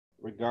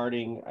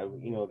regarding,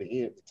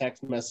 the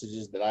text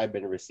messages that I've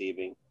been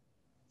receiving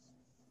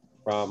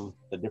from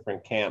the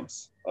different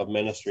camps of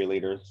ministry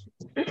leaders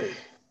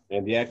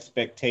and the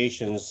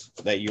expectations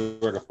that you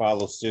were to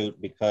follow suit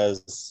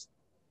because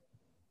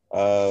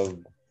of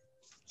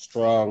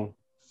strong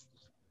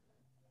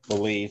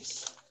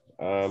beliefs.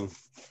 It's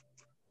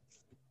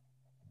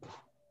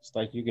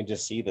like you can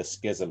just see the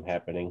schism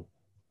happening.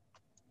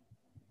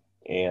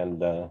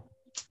 And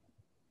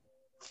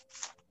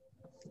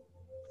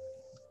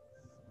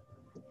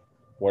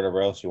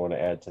whatever else you want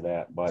to add to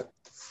that. But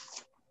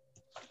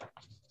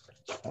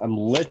I'm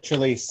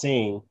literally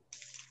seeing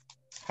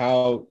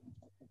how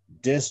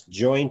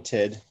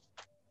disjointed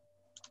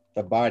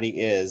the body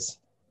is.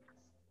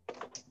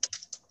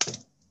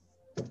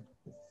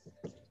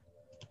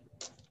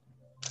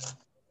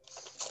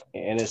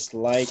 And it's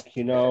like,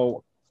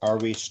 are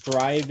we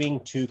striving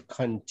to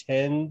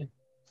contend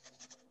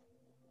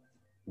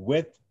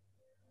with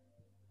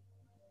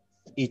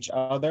each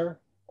other,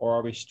 or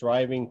are we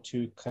striving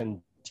to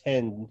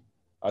contend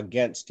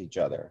against each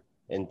other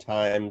in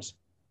times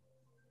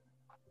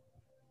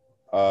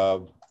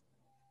of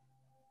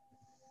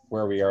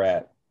where we are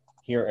at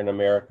here in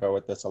America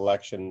with this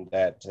election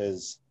that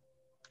is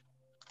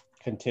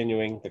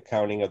continuing the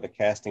counting of the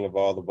casting of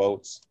all the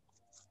votes?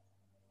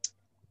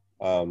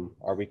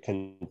 Are we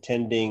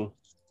contending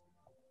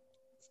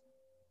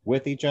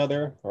with each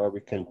other, or are we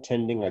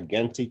contending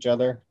against each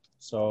other?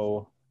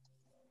 So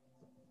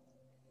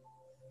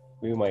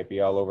we might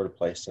be all over the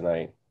place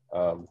tonight.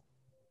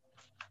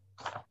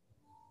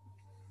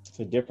 It's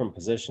a different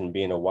position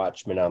being a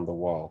watchman on the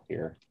wall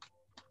here.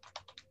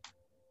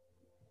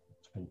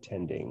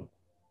 Contending.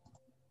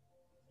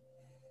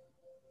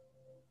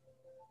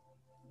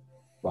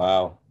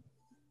 Wow.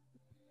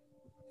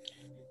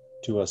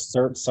 To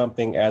assert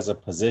something as a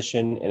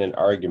position in an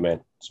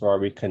argument. So are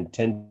we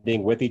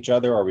contending with each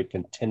other, or are we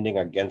contending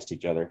against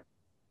each other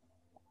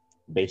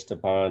based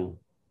upon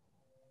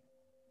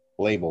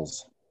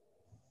labels?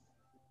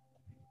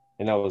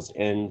 And I was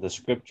in the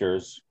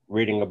scriptures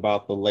reading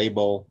about the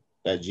label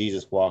that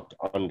Jesus walked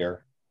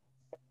under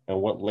and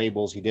what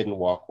labels he didn't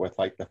walk with,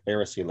 like the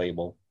Pharisee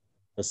label,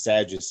 the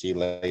Sadducee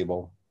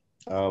label,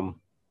 the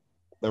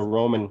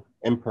Roman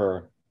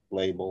emperor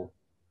label,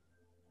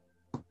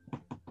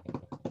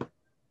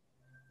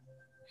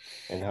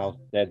 and how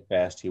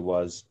steadfast he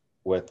was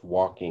with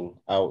walking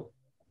out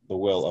the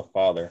will of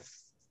Father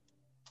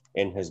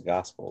in his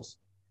Gospels.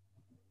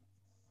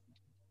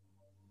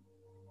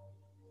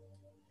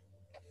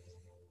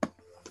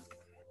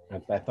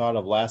 I thought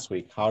of last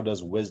week, how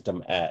does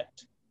wisdom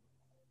act?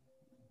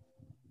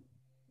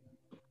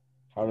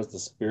 How does the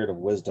spirit of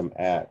wisdom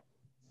act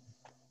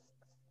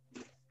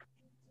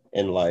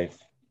in life,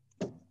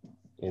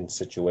 in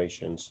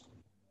situations?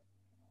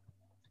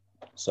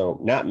 So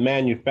not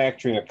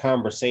manufacturing a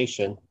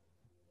conversation,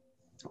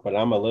 but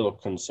I'm a little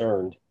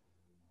concerned.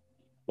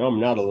 No,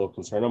 I'm not a little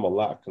concerned. I'm a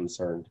lot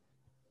concerned.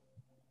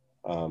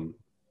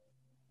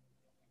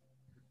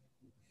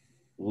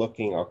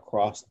 Looking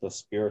across the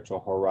spiritual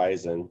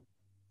horizon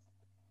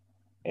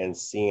and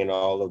seeing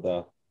all of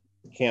the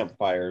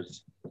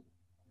campfires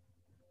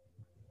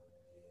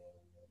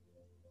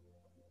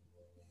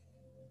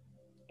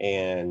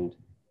and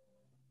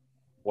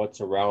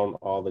what's around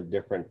all the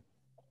different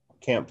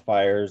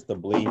campfires, the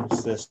belief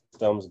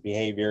systems,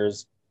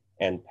 behaviors,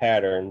 and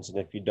patterns. And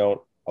if you don't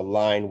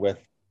align with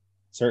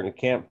certain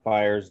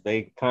campfires,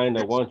 they kind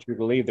of want you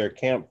to leave their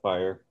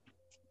campfire.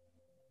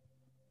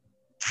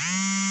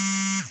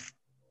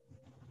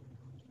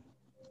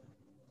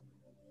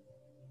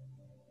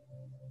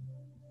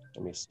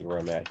 Let me see where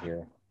I'm at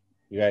here.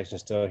 You guys can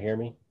still hear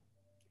me?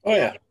 Oh,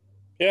 yeah.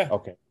 Yeah.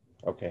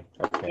 Okay.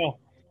 No,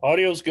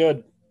 audio's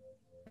good.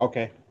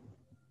 Okay.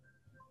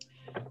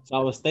 So I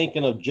was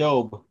thinking of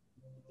Job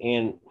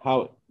and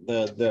how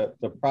the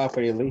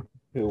prophet Elihu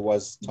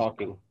was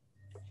talking,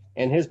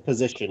 and his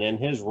position and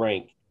his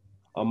rank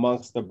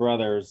amongst the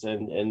brothers,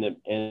 and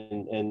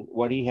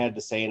what he had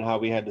to say and how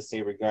we had to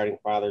say regarding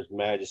Father's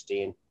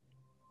majesty.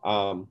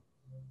 And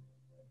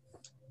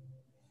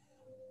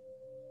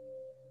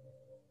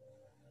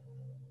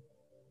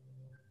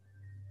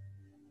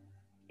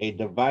a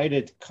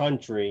divided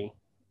country,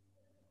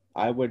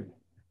 I would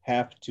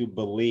have to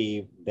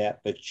believe that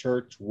the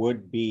church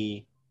would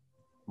be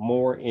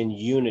more in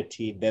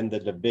unity than the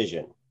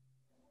division.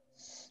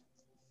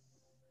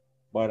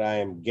 But I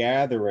am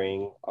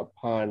gathering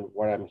upon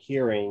what I'm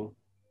hearing,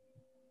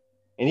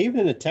 and even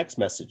in the text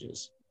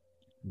messages,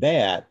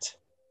 that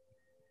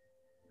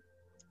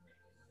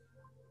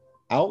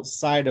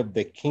outside of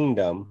the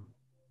kingdom,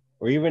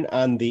 or even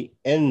on the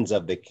ends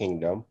of the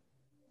kingdom,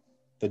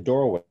 the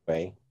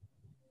doorway,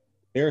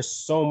 there's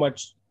so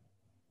much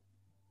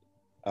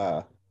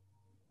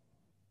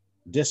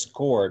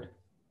discord,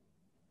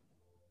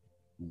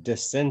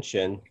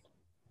 dissension.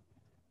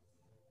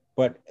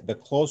 But the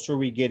closer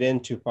we get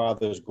into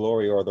Father's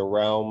glory, or the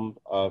realm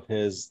of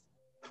his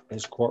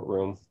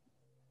courtroom,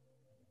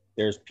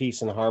 there's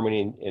peace and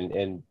harmony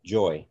and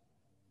joy.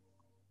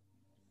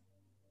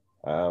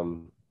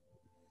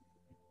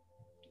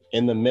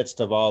 in the midst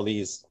of all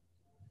these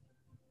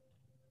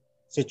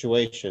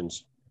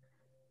situations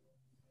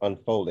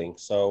unfolding.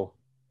 So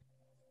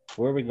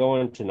where are we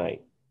going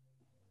tonight?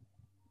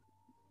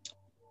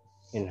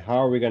 And how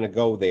are we going to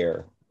go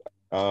there?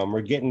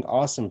 We're getting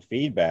awesome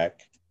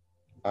feedback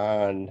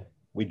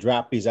we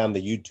drop these on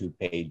the YouTube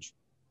page.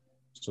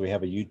 So we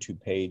have a YouTube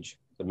page,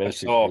 the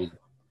ministry page.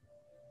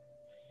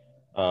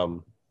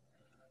 And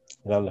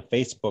on the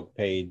Facebook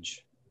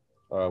page,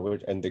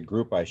 and the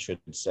group, I should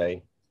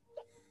say,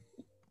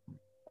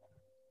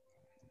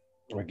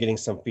 we're getting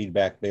some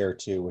feedback there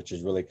too, which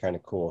is really kind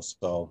of cool.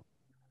 So,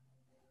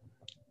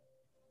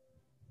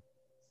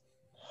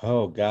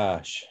 oh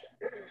gosh.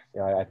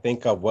 Yeah, I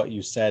think of what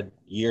you said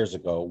years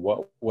ago.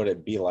 What would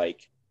it be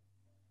like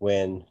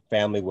when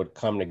family would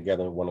come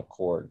together in one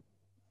accord?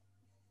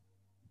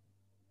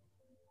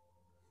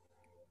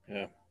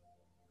 Yeah.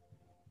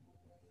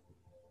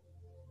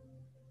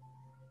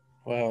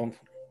 Well,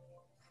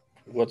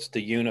 what's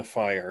the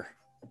unifier?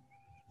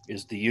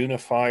 Is the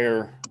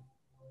unifier,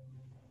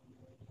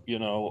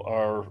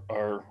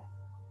 our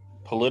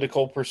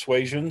political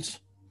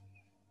persuasions?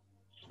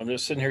 I'm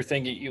just sitting here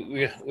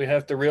thinking we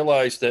have to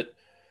realize that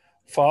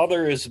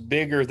Father is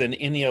bigger than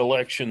any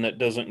election that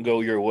doesn't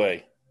go your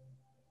way.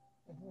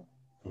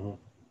 Mm-hmm.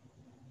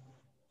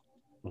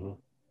 Mm-hmm.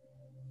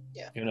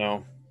 Yeah.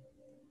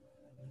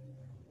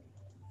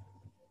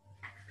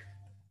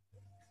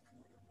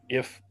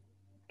 If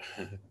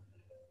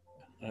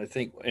I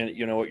think,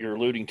 and what you're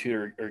alluding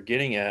to or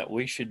getting at,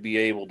 we should be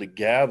able to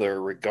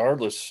gather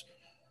regardless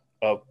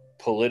of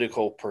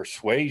political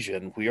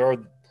persuasion. We are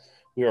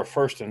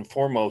first and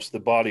foremost the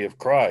body of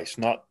Christ,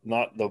 not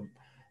the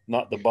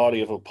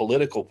body of a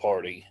political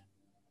party.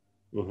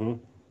 Mm-hmm.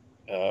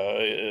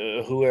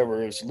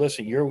 Whoever is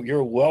listening,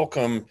 you're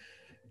welcome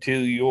to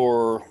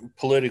your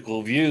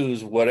political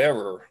views,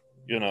 whatever,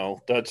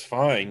 that's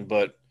fine.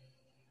 But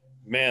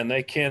man,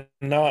 they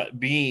cannot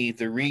be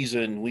the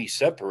reason we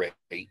separate.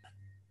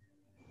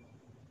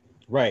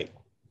 Right.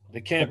 They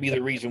can't be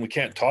the reason we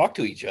can't talk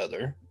to each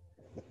other.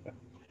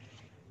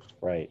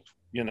 Right.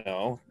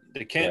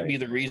 They can't be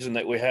the reason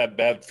that we have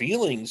bad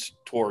feelings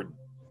toward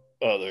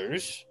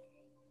others.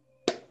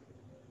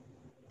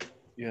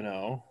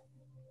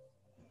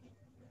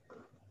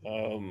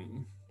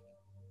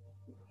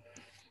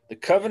 The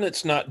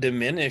covenant's not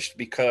diminished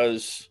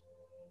because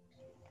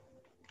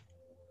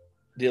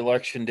the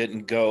election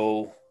didn't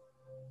go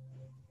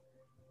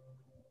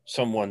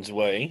someone's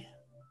way.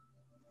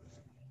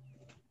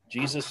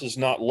 Jesus is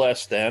not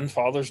less than.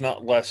 Father's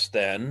not less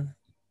than.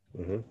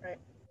 Mm-hmm. Right.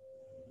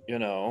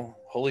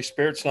 Holy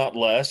Spirit's not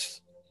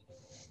less.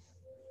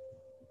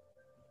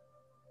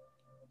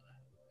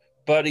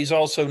 But he's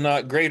also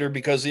not greater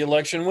because the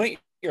election went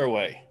your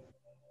way.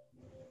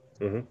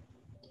 Mm-hmm.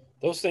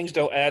 Those things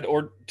don't add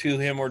to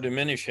him or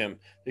diminish him.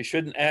 They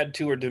shouldn't add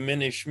to or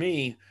diminish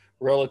me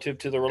relative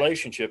to the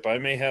relationship. I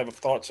may have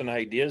thoughts and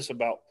ideas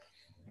about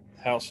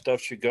how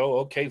stuff should go.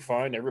 Okay,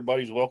 fine.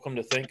 Everybody's welcome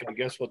to think, I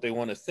guess, what they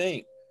want to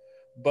think.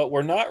 But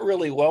we're not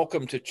really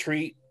welcome to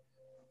treat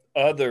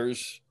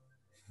others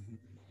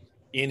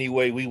any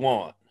way we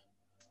want.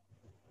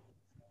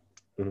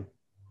 Mm-hmm.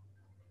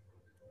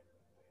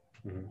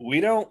 Mm-hmm.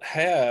 We don't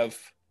have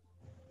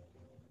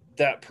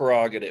that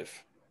prerogative.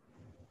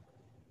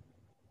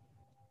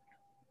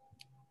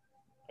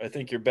 I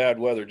think your bad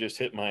weather just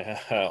hit my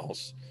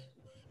house.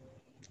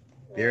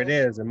 There it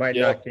is. It might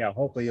knock you out.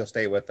 Hopefully you'll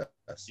stay with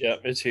us.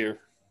 Yep, it's here.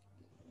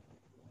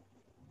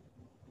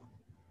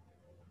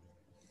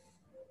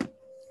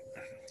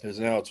 Because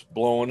now it's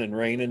blowing and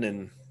raining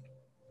and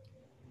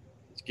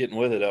it's getting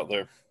with it out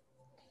there.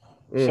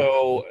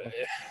 So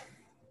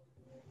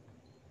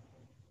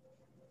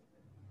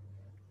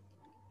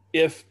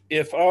if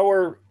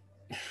our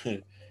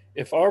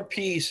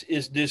peace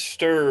is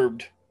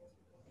disturbed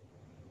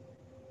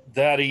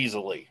that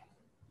easily,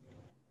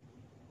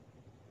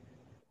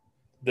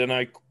 then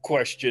I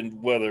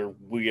question whether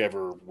we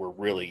ever were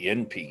really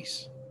in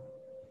peace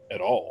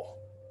at all.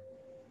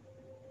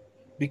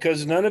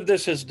 Because none of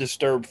this has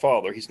disturbed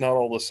Father. He's not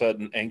all of a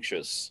sudden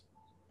anxious.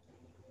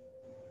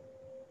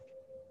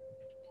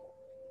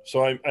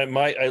 So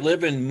I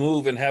live and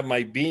move and have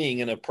my being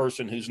in a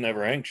person who's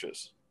never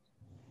anxious.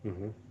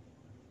 Mm-hmm.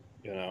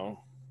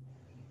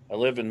 I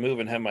live and move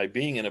and have my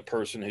being in a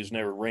person who's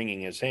never wringing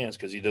his hands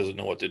because he doesn't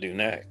know what to do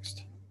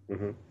next.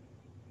 Mm-hmm.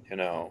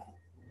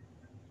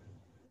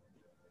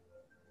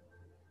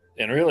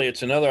 And really,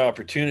 it's another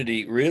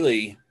opportunity,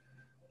 really,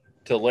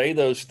 to lay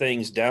those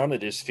things down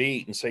at his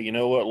feet and say, you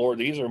know what, Lord,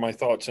 these are my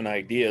thoughts and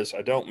ideas.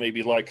 I don't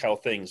maybe like how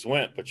things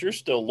went, but you're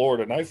still Lord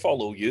and I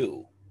follow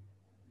you.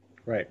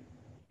 Right.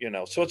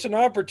 So it's an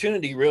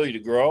opportunity really to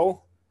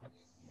grow,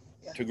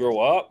 to grow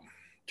up,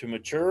 to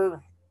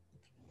mature,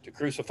 to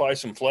crucify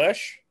some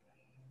flesh.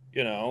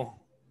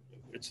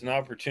 It's an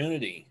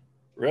opportunity,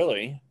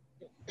 really,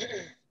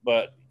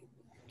 but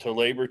to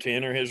labor to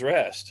enter his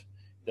rest.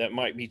 That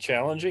might be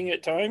challenging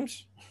at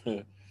times,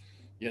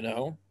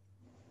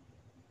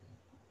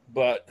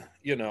 but,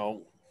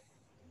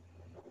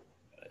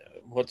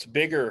 what's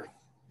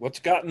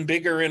gotten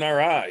bigger in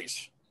our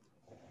eyes?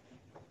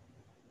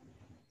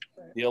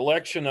 The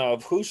election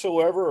of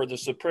whosoever or the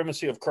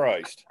supremacy of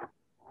Christ?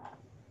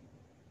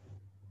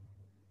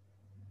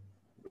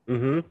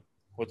 Mm-hmm.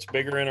 What's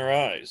bigger in our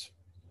eyes?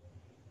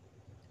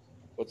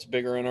 What's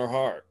bigger in our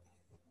heart?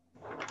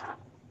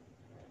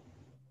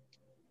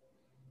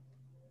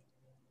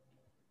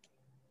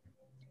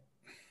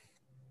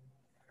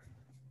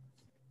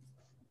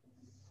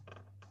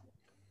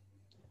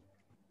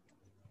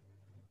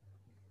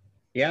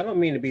 Yeah, I don't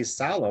mean to be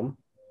solemn,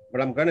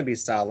 but I'm going to be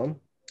solemn.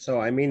 So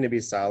I mean to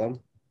be solemn.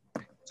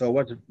 So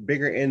what's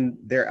bigger in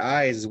their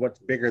eyes is what's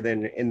bigger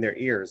than in their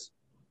ears,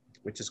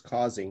 which is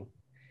causing.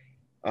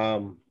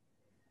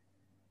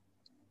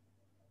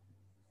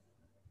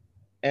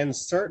 And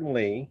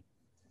certainly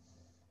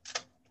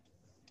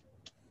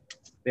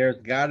there's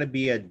got to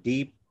be a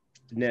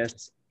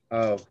deepness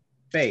of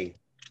faith.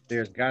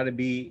 There's got to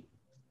be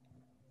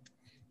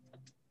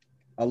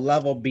a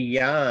level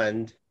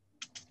beyond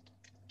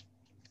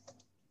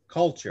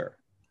culture.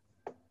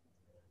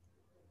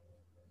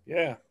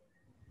 Yeah.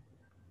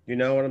 You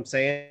know what I'm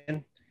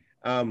saying?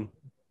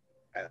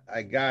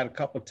 I got a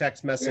couple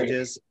text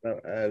messages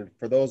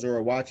for those who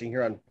are watching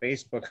here on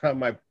Facebook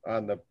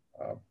on the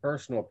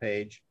personal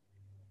page.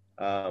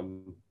 A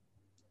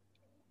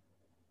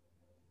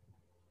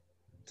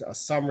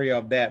summary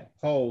of that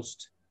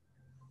post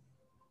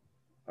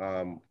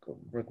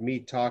with me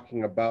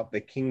talking about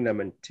the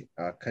kingdom and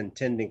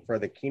contending for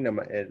the kingdom.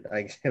 It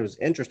was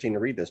interesting to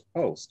read this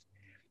post.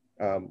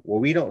 Well,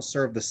 we don't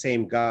serve the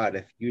same God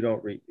if you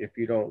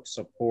don't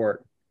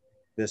support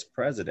this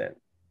president.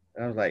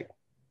 I was like,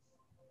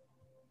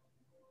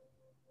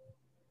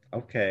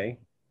 okay.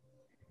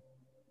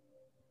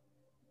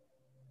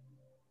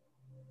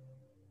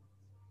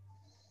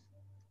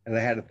 And I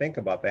had to think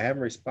about that. I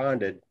haven't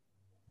responded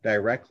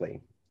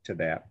directly to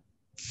that.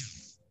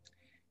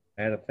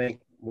 I had to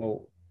think,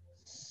 well,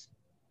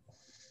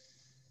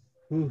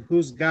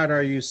 whose God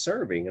are you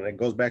serving? And it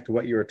goes back to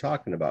what you were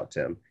talking about,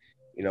 Tim.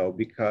 You know,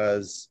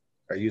 because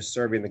are you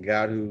serving the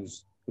God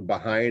who's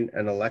behind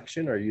an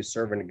election, or are you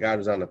serving the God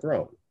who's on the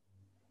throne?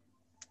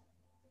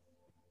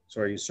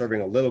 So are you serving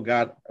a little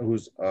God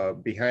who's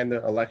behind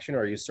the election, or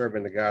are you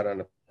serving the God on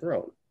the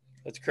throne?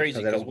 That's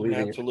crazy, because one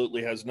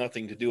absolutely has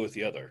nothing to do with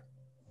the other.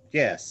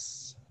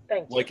 Yes.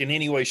 Thank you. Like in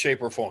any way,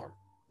 shape, or form.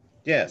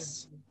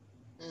 Yes.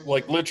 Mhm.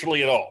 Like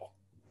literally at all.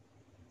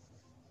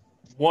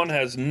 One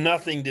has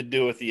nothing to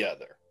do with the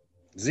other.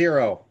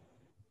 Zero.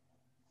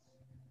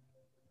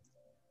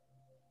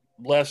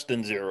 Less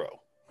than zero.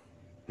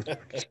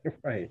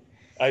 Right.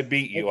 I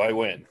beat you. I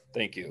win.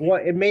 Thank you. Well,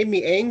 it made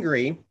me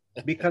angry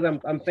because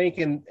I'm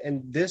thinking,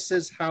 and this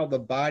is how the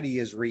body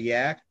is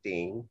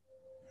reacting,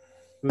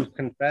 who's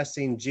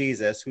confessing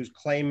Jesus, who's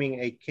claiming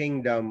a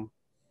kingdom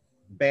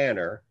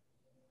banner,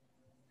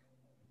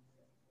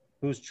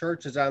 whose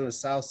church is on the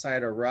south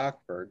side of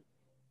Rockford,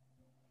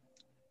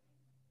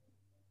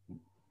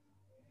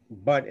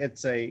 but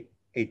it's a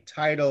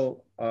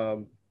title,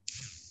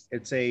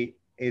 it's a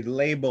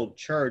labeled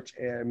church,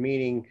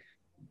 meaning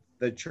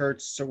the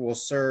church will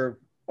serve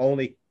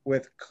only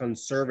with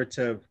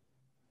conservative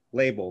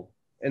label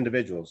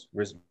individuals,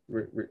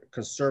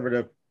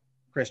 conservative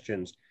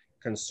Christians,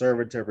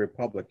 conservative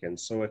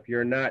Republicans. So if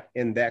you're not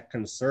in that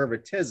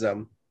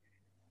conservatism,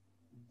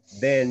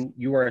 then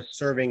you are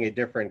serving a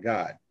different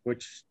God,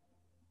 which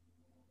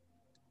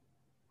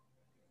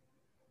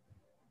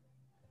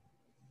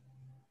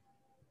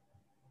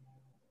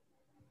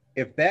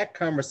if that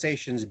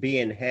conversation is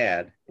being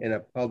had in a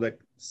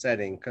public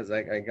setting, because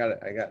I got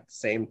the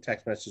same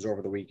text messages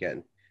over the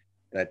weekend,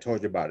 and I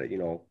told you about it. You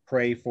know,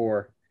 pray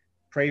for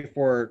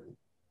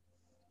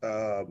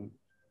the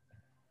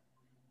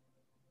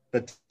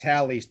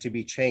tallies to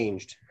be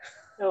changed.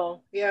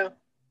 Oh, yeah.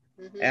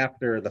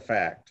 After the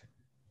fact.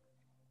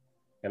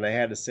 And I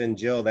had to send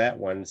Jill that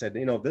one and said,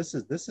 you know, this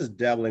is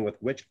dabbling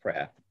with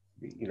witchcraft,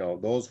 you know,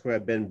 those who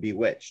have been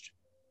bewitched.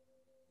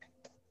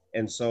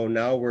 And so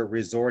now we're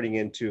resorting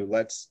into,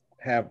 let's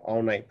have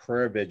all night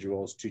prayer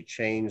vigils to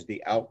change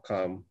the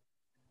outcome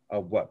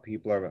of what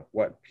people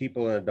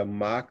in a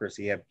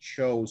democracy have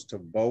chose to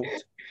vote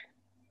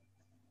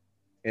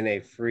in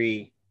a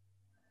free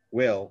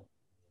will.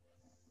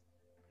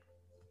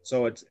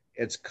 So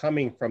it's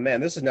coming from that.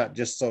 And this is not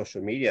just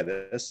social media.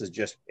 This is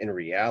just in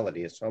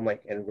reality. So I'm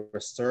like, and we're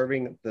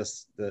serving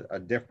a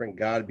different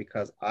God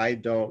because I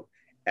don't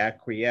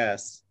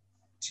acquiesce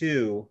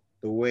to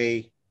the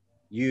way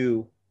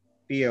you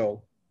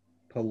feel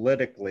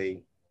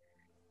politically.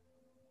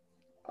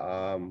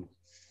 And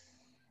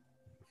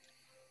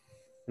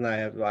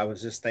I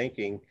was just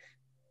thinking,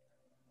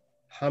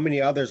 how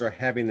many others are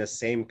having the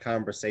same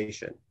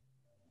conversation?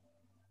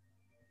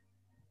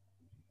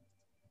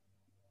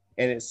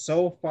 And it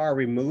so far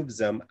removes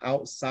them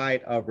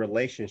outside of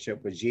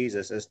relationship with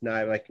Jesus. It's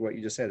not like what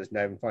you just said. It's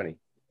not even funny.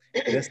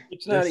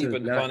 It's not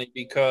even funny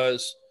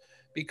because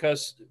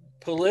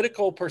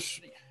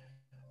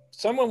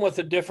someone with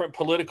a different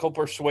political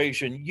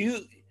persuasion,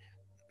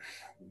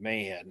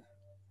 man,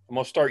 I'm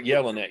gonna start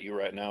yelling at you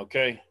right now.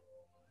 Okay.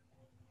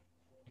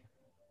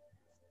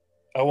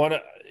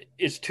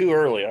 It's too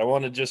early. I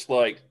want to just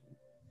like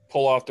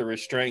pull off the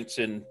restraints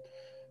and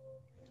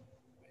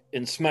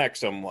smack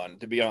someone,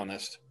 to be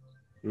honest.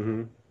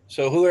 Mm-hmm.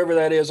 So whoever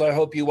that is, I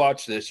hope you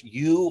watch this.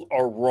 You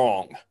are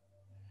wrong.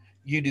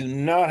 You do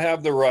not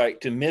have the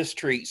right to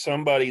mistreat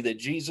somebody that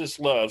Jesus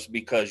loves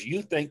because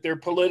you think their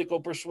political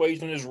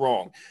persuasion is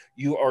wrong.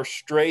 You are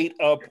straight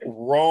up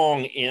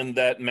wrong in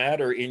that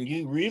matter, and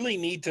you really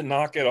need to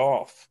knock it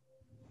off.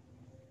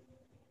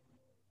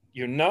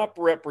 You're not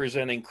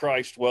representing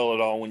Christ well at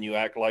all when you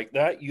act like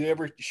that. You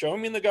ever show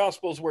me in the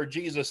Gospels where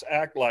Jesus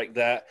act like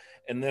that,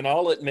 and then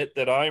I'll admit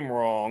that I'm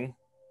wrong.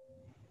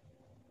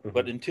 Mm-hmm.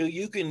 But until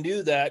you can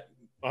do that,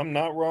 I'm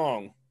not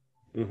wrong.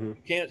 Mm-hmm.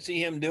 You can't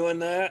see him doing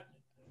that.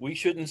 We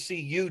shouldn't see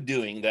you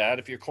doing that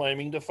if you're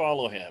claiming to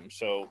follow him.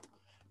 So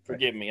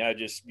forgive me.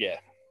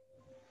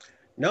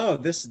 No,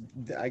 this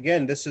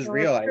is No,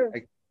 real. that's true.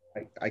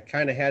 I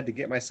kind of had to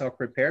get myself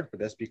prepared for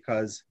this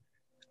because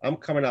I'm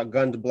coming out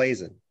guns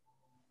blazing.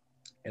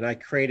 And I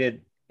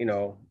created,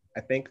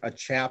 I think a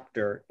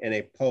chapter in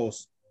a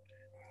post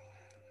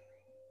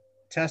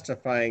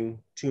testifying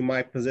to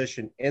my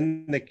position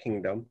in the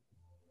kingdom.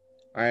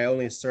 I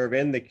only serve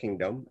in the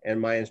kingdom,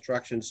 and my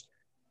instructions,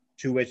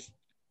 to which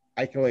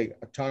I can only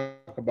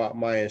talk about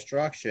my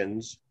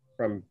instructions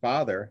from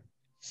Father,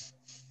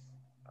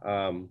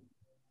 and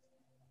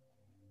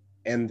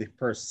the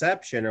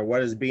perception or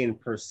what is being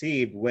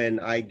perceived when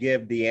I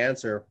give the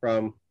answer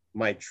from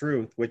my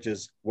truth, which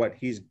is what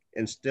he's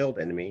instilled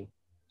in me.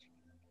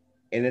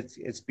 And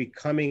it's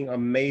becoming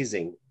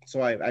amazing.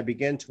 So I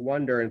begin to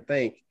wonder and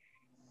think,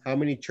 how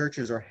many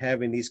churches are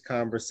having these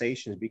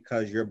conversations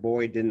because your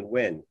boy didn't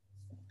win?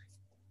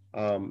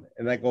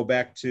 And I go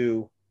back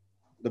to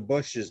the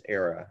Bush's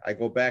era. I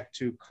go back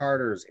to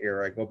Carter's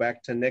era. I go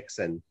back to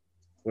Nixon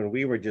when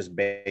we were just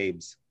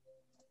babes.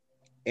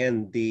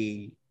 And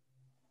the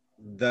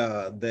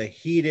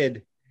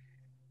heated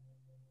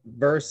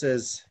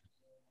versus,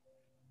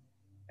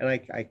 and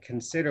I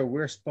consider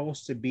we're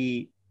supposed to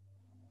be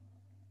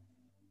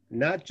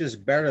not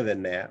just better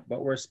than that,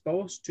 but we're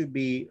supposed to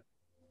be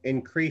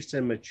increased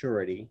in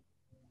maturity.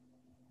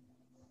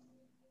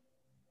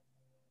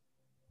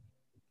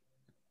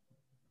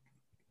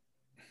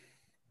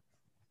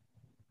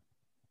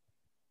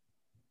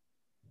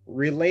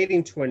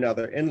 Relating to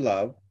another in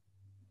love.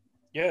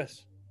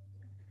 Yes.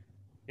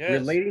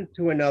 Relating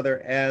to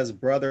another as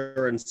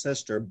brother and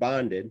sister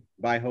bonded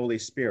by Holy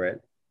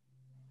Spirit.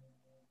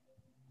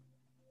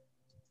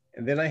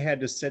 And then I had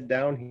to sit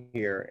down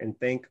here and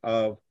think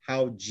of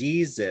how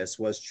Jesus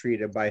was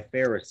treated by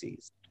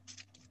Pharisees,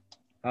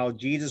 how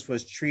Jesus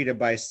was treated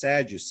by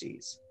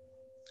Sadducees,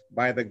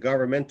 by the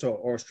governmental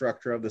or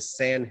structure of the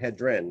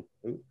Sanhedrin.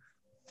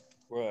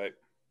 Right.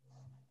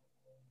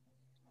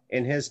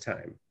 In his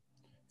time.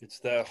 It's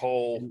that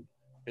whole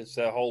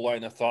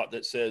line of thought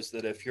that says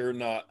that if you're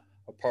not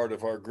a part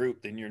of our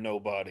group, then you're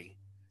nobody.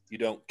 You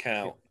don't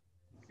count.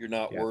 You're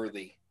not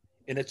worthy.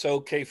 And it's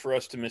okay for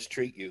us to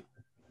mistreat you.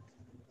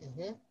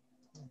 Mm-hmm.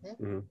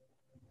 Mm-hmm. Mm-hmm.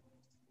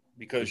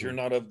 Because you're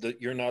not of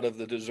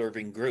the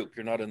deserving group.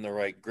 You're not in the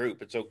right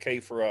group. It's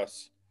okay for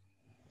us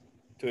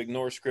to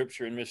ignore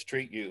scripture and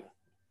mistreat you.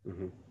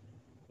 Mm-hmm.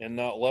 And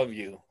not love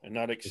you and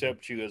not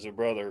accept you as a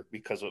brother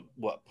because of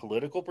what?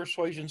 Political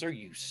persuasions? Are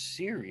you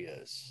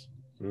serious?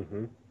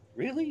 Mm-hmm.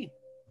 Really?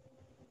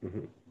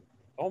 Mm-hmm.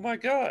 Oh my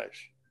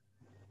gosh.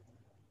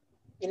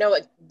 You know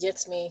what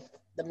gets me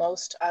the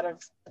most out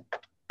of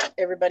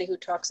everybody who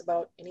talks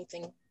about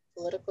anything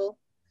political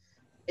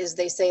is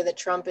they say that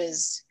Trump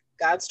is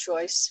God's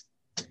choice.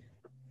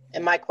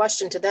 And my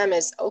question to them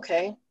is,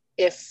 okay,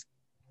 if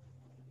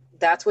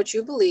that's what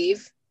you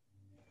believe,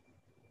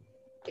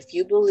 if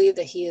you believe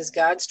that he is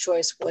God's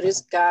choice, what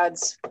is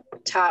God's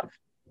top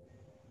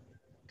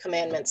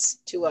commandments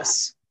to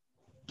us?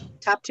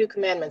 Top 2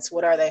 commandments,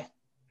 what are they?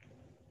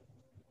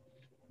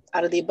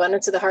 Out of the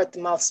abundance of the heart, the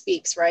mouth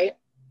speaks, right?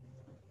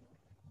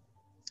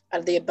 Out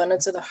of the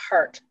abundance of the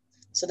heart.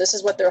 So this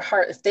is what their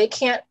heart, if they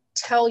can't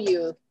tell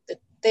you the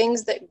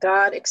things that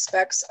God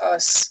expects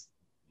us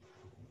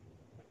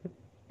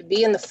to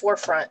be in the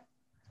forefront,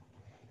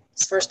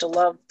 it's first to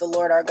love the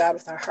Lord our God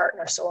with our heart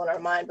and our soul and our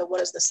mind. But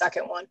what is the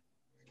second one?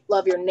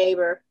 Love your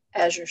neighbor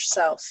as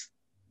yourself.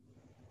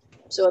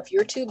 So if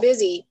you're too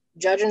busy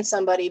judging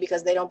somebody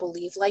because they don't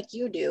believe like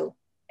you do,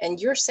 and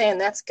you're saying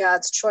that's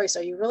God's choice,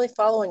 are you really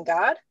following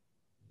God?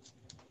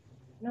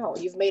 No,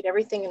 you've made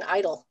everything an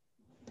idol.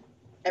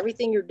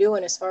 Everything you're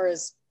doing as far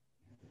as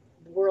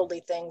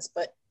worldly things,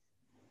 but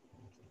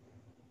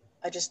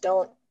I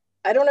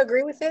don't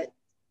agree with it.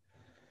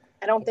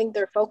 I don't think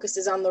their focus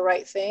is on the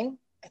right thing.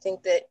 I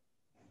think that,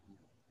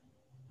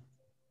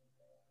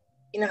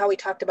 you know how we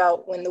talked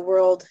about when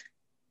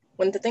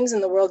the things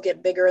in the world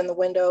get bigger in the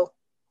window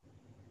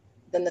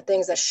than the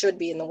things that should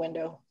be in the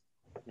window.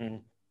 Mm-hmm.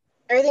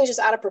 Everything's just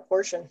out of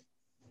proportion.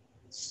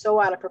 So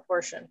out of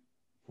proportion.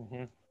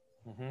 Mm-hmm.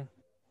 Mm-hmm.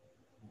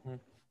 Mm-hmm.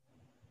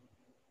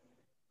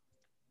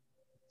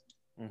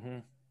 Mm-hmm.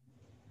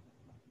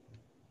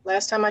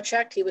 Last time I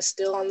checked, he was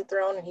still on the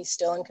throne and he's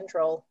still in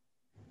control.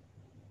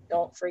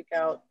 Don't freak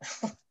out.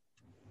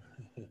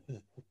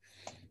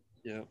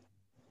 Yeah.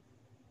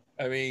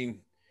 I mean,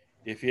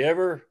 if you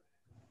ever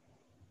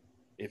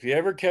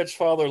catch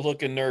Father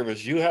looking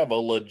nervous, you have a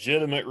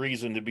legitimate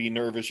reason to be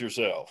nervous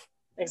yourself.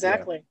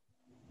 Exactly.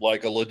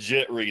 Like a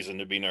legit reason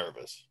to be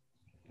nervous.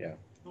 Yeah.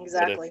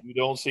 Exactly. But if you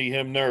don't see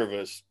him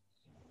nervous,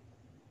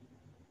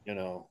 then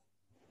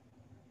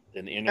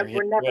enter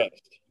his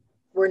rest.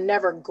 We're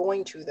never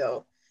going to,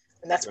 though.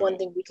 And that's Right. one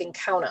thing we can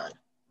count on.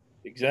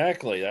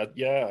 Exactly.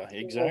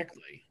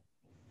 Exactly.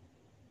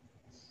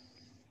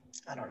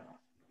 I don't know.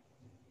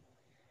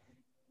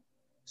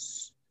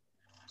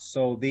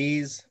 So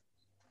these,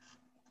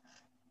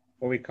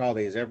 what we call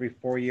these, every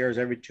 4 years,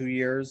 every 2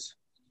 years,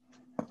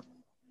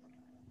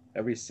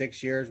 every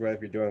 6 years, whether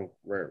if you're doing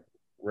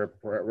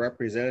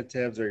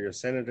representatives or your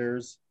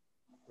senators,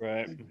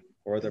 Right.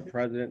 or the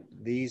president,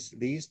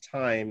 these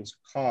times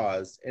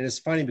cause, and it's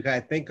funny because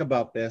I think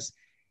about this,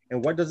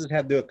 and what does it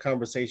have to do with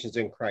conversations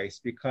in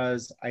Christ?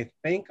 Because I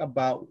think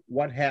about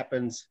what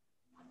happens,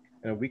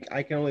 and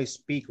I can only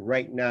speak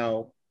right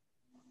now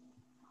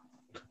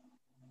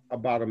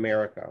about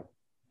America.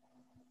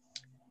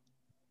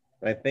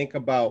 I think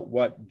about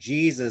what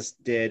Jesus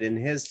did in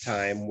his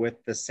time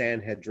with the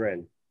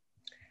Sanhedrin,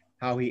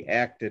 how he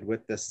acted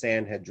with the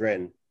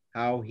Sanhedrin,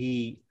 how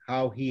he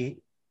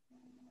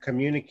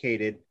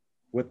communicated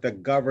with the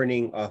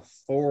governing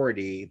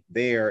authority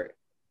there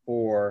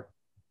for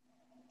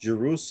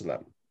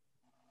Jerusalem.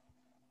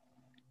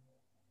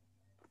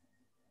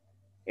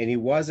 And he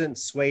wasn't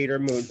swayed or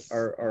moved,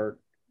 or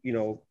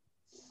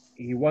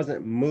he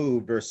wasn't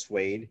moved or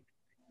swayed.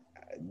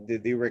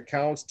 The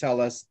recounts tell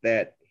us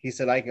that he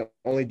said, I can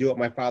only do what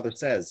my Father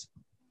says.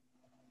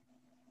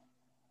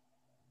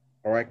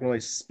 Or I can only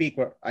speak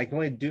what I can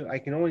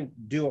only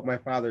do what my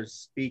Father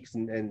speaks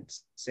and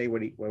say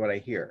what I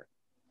hear.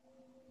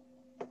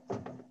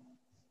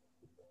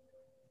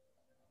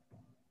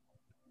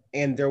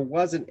 And there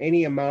wasn't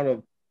any amount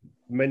of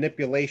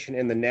manipulation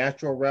in the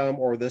natural realm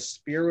or the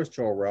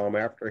spiritual realm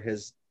after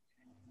his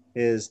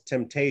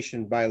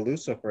temptation by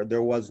Lucifer.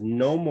 There was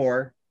no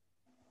more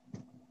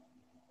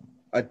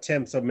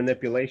attempts of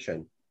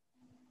manipulation,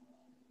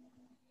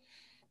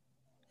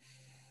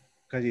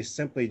 because he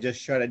simply just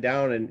shut it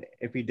down. And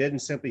if he didn't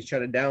simply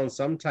shut it down,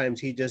 sometimes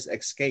he just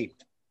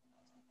escaped.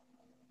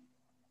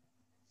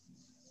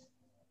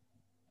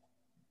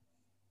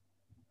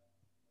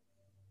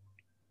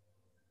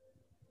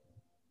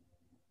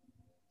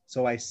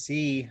 So I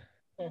see,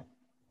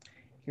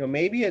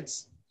 maybe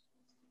it's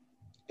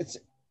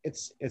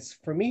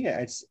for me,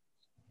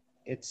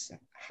 it's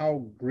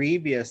how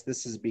grievous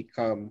this has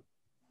become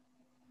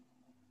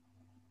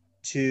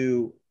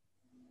to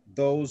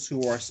those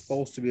who are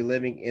supposed to be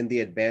living in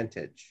the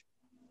advantage.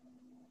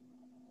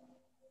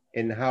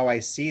 And how I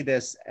see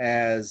this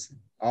as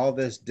all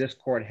this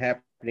discord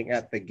happening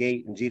at the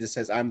gate, and Jesus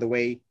says, I'm the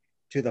way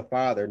to the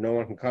Father. No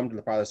one can come to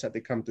the Father except they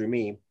come through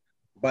me.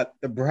 But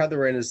the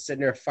brethren is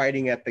sitting there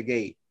fighting at the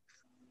gate.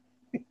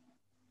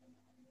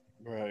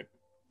 Right.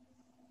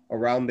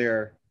 Around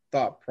their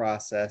thought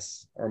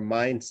process or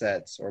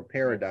mindsets or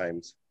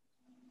paradigms.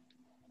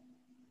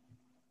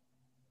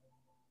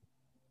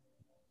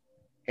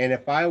 And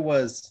if I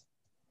was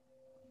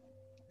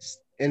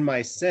in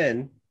my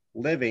sin,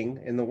 living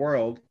in the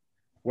world,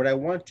 would I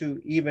want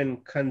to even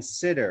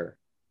consider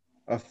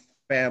a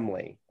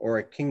family or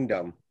a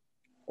kingdom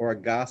or a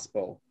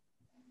gospel,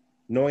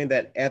 knowing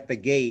that at the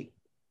gate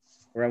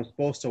where I'm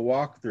supposed to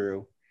walk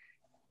through,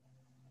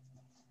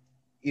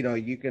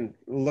 you can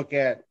look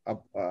at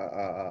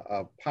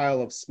a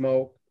pile of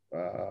smoke,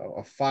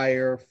 a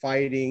fire,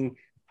 fighting,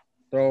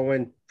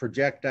 throwing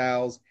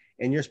projectiles,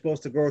 and you're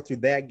supposed to go through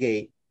that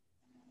gate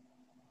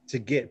to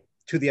get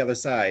to the other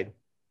side.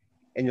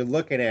 And you're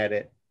looking at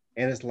it,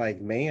 and it's like,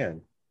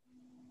 man.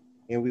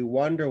 And we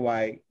wonder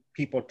why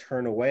people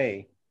turn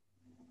away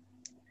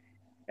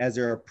as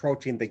they're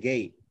approaching the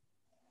gate.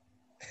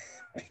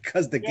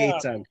 Because the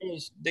gate's on.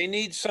 Because they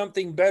need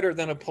something better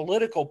than a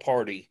political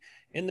party.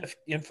 In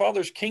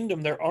Father's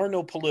kingdom, there are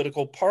no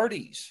political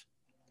parties.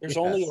 There's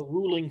only a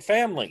ruling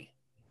family.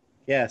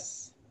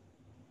 Yes.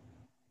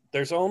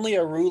 There's only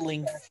a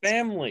ruling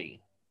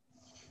family.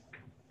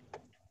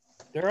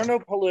 There are no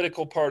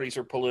political parties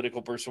or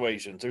political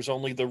persuasions. There's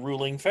only the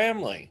ruling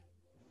family.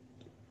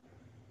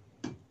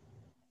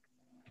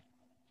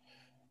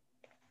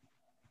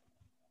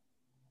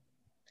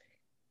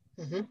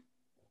 Mm-hmm.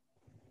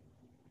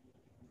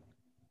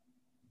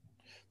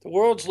 The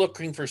world's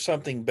looking for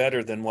something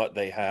better than what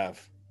they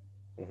have.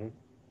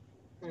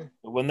 Mm-hmm.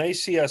 When they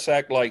see us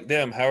act like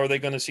them, how are they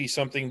going to see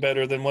something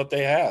better than what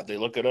they have? They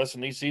look at us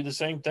and they see the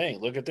same thing.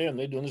 Look at them.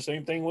 They're doing the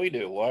same thing we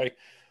do. Why?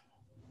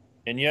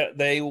 And yet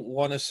they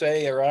want to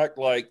say or act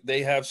like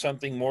they have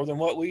something more than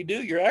what we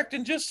do. You're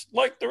acting just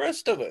like the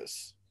rest of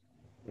us.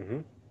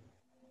 Mm-hmm.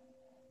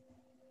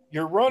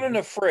 You're running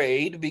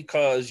afraid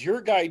because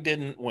your guy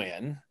didn't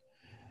win.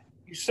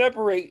 You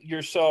separate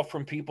yourself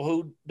from people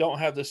who don't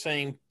have the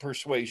same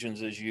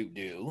persuasions as you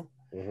do.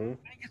 Mm-hmm.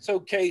 I think it's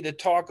okay to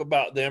talk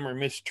about them or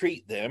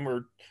mistreat them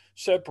or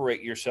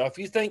separate yourself.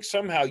 You think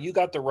somehow you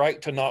got the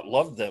right to not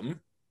love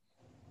them.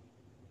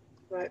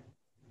 Right.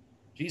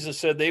 Jesus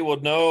said they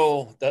will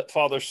know that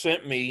Father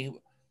sent me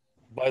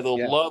by the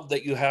Yeah. love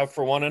that you have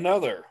for one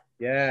another.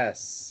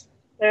 Yes.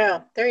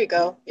 Yeah, there you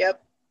go.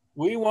 Yep.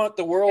 We want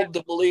the world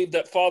to believe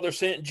that Father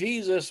sent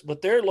Jesus,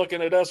 but they're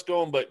looking at us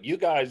going, but you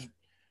guys,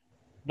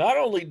 not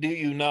only do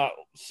you not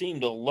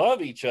seem to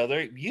love each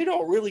other, you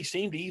don't really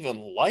seem to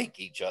even like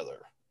each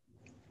other.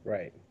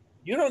 Right.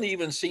 You don't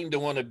even seem to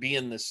want to be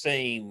in the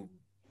same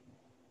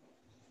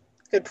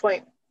Good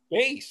point.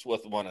 space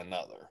with one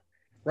another.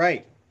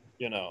 Right.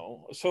 You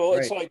know, so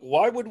it's Right.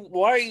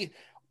 like,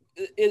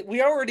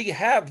 we already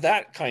have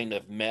that kind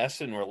of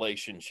mess in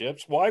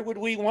relationships. Why would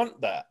we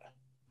want that?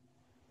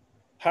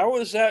 How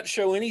does that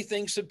show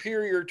anything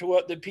superior to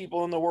what the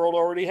people in the world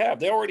already have?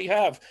 They already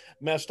have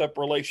messed up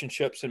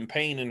relationships and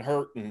pain and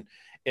hurt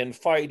and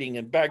fighting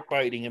and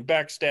backbiting and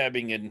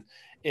backstabbing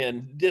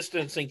and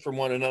distancing from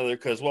one another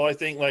because, well, I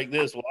think like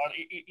this, well,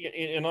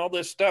 and all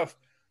this stuff.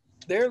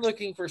 They're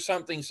looking for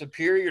something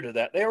superior to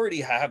that. They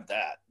already have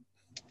that.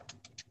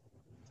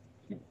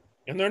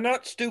 And they're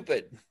not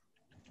stupid.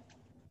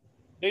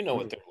 They know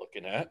what they're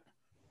looking at.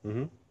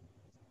 Mm-hmm.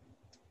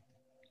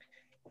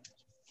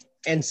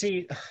 And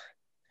see,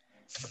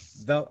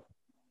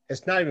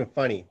 it's not even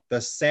funny.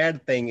 The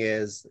sad thing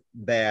is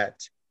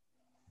that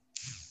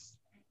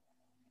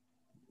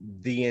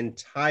the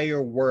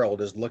entire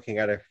world is looking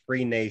at a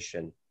free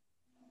nation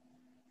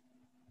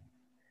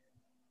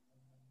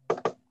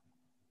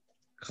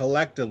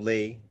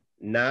collectively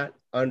not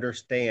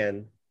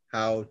understand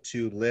how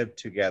to live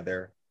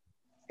together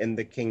in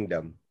the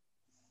kingdom,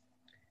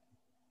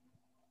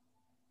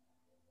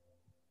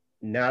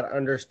 not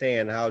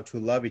understand how to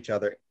love each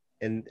other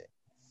and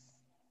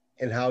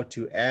how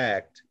to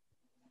act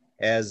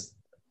as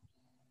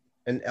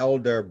an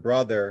elder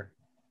brother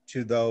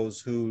to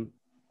those who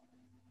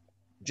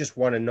just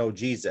want to know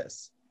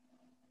Jesus.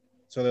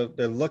 So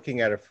they're looking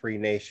at a free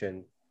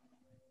nation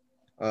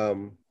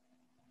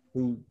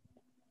who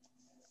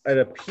it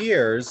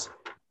appears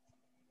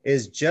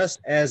is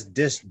just as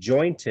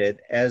disjointed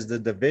as the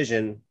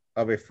division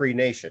of a free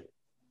nation.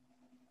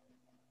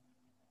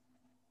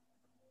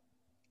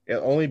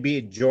 It'll only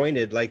be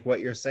jointed like what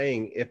you're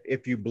saying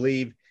if you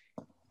believe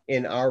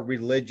in our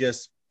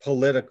religious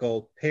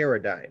political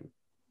paradigm.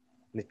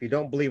 And if you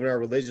don't believe in our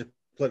religious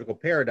political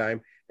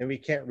paradigm, then we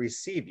can't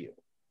receive you.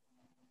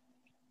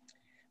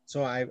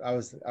 So I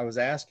was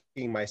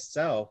asking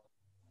myself,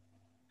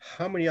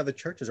 how many other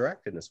churches are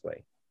acting this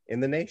way in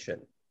the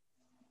nation?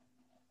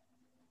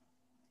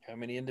 How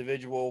many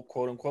individual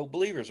quote unquote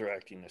believers are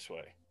acting this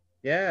way?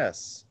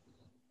 Yes.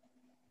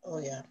 Oh,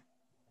 yeah.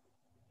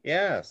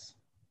 Yes.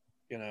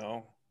 You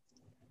know,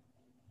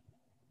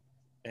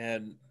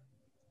 and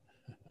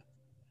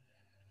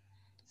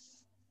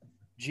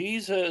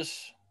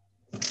Jesus,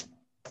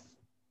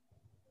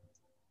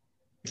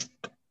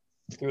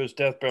 through his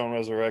death, burial, and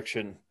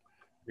resurrection,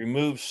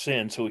 removes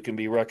sin so we can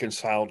be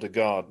reconciled to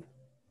God.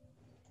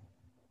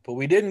 But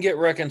we didn't get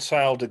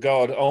reconciled to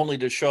God only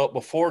to show up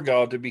before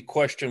God to be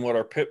questioned what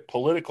our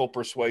political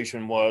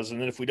persuasion was. And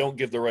then if we don't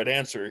give the right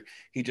answer,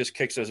 he just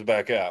kicks us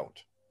back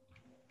out.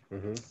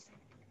 Mm-hmm.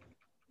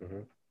 Mm-hmm.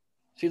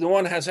 See, the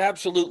one has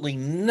absolutely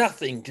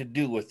nothing to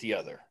do with the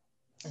other.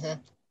 Mm-hmm.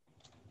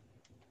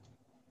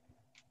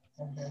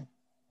 Mm-hmm.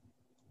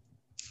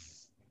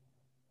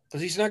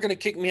 Because he's not going to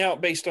kick me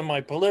out based on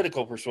my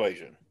political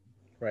persuasion.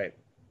 Right.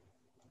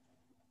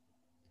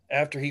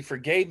 After he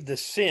forgave the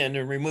sin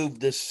and removed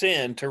the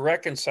sin to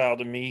reconcile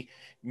to me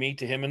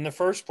to him in the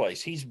first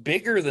place. He's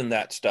bigger than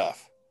that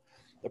stuff.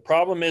 The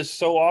problem is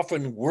so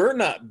often we're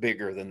not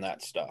bigger than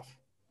that stuff.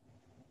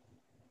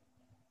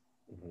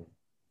 Mm-hmm.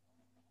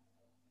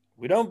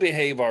 We don't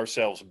behave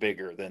ourselves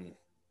bigger than.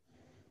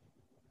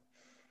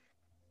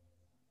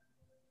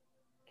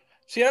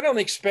 See, I don't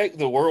expect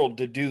the world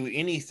to do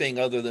anything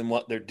other than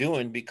what they're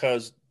doing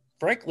because,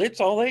 frankly, it's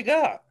all they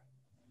got.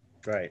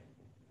 Right.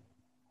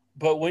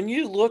 But when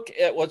you look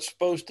at what's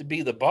supposed to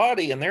be the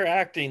body and they're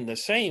acting the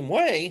same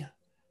way,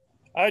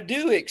 I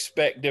do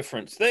expect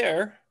difference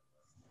there.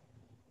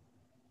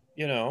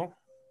 You know?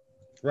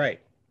 Right.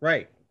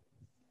 Right.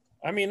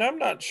 I mean, I'm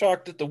not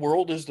shocked that the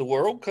world is the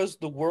world because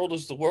the world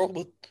is the world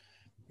with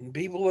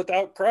people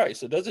without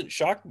Christ. It doesn't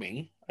shock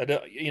me. I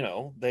don't, you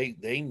know, they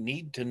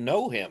need to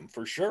know him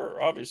for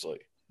sure, obviously.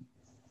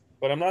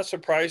 But I'm not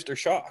surprised or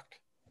shocked.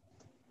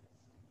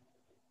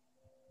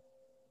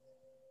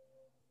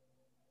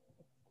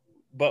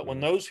 But when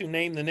those who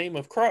name the name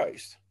of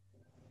Christ,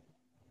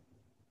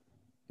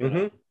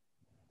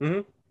 Mm-hmm.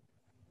 Mm-hmm.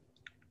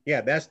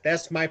 Yeah,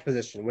 that's my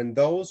position. When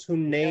those who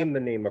name the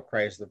name of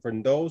Christ,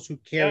 from those who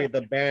carry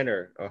the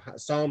banner,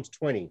 Psalms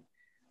 20,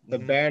 the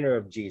banner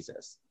of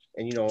Jesus,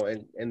 and you know,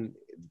 and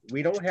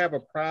we don't have a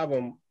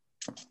problem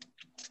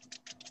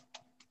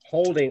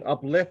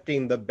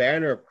uplifting the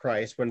banner of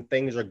Christ when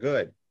things are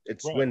good.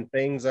 It's when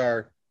things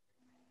are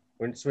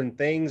when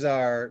things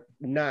are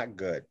not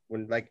good,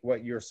 when, like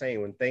what you're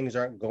saying, when things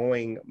aren't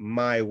going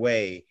my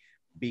way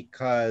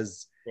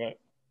because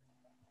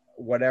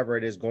whatever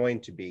it is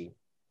going to be,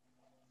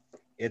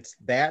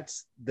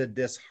 that's the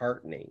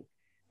disheartening.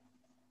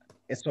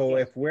 And so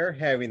if we're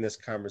having this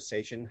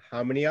conversation,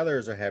 how many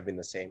others are having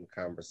the same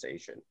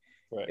conversation?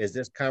 Right. Is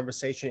this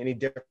conversation any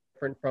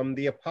different from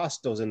the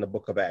apostles in the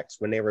book of Acts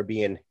when they were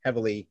being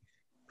heavily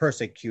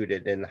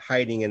persecuted and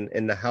hiding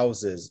in the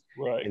houses,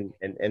 Right.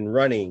 and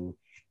running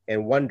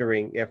and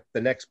wondering if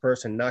the next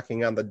person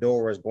knocking on the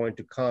door is going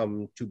to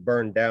come to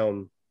burn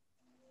down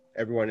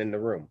everyone in the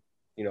room?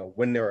 You know,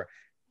 when they're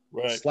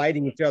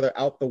sliding each other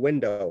out the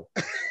window.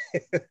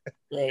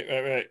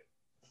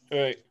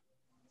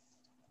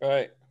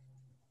 Right.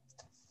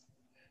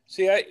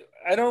 See, I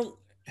don't,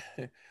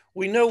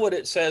 we know what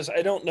it says.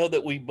 I don't know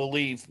that we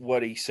believe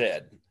what he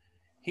said.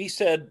 He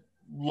said,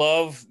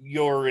 love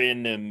your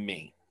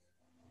enemy.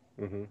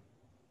 Mm-hmm.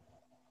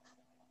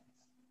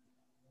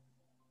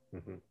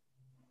 Mm-hmm.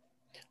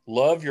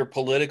 Love your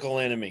political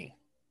enemy.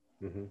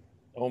 Mm-hmm.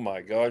 Oh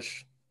my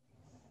gosh.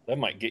 That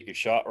might get you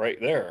shot right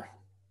there.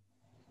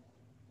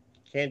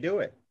 Can't do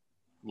it.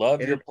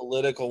 Love your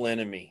political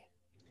enemy.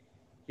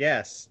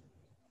 Yes.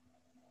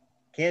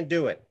 Can't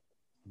do it.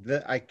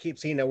 I keep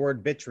seeing that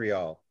word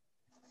vitriol.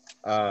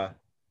 What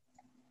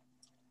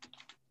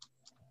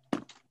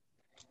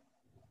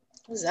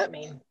does that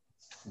mean?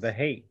 The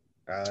hate.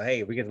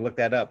 Hey, we can look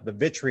that up. The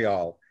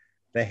vitriol,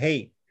 the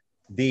hate,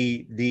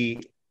 the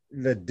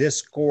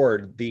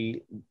discord,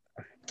 the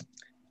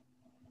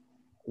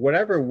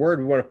whatever word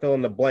we want to fill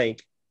in the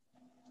blank.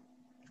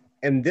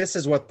 And this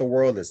is what the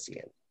world is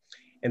seeing.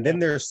 And then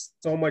there's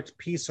so much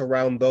peace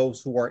around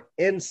those who are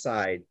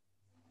inside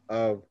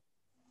of,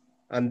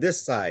 on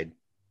this side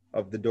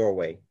of the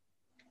doorway,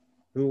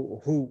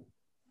 who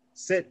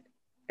sit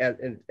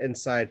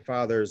inside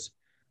Father's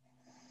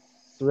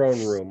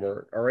throne room,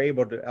 or are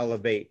able to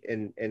elevate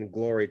in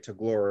glory to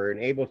glory,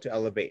 and able to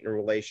elevate in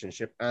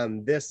relationship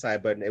on this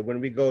side. But when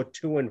we go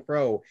to and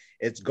fro,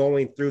 it's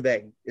going through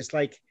that. It's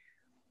like,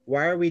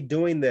 why are we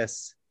doing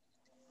this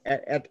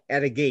at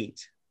a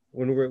gate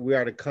when we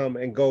are to come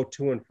and go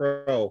to and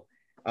fro?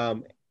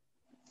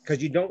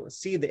 Because you don't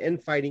see the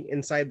infighting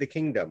inside the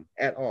kingdom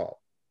at all.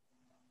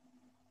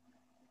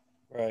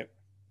 Right.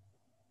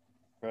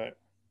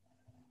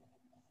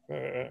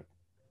 Mm-hmm.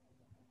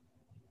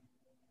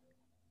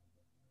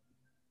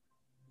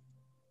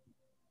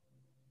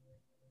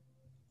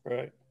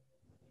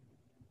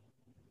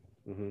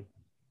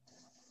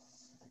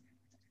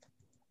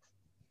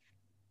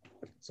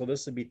 So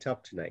this would be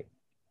tough tonight.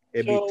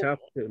 It'd be tough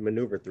to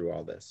maneuver through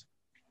all this.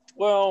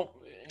 Well,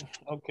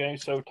 okay,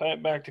 so tie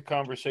it back to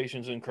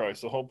conversations in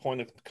Christ. The whole point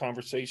of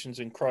conversations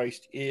in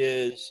Christ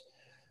is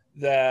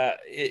that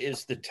it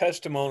is the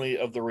testimony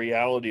of the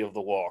reality of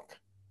the walk.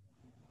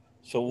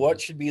 So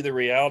what should be the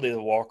reality of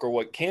the walk, or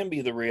what can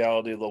be the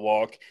reality of the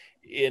walk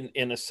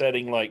in a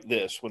setting like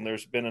this, when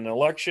there's been an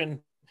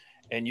election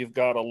and you've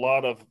got a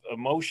lot of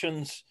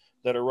emotions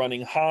that are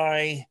running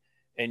high,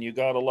 and you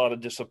got a lot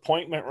of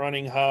disappointment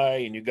running high,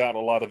 and you got a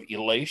lot of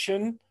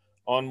elation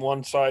on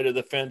one side of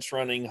the fence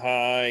running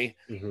high.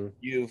 Mm-hmm.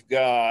 You've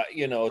got,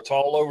 it's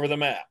all over the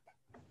map.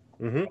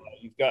 Mm-hmm.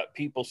 You've got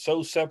people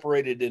so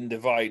separated and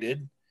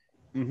divided.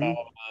 Mm-hmm.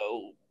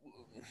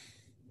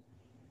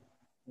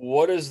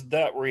 What is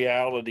that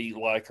reality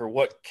like, or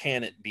what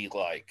can it be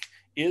like?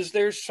 Is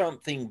there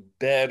something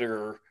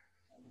better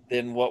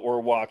than what we're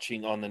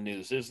watching on the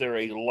news? Is there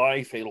a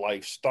life, a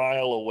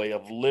lifestyle, a way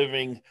of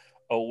living,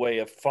 a way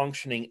of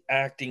functioning,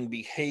 acting,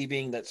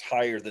 behaving that's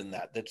higher than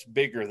that, that's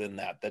bigger than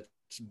that,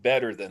 that's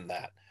better than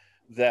that?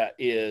 That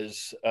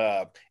is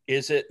it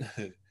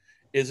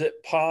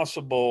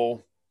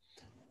possible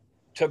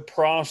to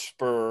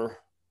prosper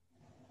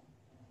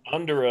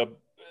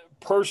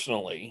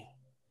personally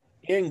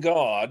in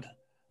God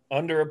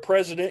under a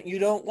president you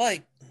don't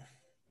like?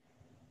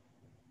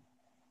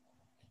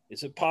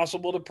 Is it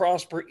possible to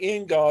prosper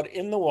in God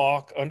in the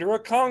walk under a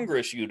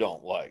Congress you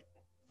don't like?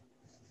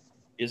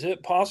 Is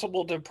it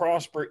possible to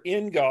prosper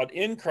in God,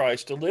 in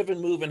Christ, to live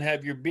and move and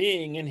have your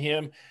being in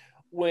Him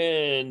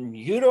when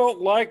you don't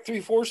like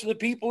 3/4 of the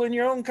people in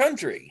your own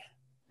country?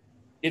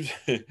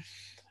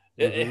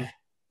 Mm-hmm.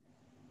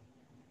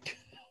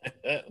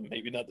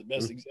 Maybe not the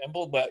best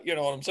example, but you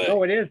know what I'm saying.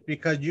 No, it is,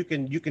 because you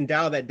can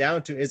dial that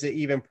down to, is it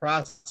even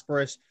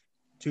prosperous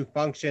to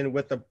function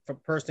with a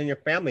person, your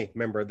family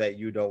member that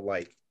you don't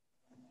like?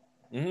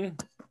 Mm-hmm.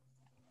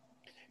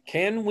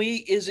 Can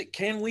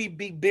we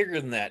be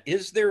bigger than that?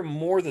 Is there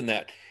more than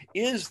that?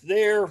 Is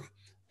there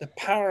the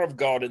power of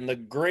God and the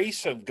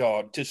grace of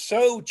God to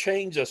so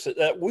change us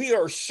that we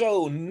are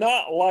so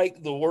not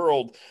like the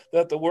world,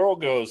 that the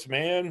world goes,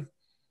 man,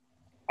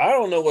 I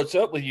don't know what's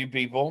up with you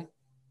people.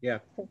 Yeah.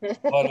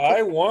 But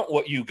I want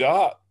what you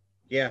got.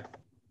 Yeah.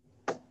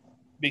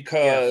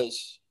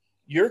 Because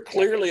you're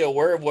clearly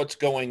aware of what's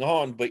going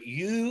on, but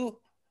you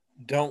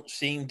don't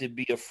seem to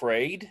be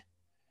afraid.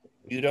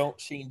 You don't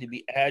seem to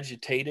be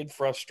agitated,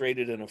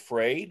 frustrated, and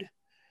afraid.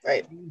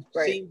 Right.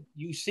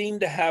 You seem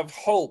to have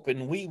hope,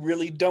 and we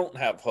really don't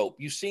have hope.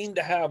 You seem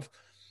to have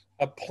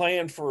a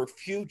plan for a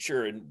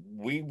future, and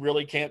we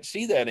really can't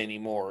see that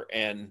anymore.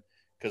 And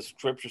because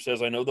Scripture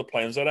says, I know the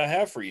plans that I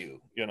have for you,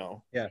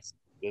 Yes.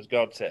 as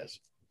God says.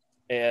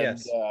 And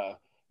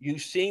You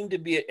seem to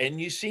be,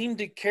 and you seem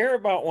to care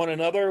about one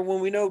another when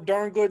we know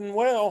darn good and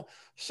well,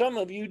 some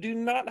of you do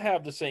not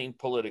have the same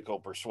political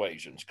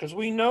persuasions because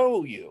we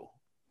know you,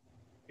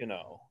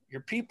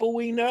 you're people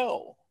we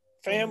know,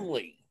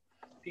 family,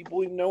 people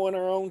we know in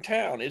our own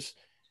town is,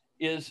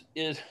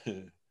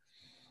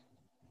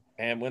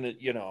 and when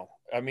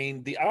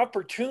the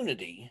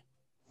opportunity,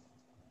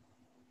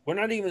 we're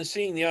not even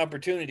seeing the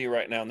opportunity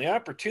right now. And the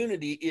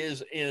opportunity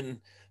is in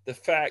the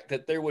fact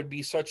that there would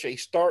be such a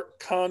stark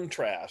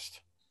contrast.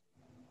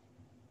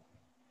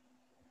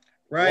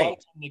 Right. Love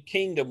in the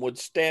kingdom would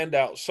stand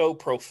out so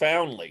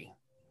profoundly.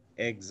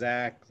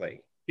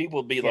 Exactly. People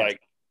would be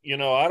like,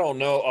 I don't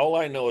know. All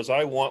I know is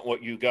I want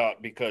what you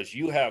got because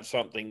you have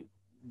something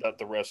that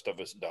the rest of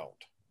us don't.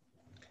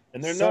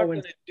 And they're not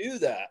going to do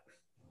that.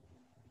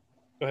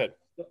 Go ahead.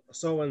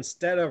 So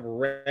instead of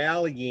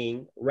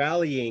rallying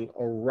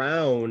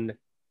around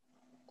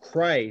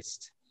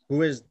Christ,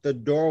 who is the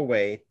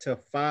doorway to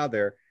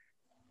Father,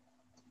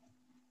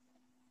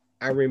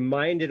 I'm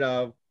reminded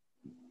of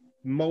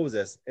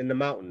Moses in the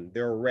mountain.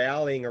 They're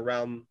rallying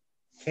around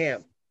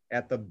camp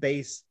at the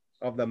base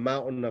of the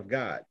mountain of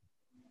God.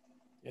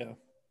 Yeah.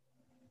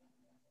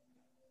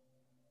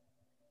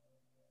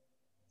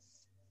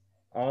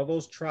 All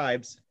those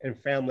tribes and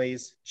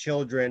families,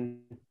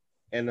 children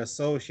and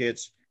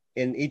associates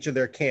in each of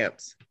their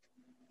camps.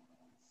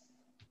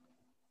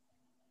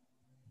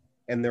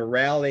 And they're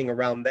rallying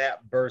around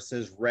that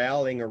versus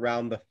rallying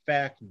around the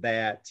fact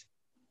that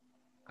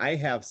I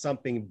have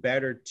something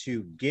better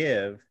to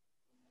give.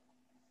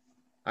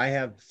 I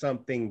have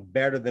something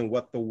better than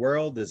what the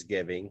world is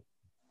giving.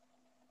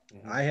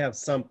 Mm-hmm. I have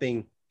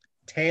something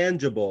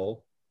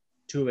tangible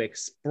to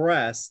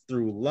express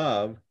through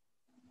love,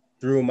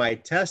 through my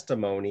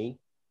testimony,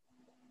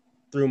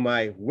 through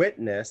my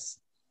witness.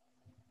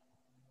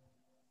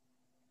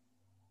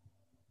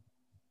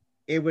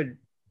 It would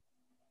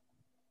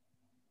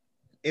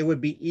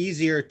be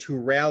easier to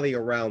rally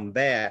around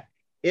that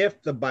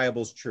if the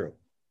Bible's true.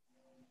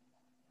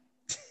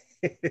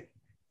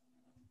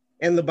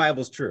 And the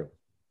Bible's true.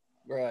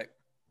 Right.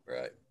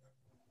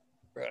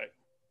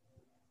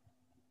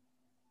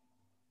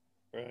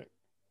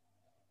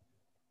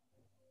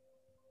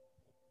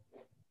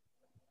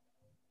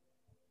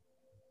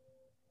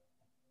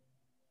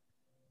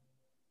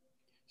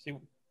 See,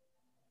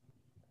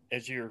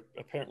 as you're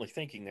apparently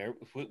thinking there,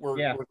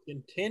 we're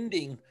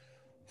contending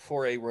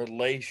for a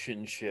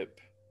relationship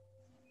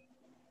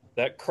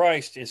that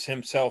Christ is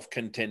himself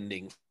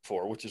contending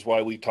for, which is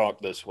why we talk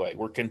this way.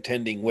 We're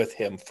contending with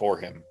him for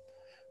him.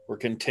 We're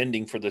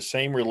contending for the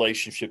same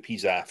relationship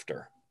he's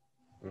after.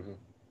 Mm-hmm.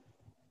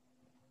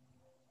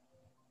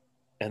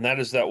 And that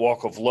is that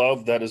walk of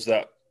love. That is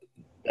that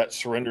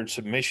surrendered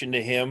submission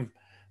to him.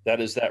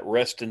 That is that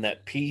rest and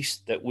that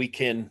peace that we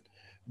can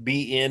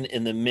be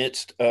in the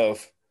midst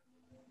of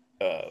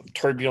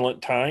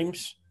turbulent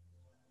times,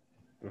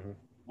 mm-hmm.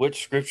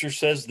 which Scripture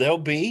says they'll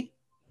be.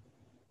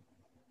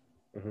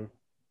 Mm-hmm.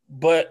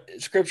 But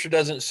Scripture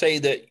doesn't say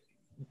that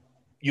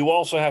you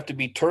also have to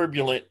be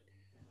turbulent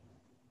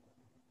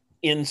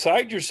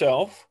inside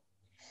yourself.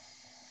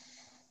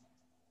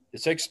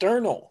 It's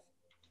external.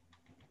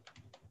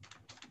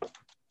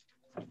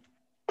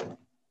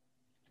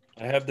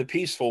 I have the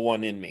peaceful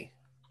one in me.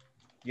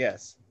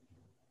 Yes.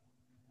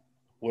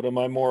 What am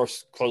I more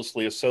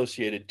closely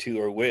associated to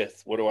or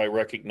with? What do I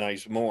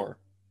recognize more?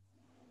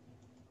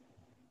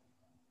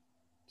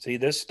 See,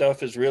 this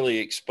stuff is really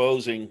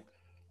exposing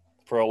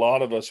for a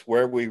lot of us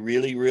where we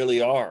really,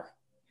 really are.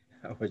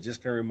 I was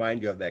just going to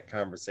remind you of that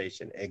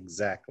conversation.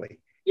 Exactly.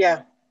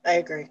 Yeah, I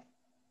agree.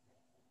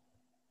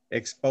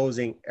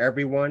 Exposing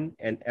everyone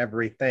and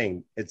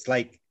everything. It's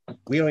like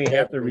we don't even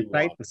have to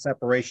recite the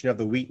separation of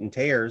the wheat and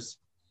tares,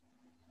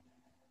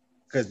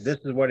 because this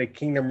is what a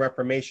kingdom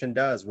reformation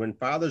does. When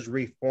Father's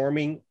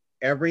reforming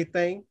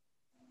everything,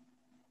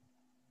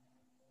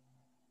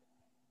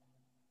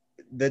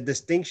 the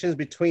distinctions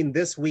between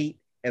this wheat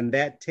and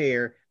that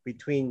tare,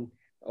 between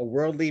a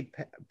worldly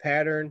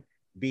pattern,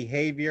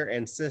 behavior,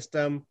 and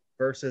system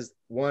versus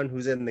one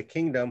who's in the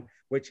kingdom,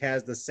 which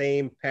has the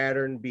same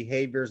pattern,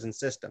 behaviors, and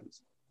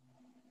systems.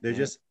 They're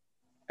just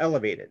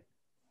elevated.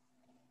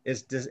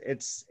 It's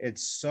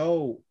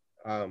so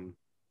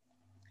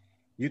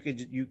you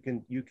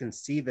can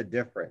see the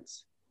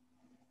difference.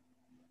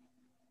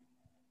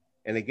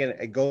 And again,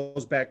 it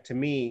goes back to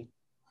me.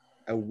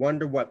 I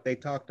wonder what they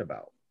talked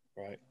about.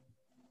 Right.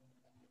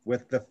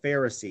 With the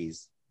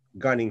Pharisees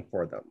gunning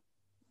for them,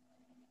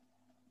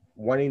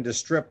 wanting to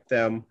strip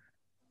them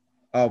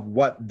of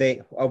what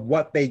they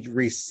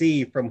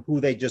received from who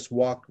they just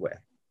walked with.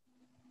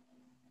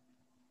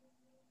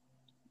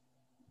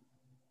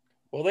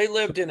 Well, they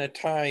lived in a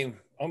time,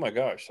 oh my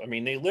gosh. I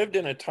mean, they lived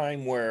in a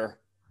time where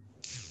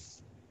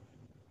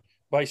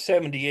by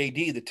 70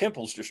 AD, the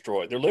temple's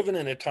destroyed. They're living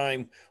in a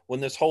time when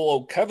this whole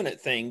old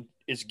covenant thing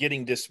is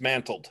getting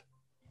dismantled.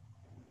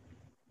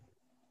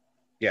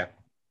 Yeah.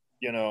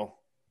 The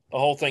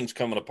whole thing's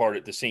coming apart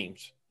at the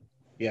seams.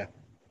 Yeah.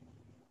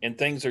 And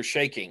things are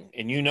shaking.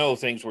 And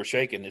things were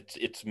shaking.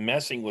 It's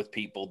messing with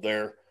people.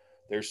 They're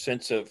Their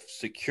sense of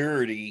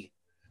security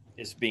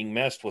is being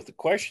messed with. The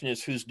question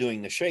is, who's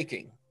doing the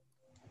shaking?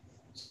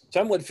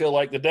 Some would feel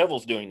like the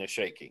devil's doing the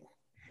shaking.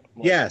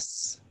 Like,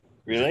 yes.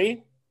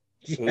 really?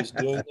 Yeah. Who's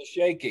doing the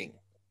shaking?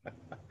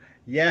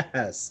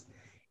 Yes.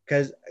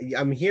 Because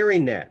I'm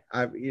hearing that.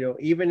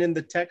 Even in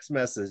the text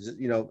message,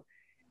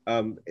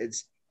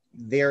 it's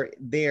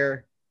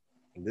there.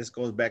 This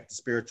goes back to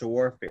spiritual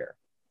warfare.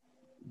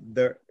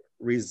 The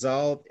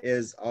result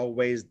is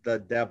always the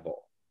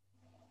devil.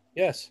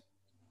 Yes.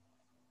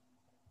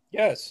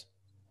 Yes.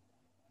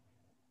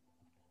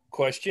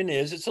 Question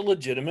is, it's a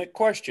legitimate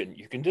question.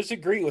 You can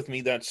disagree with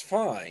me, that's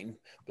fine,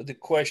 but the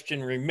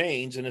question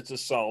remains, and it's a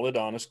solid,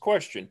 honest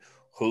question.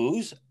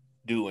 Who's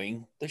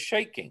doing the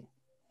shaking?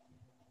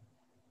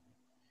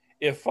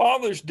 If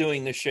Father's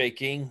doing the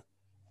shaking,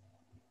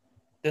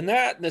 then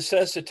that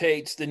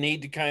necessitates the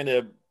need to kind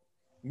of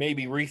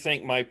maybe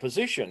rethink my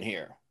position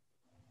here.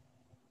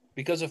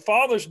 Because if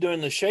Father's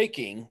doing the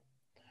shaking,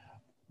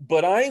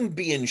 but I'm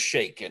being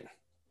shaken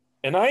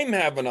and I'm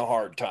having a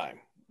hard time,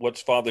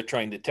 what's Father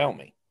trying to tell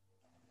me?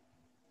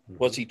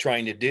 What's he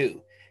trying to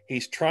do?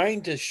 He's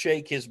trying to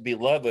shake his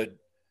beloved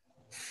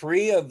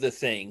free of the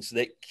things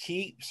that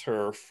keeps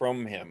her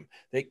from him,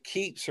 that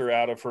keeps her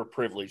out of her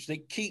privilege,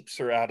 that keeps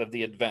her out of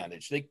the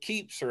advantage, that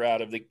keeps her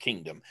out of the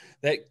kingdom,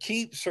 that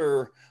keeps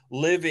her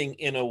living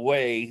in a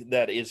way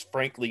that is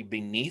frankly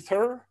beneath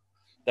her,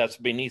 that's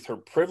beneath her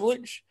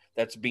privilege,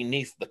 that's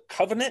beneath the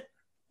covenant.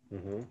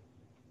 Mm-hmm.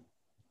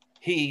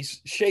 He's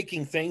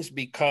shaking things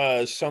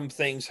because some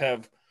things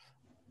have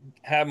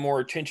more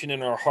attention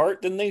in our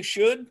heart than they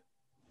should.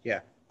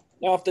 Yeah.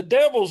 Now, if the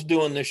devil's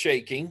doing the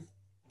shaking,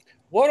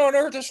 what on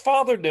earth is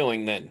Father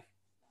doing then?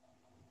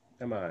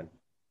 Come on.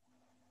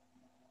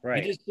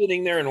 Right. You just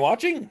sitting there and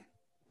watching?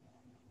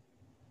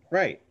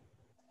 Right.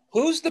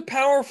 Who's the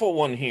powerful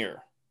one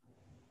here?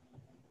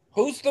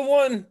 Who's the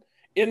one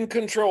in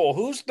control?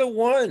 Who's the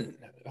one?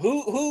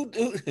 Who?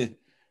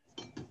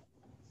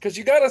 Because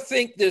you got to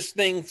think this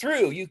thing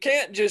through. You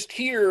can't just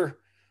hear,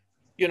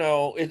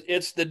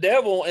 it's the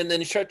devil and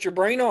then shut your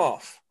brain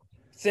off.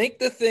 Think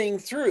the thing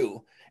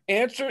through.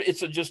 Answer,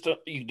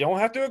 you don't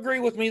have to agree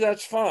with me,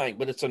 that's fine,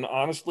 but it's an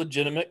honest,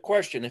 legitimate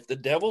question. If the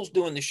devil's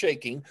doing the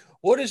shaking,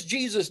 what is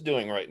Jesus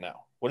doing right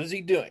now? What is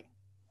he doing?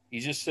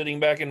 He's just sitting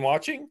back and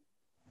watching?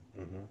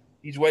 Mm-hmm.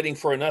 He's waiting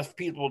for enough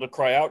people to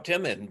cry out to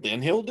him and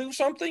then he'll do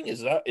something?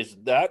 Is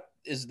that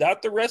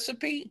the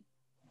recipe?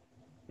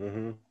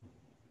 Mm-hmm.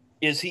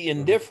 Is he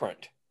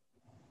indifferent?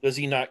 Does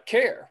he not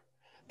care?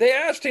 They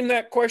asked him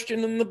that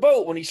question in the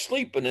boat when he's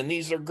sleeping, and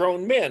these are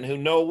grown men who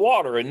know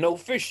water and know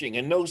fishing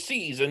and know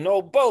seas and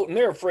know boat, and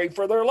they're afraid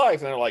for their life.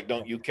 And they're like,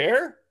 don't you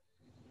care?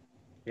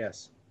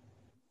 Yes.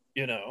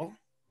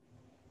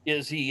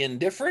 Is he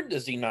indifferent?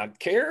 Does he not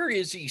care?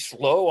 Is he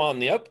slow on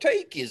the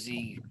uptake? Is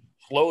he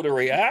slow to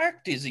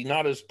react? Is he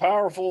not as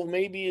powerful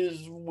maybe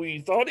as we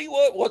thought he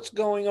was? What's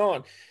going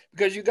on?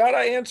 Because you got to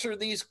answer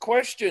these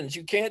questions.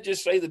 You can't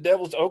just say the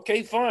devil's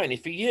okay, fine.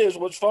 If he is,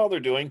 what's Father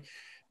doing?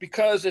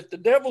 Because if the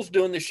devil's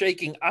doing the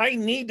shaking, I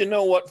need to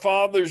know what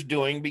Father's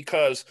doing,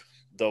 because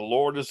the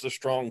Lord is the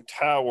strong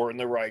tower and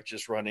the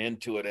righteous run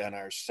into it and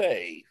are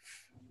safe.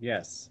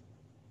 Yes.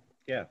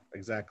 Yeah,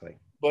 exactly.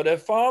 But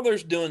if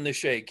Father's doing the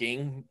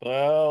shaking,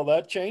 well,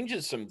 that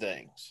changes some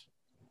things.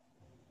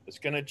 It's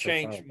going to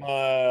change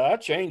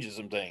that changes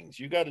some things.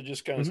 You got to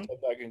just kind of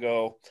step back and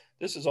go,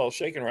 this is all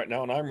shaking right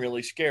now, and I'm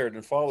really scared.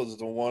 And Father's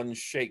the one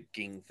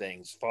shaking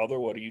things. Father,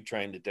 what are you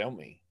trying to tell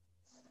me?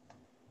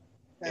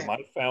 Right. Am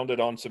I founded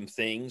on some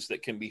things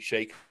that can be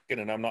shaken,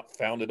 and I'm not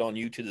founded on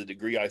you to the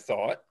degree I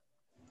thought?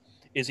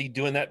 Is he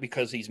doing that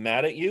because he's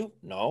mad at you?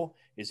 No.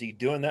 Is he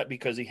doing that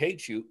because he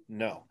hates you?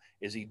 No.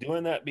 Is he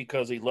doing that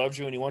because he loves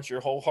you and he wants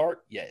your whole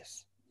heart?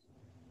 Yes.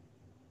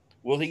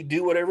 Will he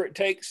do whatever it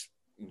takes?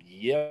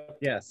 Yep.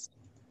 Yes.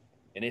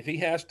 And if he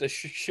has to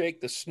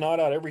shake the snot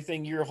out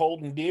everything you're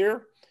holding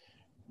dear,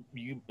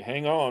 you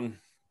hang on.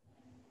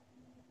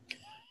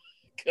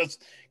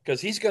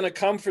 Because he's going to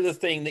come for the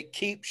thing that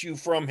keeps you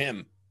from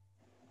him.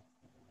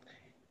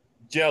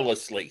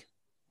 Jealously.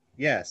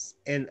 Yes.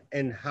 And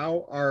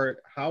how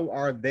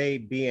are they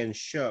being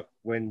shook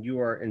when you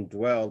are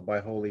indwelled by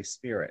Holy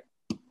Spirit?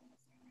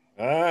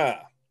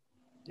 Yeah.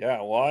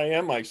 Why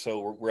am I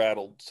so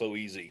rattled so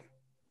easy?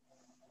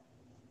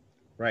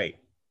 Right.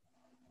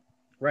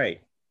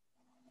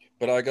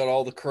 But I got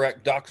all the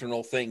correct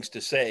doctrinal things to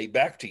say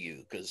back to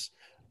you because,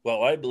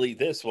 well, I believe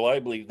this. Well, I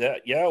believe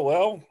that. Yeah,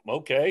 well,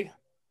 okay.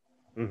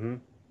 Mm-hmm.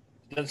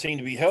 Doesn't seem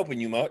to be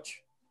helping you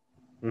much.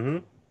 Mm-hmm.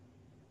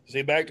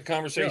 See, back to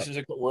conversations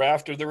that we're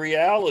after the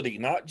reality,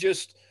 not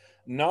just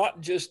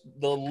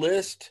the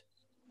list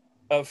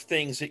of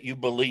things that you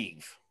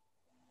believe.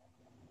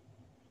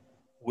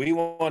 We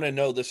want to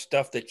know the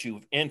stuff that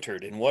you've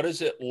entered, and what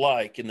is it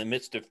like in the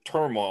midst of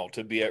turmoil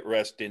to be at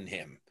rest in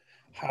him?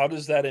 How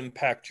does that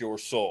impact your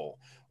soul?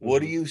 What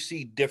do you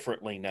see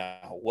differently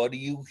now? What do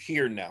you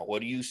hear now?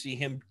 What do you see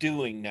him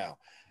doing now?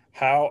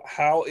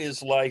 How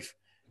is life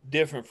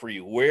different for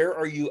you? Where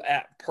are you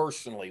at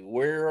personally?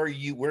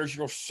 Where's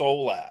your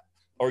soul at?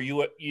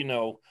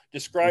 or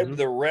describe Mhm.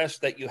 the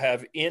rest that you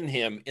have in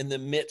him in the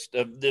midst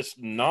of this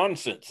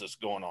nonsense that's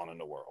going on in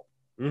the world.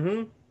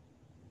 Mm-hmm.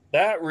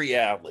 That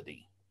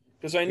reality.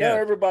 Because I know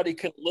Yeah. everybody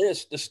can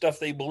list the stuff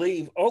they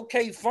believe.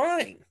 Okay,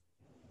 fine.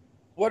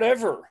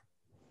 Whatever.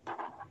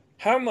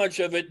 How much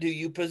of it do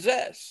you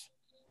possess?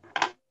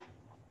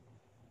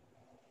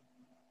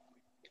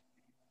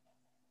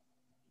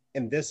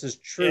 And this is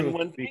And true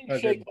when things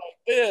because shake like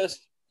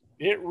this,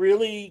 it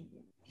really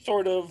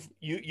sort of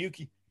you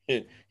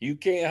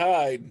can't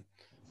hide.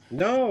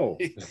 no,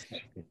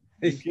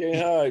 You can't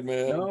hide,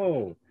 man.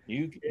 no,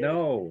 You can't.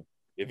 no.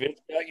 If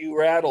it's got you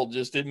rattled,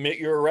 just admit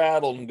you're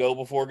rattled and go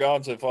before God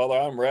and say, Father,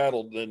 I'm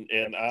rattled,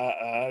 and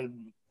I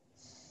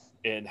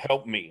and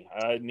help me.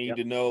 I need Yep.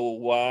 to know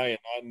why, and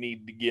I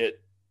need to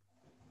get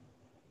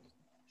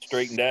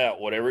straightened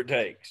out, whatever it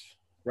takes.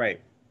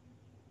 Right.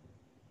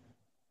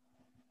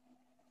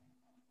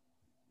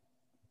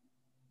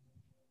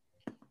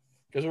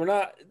 Because we're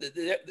not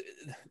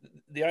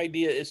the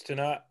idea is to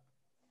not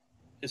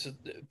is to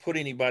put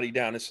anybody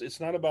down. It's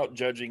not about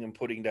judging and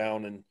putting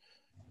down and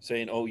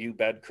saying, "Oh, you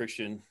bad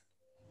Christian."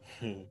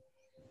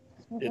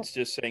 It's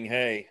just saying,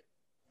 "Hey,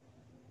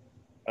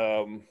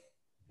 um,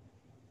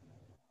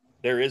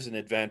 there is an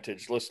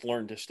advantage. Let's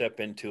learn to step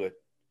into it."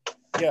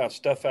 Yeah,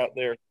 stuff out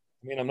there.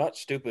 I mean, I'm not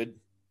stupid.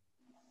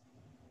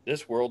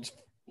 This world's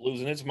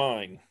losing its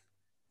mind,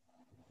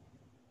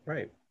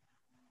 Right.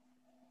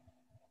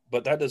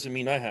 but that doesn't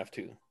mean I have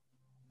to.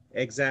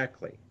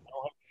 Exactly.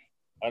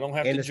 I don't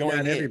have to And it's join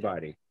not in.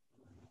 everybody.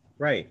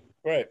 Right.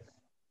 Right.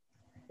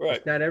 Right.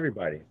 It's not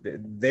everybody.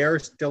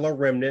 There's still a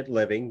remnant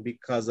living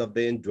because of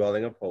the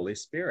indwelling of Holy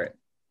Spirit.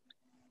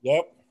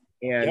 Yep.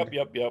 And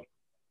Yep.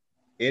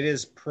 it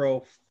is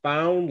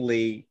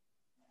profoundly,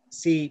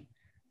 see,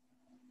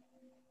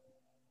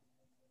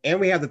 and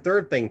we have the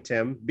third thing,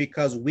 Tim,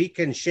 because we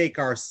can shake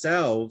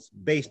ourselves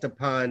based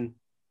upon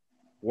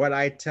what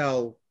I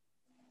tell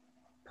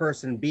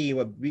person B,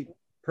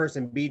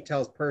 person B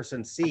tells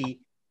person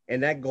C,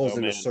 and that goes Oh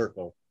in a man.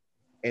 circle.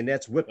 And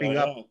that's Oh whipping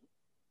yeah. up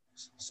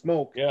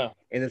smoke. Yeah.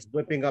 And it's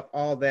whipping up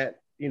all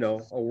that,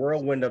 a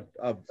whirlwind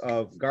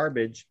of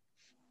garbage.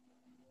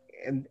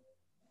 And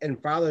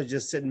Father's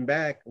just sitting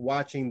back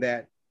watching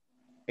that,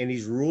 and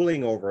he's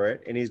ruling over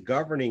it and he's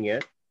governing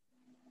it.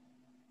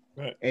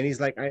 Right. And he's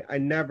like, I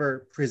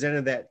never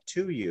presented that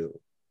to you.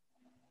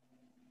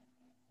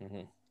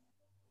 Mm-hmm.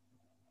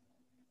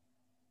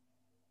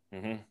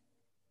 Mm-hmm.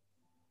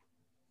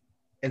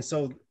 And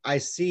so I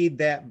see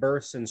that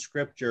verse in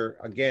scripture.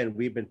 Again,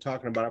 we've been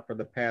talking about it for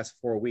the past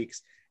 4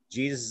 weeks.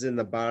 Jesus is in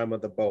the bottom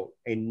of the boat.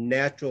 A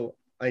natural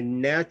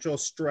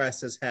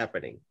stress is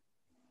happening.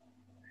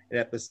 And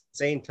at the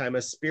same time,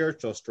 a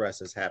spiritual stress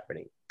is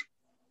happening.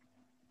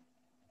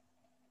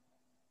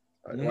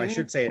 Mm-hmm. Well, I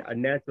should say a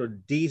natural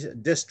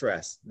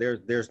distress.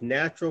 There's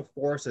natural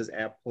forces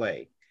at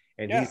play.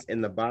 And Yeah. he's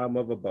in the bottom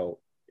of a boat.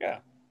 Yeah.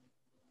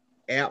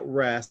 At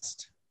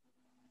rest.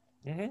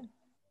 Mm-hmm.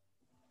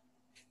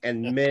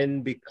 And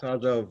men,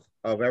 because of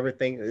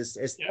everything,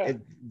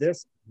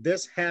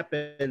 this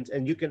happens,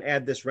 and you can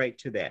add this right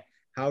to that.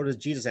 How does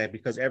Jesus act?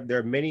 Because there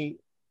are many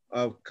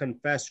of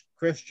confessed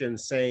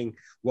Christians saying,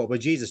 what would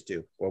Jesus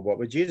do? Well, what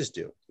would Jesus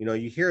do?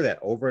 You hear that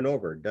over and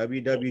over.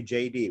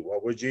 WWJD,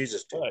 what would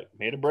Jesus do? Right.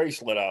 Made a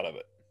bracelet out of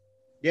it.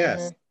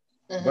 Yes.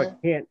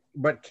 Mm-hmm.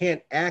 but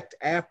can't act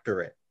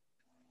after it.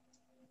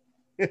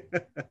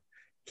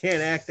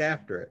 Can't act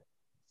after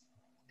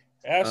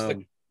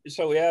it.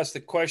 So we ask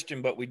the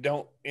question, but we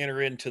don't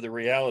enter into the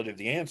reality of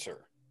the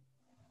answer.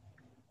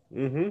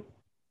 Mm-hmm.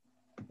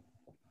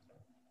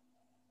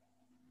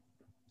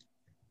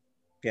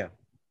 Yeah.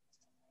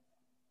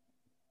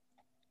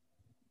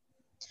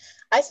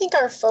 I think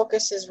our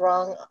focus is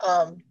wrong.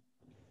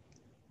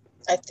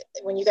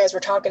 When you guys were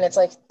talking, it's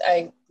like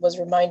I was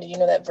reminded,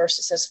 that verse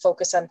that says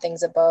focus on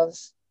things above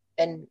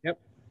and Yep.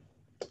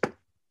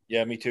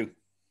 Yeah, me too.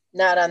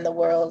 not on the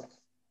world,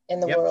 in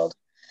the Yep. world.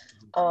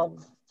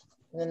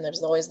 And then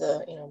there's always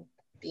the,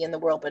 be in the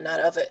world, but not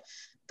of it.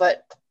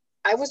 But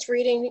I was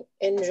reading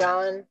in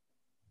John,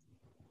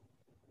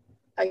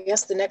 I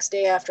guess the next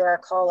day after our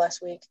call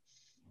last week,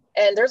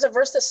 and there's a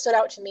verse that stood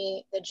out to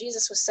me that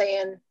Jesus was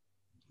saying,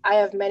 I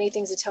have many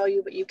things to tell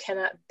you, but you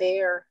cannot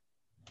bear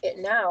it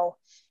now.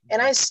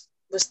 And I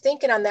was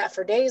thinking on that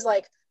for days,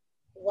 like,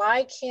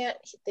 why can't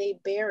they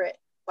bear it?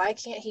 Why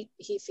can't he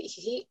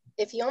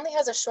if he only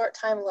has a short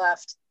time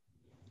left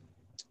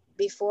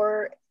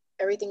before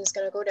everything's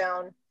going to go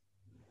down,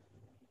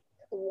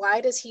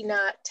 why does he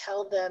not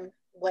tell them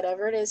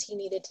whatever it is he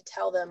needed to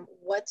tell them?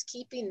 What's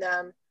keeping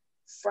them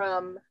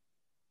from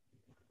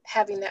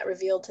having that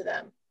revealed to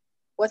them?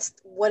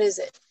 What is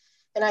it?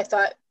 And I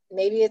thought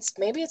maybe it's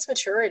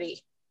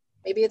maturity.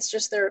 Maybe it's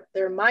just their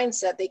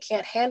mindset. They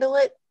can't handle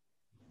it,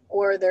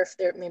 or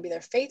maybe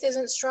their faith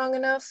isn't strong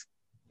enough.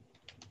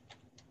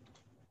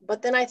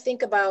 But then I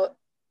think about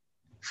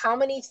how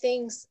many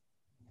things,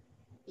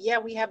 yeah,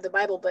 we have the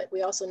Bible, but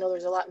we also know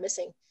there's a lot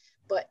missing.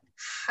 But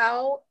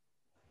how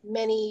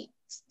many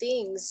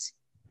things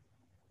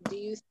do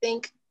you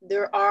think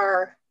there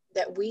are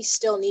that we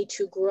still need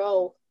to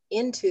grow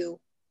into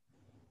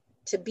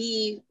to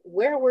be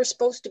where we're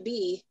supposed to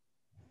be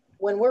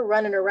when we're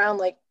running around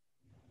like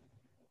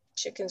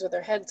chickens with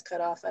their heads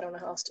cut off. I don't know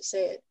how else to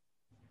say it.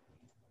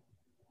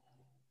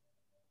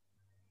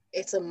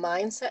 It's a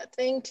mindset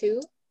thing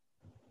too.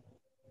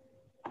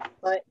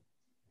 But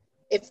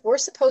if we're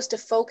supposed to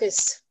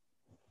focus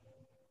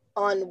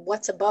on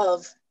what's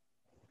above,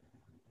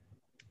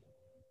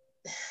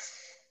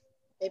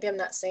 maybe I'm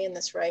not saying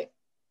this right.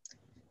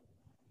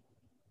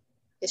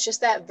 It's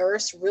just that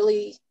verse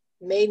really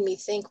made me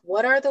think,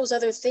 what are those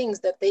other things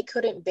that they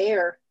couldn't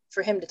bear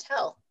for him to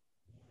tell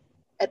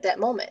at that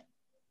moment?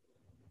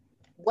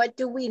 What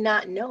do we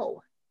not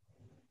know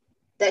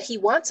that he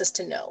wants us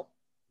to know?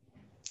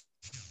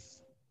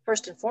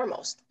 First and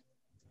foremost.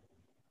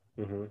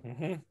 Mm-hmm.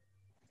 Mm-hmm.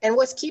 And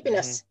what's keeping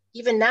us,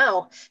 even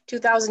now,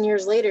 2,000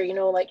 years later, you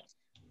know, like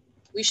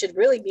we should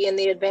really be in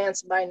the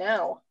advance by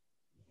now,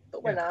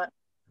 but we're not.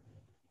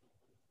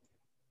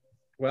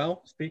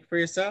 Well, speak for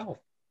yourself.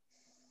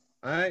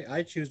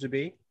 I choose to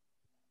be.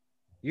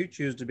 You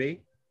choose to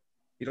be.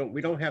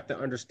 We don't have to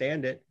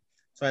understand it.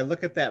 So I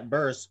look at that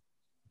verse.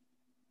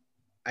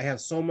 I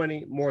have so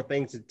many more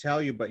things to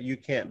tell you, but you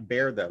can't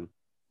bear them.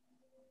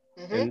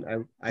 Mm-hmm.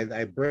 And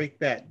I break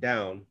that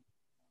down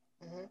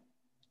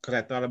because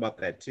I thought about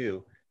that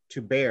too.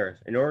 To bear,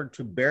 in order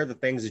to bear the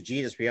things of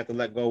Jesus, we have to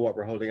let go of what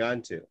we're holding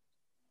on to.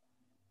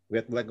 We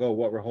have to let go of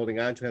what we're holding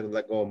on to. We have to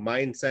let go of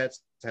mindsets.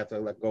 Have to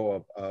let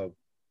go of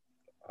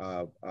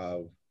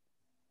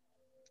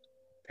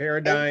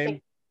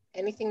paradigm.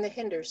 Anything that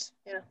hinders.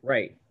 Yeah.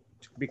 Right.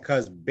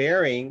 Because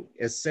bearing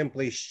is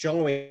simply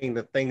showing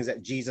the things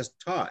that Jesus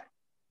taught.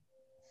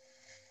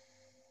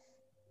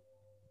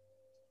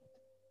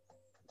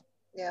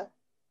 Yeah.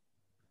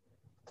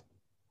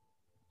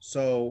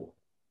 So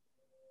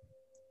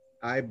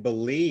I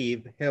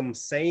believe him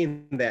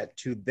saying that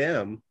to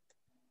them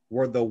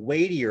were the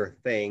weightier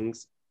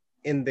things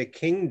in the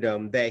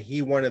kingdom that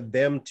he wanted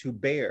them to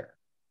bear,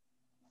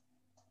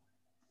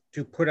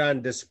 to put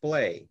on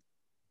display.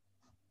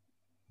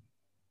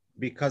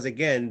 Because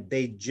again,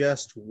 they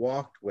just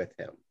walked with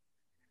him.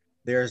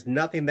 There's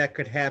nothing that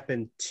could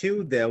happen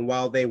to them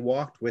while they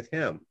walked with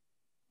him.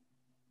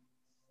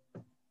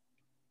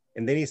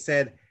 And then he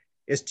said,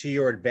 it's to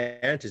your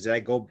advantage that I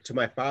go to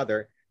my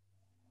Father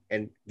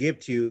and give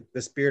to you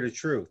the Spirit of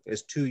truth.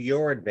 It's to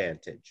your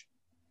advantage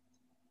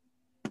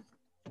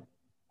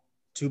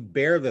to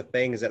bear the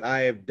things that I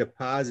have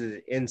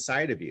deposited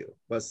inside of you.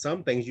 But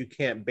some things you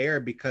can't bear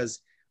because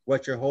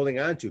what you're holding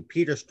on to.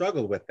 Peter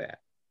struggled with that.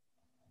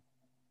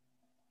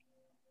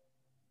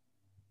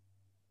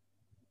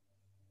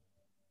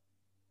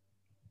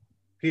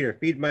 Peter,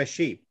 feed my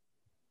sheep.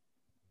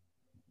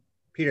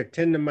 Peter,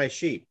 tend to my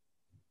sheep.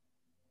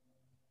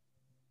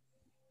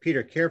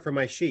 Peter, care for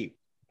my sheep.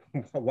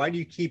 Why do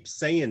you keep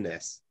saying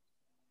this?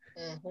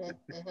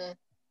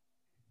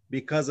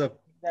 Because of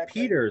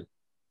Peter's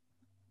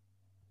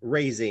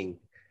raising,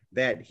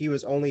 that he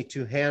was only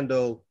to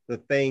handle the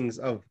things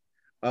of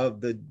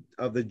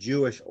the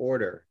Jewish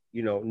order,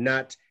 you know,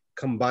 not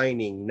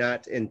combining,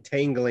 not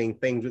entangling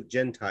things with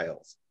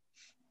Gentiles.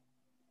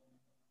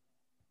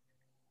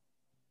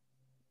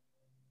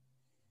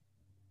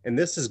 And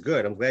this is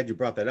good. I'm glad you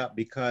brought that up,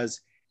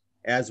 because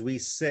as we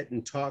sit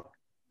and talk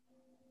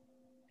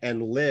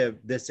and live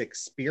this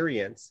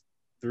experience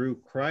through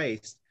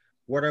Christ,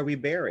 what are we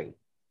bearing?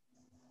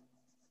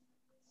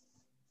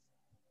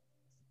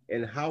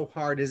 And how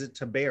hard is it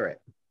to bear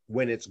it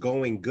when it's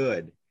going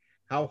good?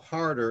 How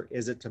harder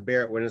is it to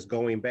bear it when it's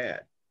going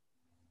bad?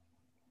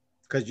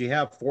 Because you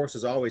have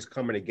forces always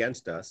coming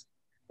against us,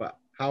 but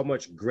how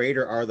much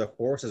greater are the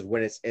forces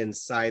when it's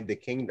inside the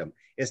kingdom?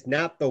 It's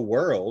not the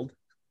world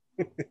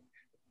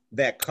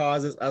that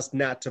causes us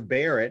not to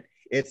bear it.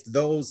 It's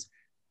those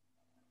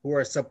who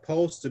are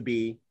supposed to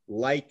be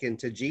likened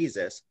to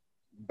Jesus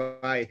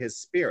by his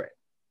Spirit.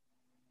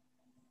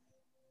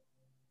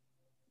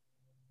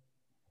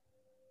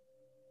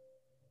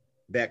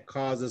 That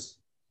causes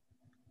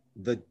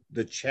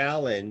the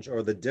challenge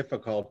or the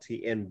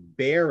difficulty in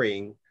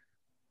bearing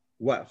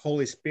what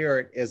Holy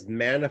Spirit is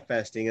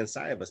manifesting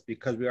inside of us,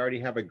 because we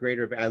already have a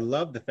greater. I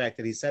love the fact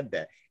that he said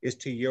that is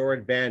to your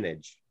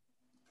advantage.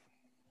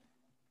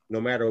 No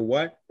matter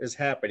what is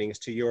happening, is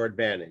to your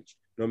advantage.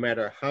 No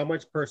matter how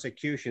much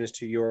persecution is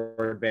to your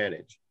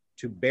advantage,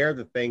 to bear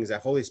the things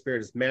that Holy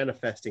Spirit is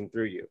manifesting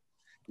through you.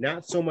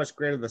 Not so much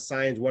greater the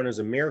signs, wonders,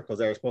 and miracles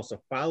that are supposed to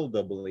follow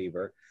the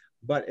believer,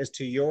 but it's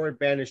to your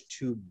advantage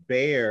to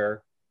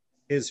bear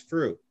his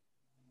fruit,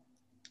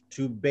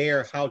 to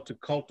bear how to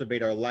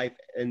cultivate our life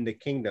in the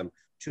kingdom,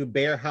 to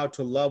bear how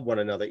to love one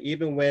another,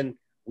 even when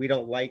we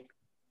don't like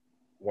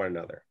one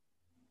another.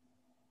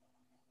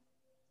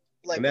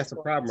 And that's the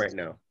problem right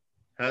now.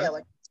 Huh? Yeah,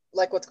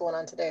 like what's going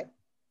on today.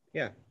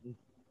 Yeah.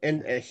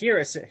 And here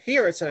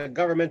it's a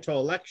governmental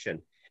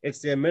election. It's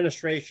the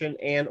administration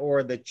and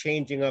or the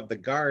changing of the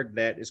guard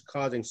that is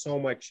causing so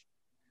much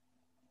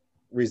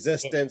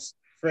resistance,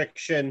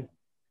 friction.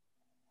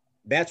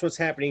 That's what's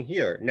happening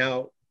here.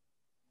 Now,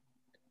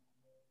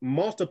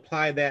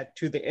 multiply that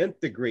to the nth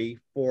degree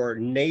for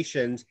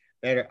nations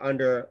that are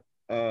under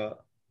a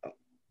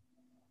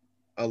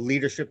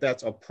leadership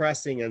that's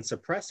oppressing and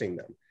suppressing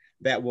them,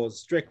 that will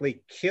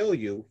strictly kill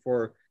you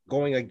for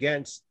going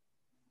against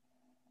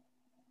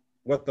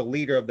what the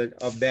leader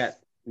of that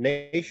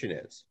nation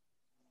is.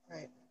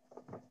 Right.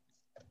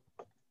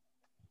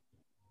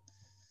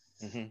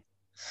 Mm-hmm.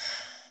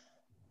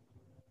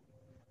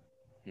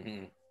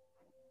 Mm-hmm.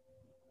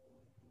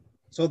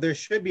 So there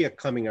should be a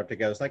coming up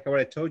together. It's like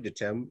what I told you,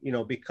 Tim,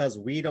 because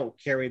we don't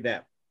carry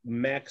that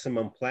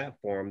maximum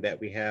platform that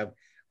we have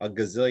a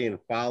gazillion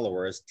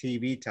followers,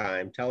 TV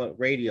time,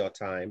 radio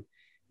time.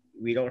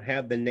 We don't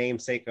have the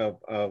namesake of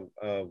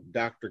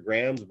Dr.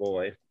 Graham's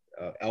boy,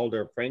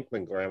 Elder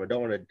Franklin Graham. I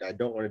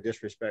don't want to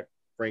disrespect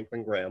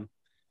Franklin Graham.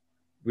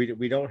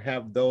 We don't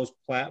have those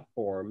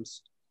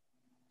platforms,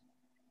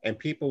 and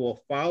people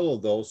will follow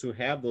those who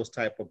have those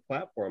type of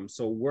platforms.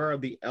 So where are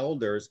the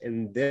elders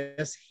in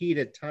this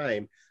heated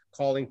time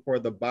calling for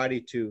the body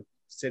to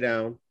sit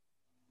down,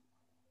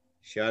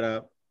 shut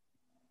up,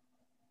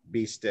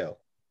 be still,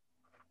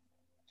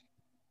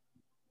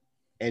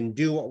 and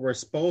do what we're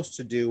supposed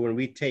to do when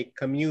we take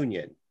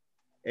communion?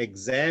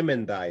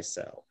 Examine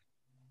thyself,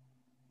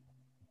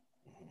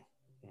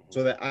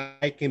 so that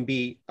I can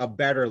be a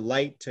better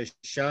light to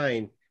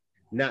shine,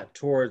 not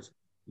towards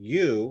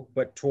you,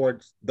 but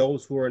towards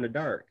those who are in the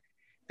dark.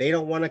 They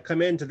don't want to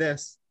come into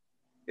this.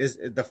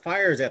 The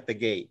fire's at the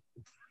gate.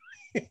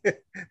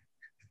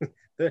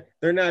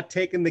 They're not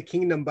taking the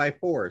kingdom by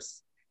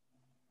force.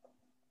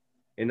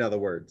 In other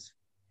words,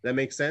 does that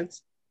make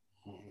sense?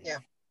 Yeah.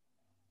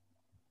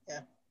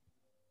 Yeah.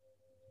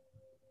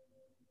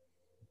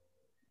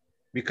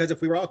 Because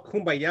if we were all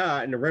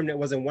kumbaya and the remnant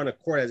was in one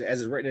accord, as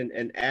is written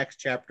in Acts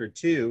chapter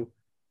 2,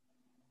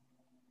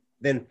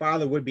 then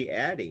Father would be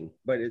adding.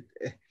 But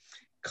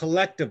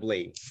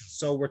collectively,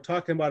 so we're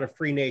talking about a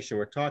free nation.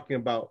 We're talking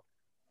about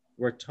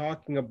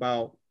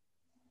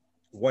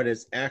what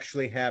is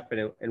actually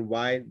happening and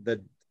why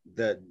the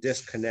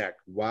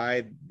disconnect,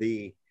 why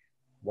the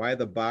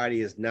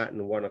body is not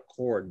in one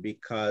accord.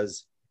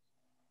 Because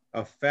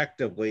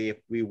effectively, if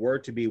we were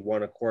to be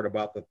one accord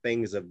about the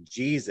things of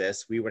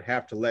Jesus, we would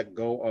have to let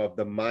go of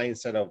the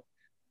mindset of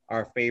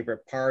our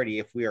favorite party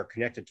if we are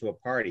connected to a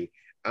party.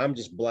 I'm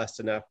just blessed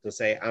enough to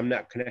say I'm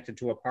not connected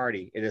to a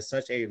party. It is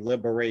such a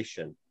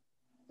liberation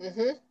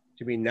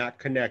to be not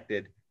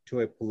connected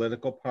to a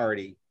political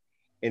party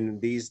in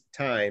these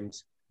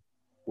times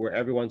where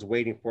everyone's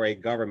waiting for a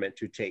government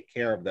to take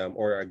care of them,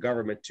 or a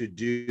government to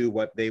do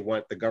what they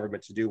want the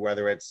government to do,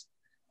 whether it's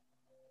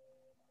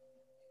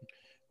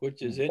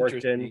which is abortion.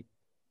 Interesting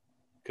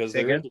because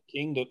there is a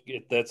kingdom.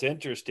 That's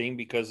interesting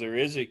because there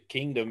is a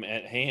kingdom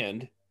at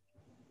hand.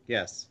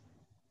 Yes.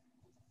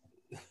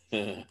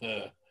 And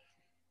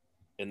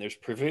there's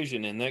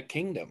provision in that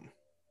kingdom.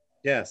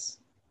 Yes.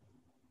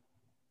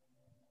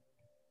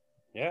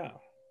 Yeah.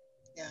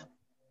 Yeah.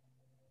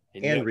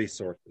 And yet,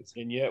 resources.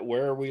 And yet,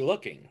 where are we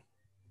looking?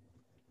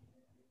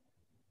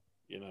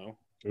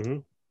 Mm-hmm.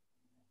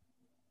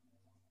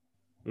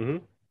 Mm-hmm.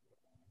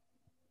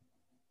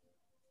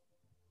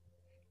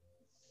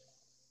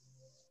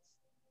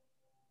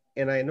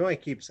 And I know I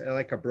keep saying,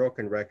 like a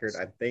broken record,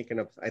 I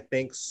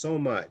think so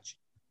much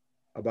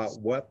about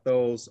what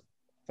those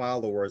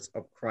followers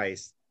of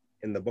Christ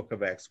in the book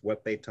of Acts,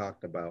 what they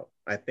talked about.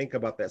 I think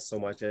about that so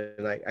much,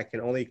 and I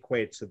can only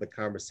equate it to the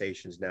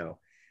conversations now.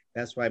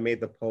 That's why I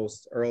made the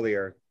post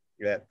earlier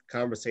that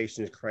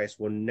conversations with Christ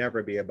will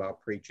never be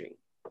about preaching.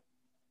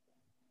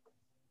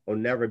 Will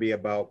never be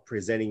about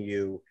presenting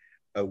you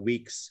a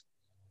week's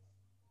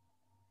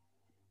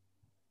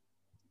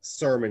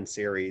sermon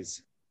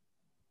series.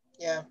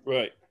 Yeah.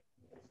 Right.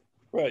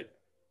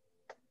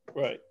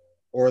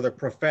 Or the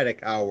prophetic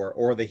hour,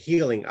 or the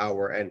healing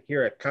hour, and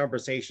here at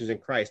Conversations in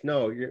Christ.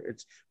 No,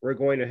 we're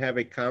going to have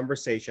a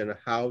conversation on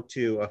how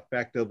to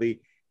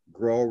effectively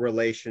grow a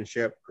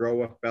relationship,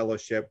 grow a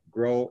fellowship,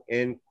 grow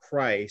in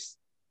Christ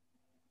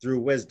through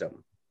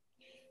wisdom.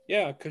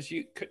 Yeah, because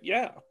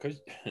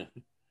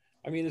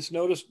I mean, it's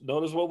notice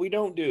what we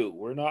don't do.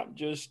 We're not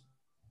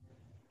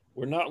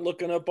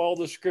looking up all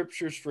the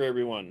scriptures for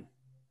everyone.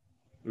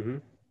 Mm-hmm.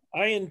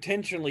 I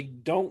intentionally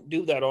don't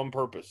do that on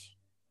purpose.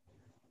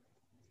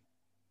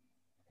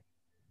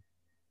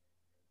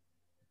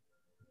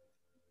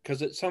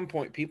 Because at some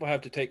point, people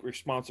have to take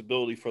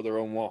responsibility for their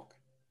own walk.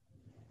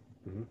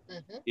 Mm-hmm.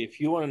 Mm-hmm. If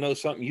you want to know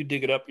something, you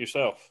dig it up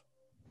yourself.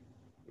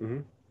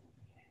 Mm-hmm.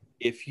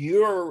 If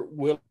you're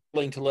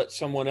willing to let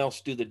someone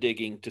else do the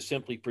digging to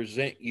simply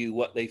present you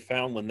what they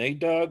found when they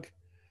dug,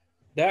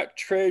 that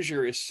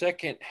treasure is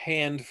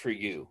secondhand for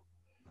you,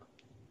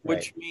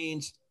 which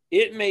means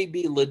it may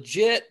be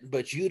legit,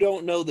 but you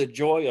don't know the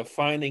joy of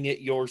finding it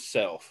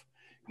yourself.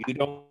 You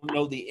don't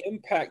know the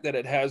impact that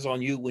it has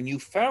on you when you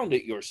found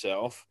it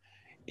yourself.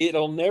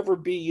 It'll never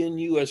be in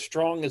you as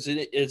strong as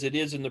it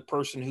is in the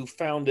person who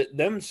found it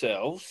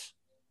themselves.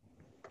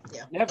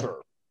 Yeah.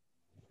 Never.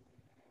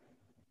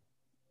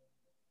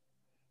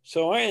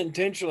 So I'm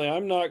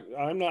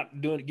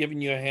not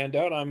giving you a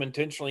handout. I'm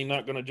intentionally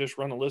not going to just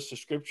run a list of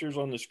scriptures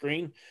on the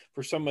screen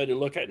for somebody to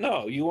look at.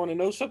 No, you want to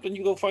know something,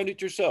 you go find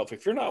it yourself.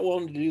 If you're not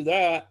willing to do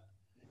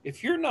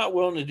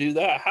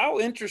that, how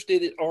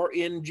interested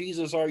in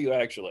Jesus are you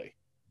actually?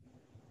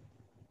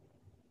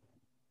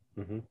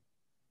 Mm-hmm.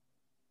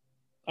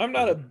 I'm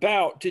not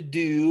about to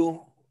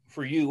do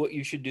for you what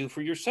you should do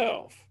for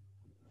yourself.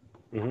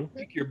 Mm-hmm.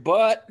 Kick your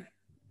butt,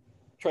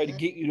 try to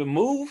get you to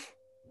move,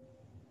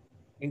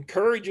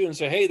 encourage you and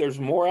say, hey, there's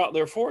more out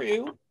there for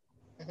you.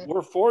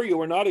 We're for you.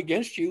 We're not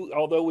against you,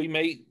 although we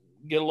may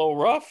get a little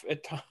rough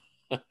at times,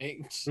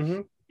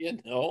 Mm-hmm.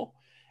 And Mm-hmm.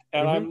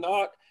 I'm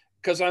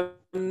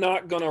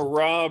not going to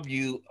rob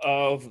you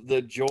of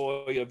the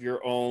joy of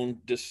your own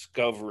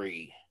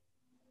discovery.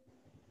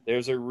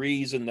 There's a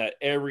reason that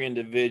every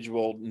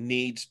individual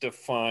needs to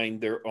find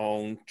their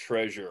own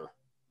treasure.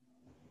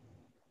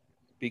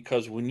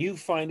 Because when you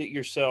find it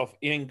yourself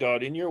in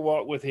God, in your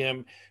walk with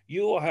Him,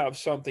 you will have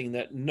something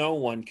that no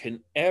one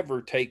can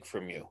ever take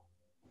from you.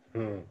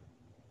 Mm.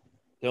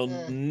 They'll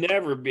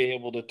never be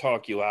able to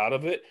talk you out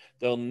of it.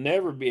 They'll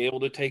never be able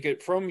to take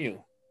it from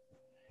you.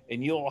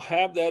 And you'll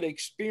have that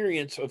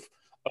experience of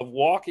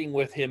walking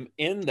with Him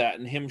in that,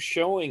 and Him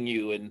showing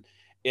you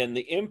and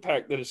the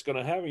impact that it's going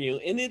to have on you.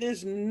 And it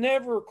is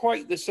never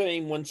quite the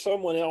same when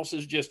someone else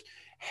is just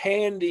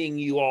handing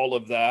you all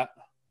of that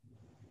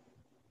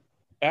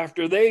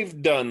after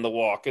they've done the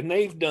walk and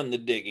they've done the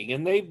digging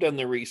and they've done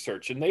the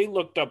research and they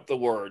looked up the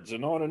words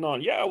and on and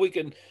on. Yeah, we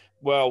could,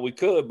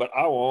 but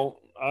I won't.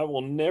 I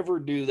will never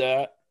do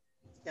that.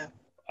 Yeah.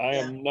 I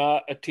am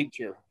not a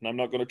teacher, and I'm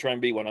not going to try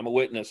and be one. I'm a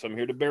witness. I'm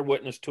here to bear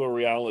witness to a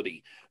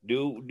reality.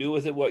 Do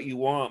with it what you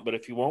want, but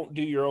if you won't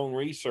do your own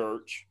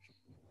research,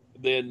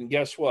 then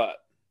guess what?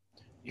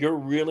 You're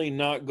really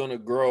not going to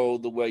grow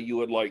the way you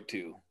would like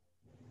to.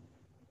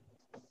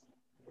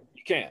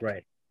 You can't.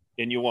 Right.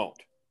 And you won't.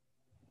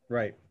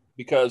 Right.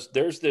 Because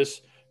there's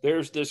this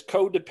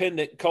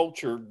codependent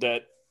culture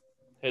that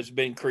has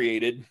been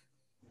created.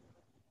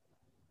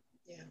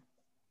 Yeah.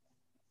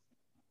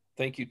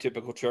 Thank you,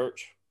 typical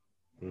church.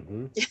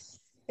 Mm-hmm.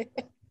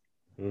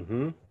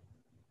 Mm-hmm.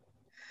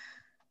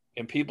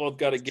 And people have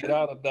got to get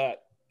out of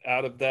that.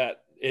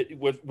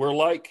 We're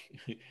like,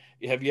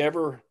 have you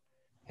ever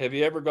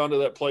gone to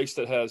that place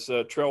that has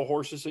trail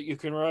horses that you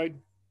can ride?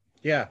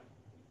 Yeah.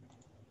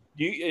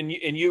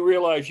 You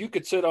realize you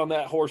could sit on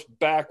that horse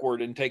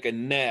backward and take a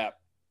nap,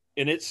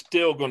 and it's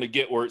still going to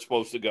get where it's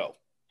supposed to go.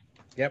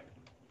 Yep.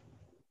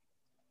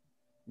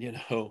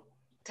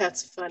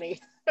 That's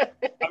funny.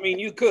 I mean,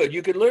 you could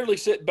literally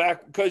sit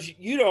back because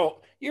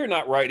you're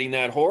not riding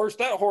that horse.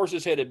 That horse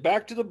is headed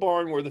back to the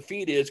barn where the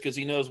feed is, because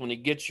he knows when he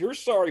gets your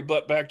sorry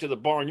butt back to the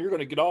barn, you're going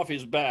to get off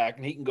his back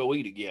and he can go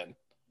eat again.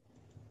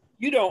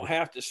 You don't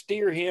have to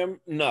steer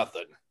him,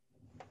 nothing.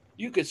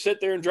 You could sit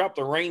there and drop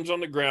the reins on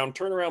the ground,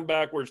 turn around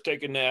backwards,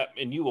 take a nap,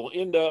 and you will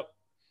end up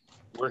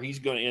where he's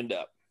going to end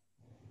up.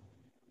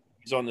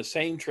 He's on the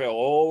same trail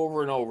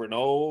over and over and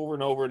over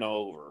and over and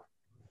over.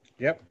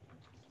 Yep.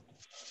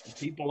 And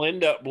people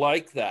end up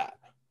like that.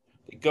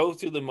 They go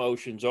through the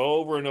motions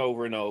over and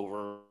over and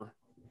over,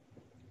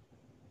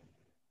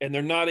 and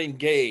they're not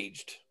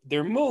engaged.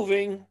 They're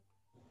moving,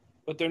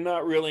 but they're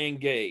not really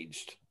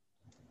engaged.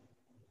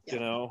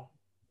 Yeah.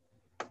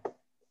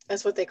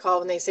 That's what they call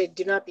when they say,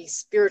 do not be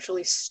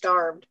spiritually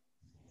starved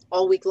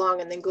all week long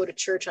and then go to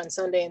church on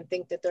Sunday and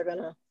think that they're going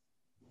to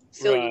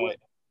fill you up.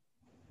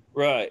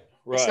 Right.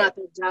 It's not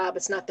their job.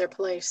 It's not their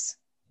place.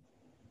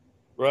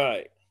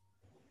 Right.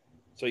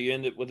 So you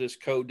end up with this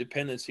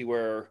codependency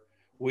where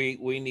we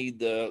need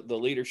the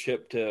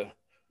leadership to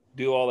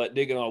do all that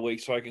digging all week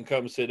so I can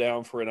come sit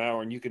down for an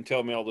hour and you can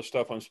tell me all the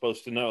stuff I'm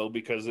supposed to know,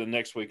 because then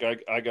next week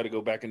I got to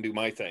go back and do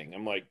my thing.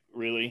 I'm like,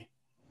 really?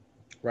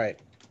 Right.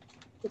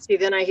 See,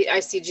 then I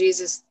see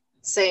Jesus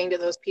saying to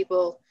those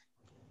people,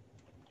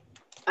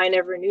 I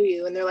never knew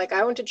you. And they're like,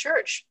 I went to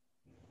church.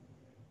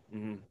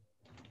 Mm-hmm.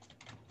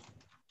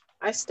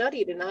 I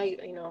studied and I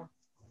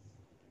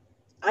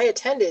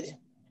attended.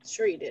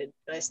 Sure you did,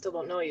 but I still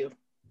don't know you.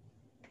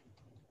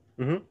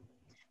 Mm-hmm.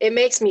 It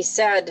makes me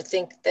sad to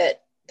think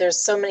that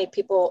there's so many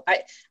people.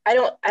 I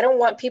don't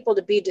want people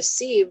to be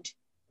deceived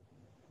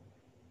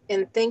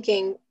in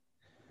thinking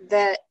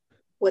that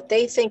what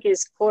they think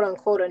is quote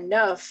unquote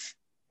enough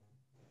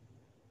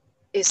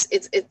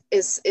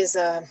is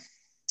a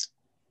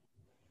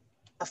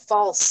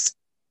false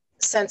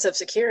sense of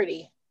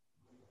security.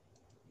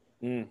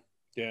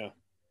 Yeah.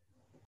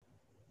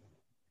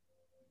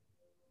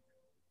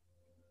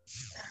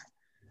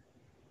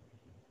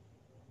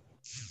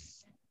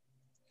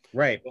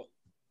 Right.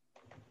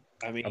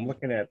 I mean, I'm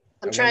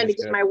trying to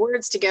get my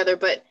words together,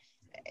 but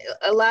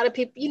a lot of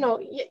people, you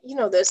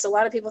know this, a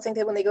lot of people think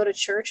that when they go to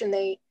church and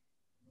they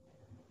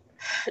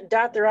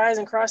dot their I's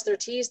and cross their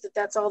T's,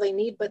 that's all they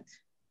need. But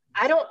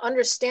I don't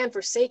understand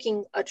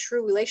forsaking a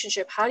true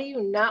relationship. How do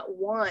you not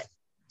want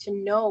to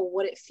know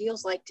what it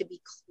feels like to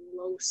be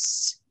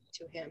close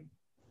to him?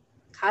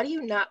 How do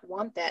you not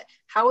want that?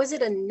 How is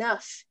it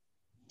enough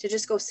to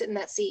just go sit in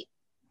that seat?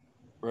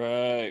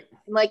 Right.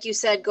 And like you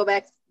said, go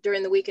back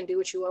during the week and do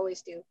what you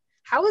always do.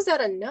 How is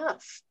that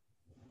enough?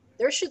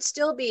 There should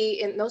still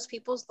be in those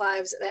people's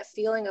lives that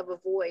feeling of a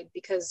void,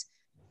 because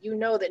you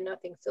know that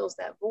nothing fills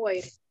that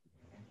void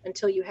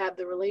until you have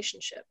the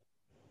relationship.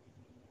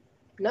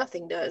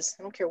 Nothing does.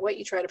 I don't care what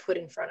you try to put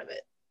in front of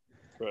it.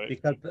 Right.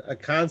 Because a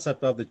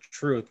concept of the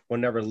truth will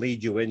never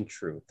lead you in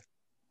truth.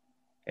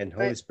 And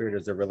Holy Spirit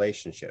is a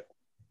relationship.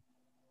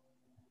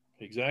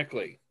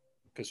 Exactly.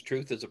 Because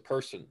truth is a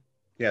person.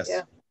 Yes.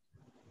 Yeah.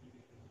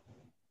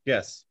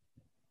 Yes.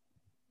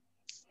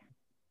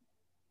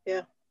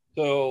 Yeah.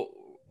 So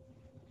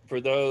for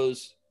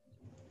those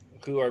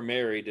who are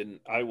married, and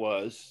I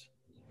was,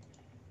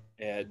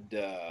 and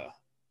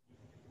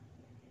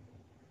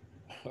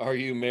are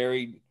you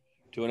married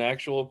to an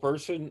actual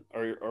person,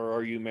 or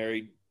are you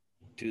married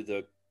to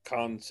the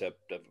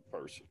concept of a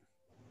person?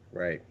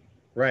 Right.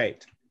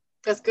 Right.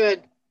 That's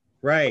good.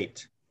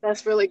 Right.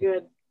 That's really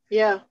good.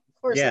 Yeah,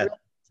 of course. Yeah.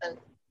 100%.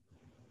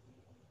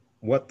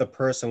 What the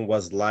person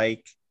was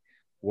like,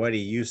 what he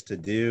used to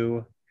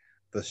do,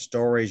 the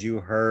stories you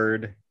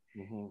heard,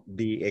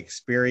 the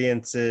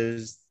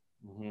experiences,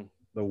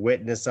 the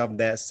witness of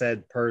that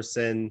said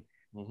person,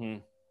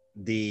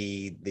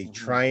 the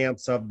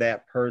triumphs of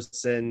that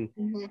person,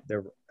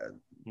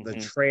 the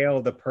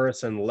trail the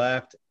person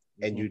left,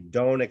 and you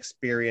don't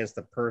experience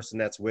the person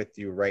that's with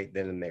you right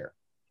then and there.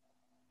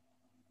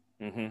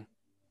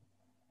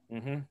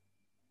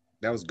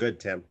 That was good,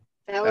 Tim.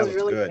 That was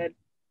really good.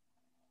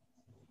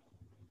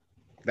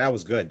 That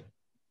was good.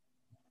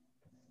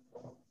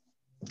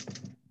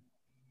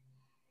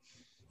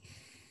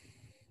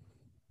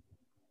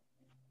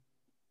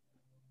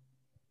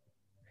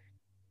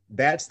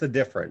 That's the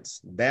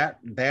difference.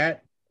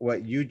 That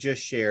what you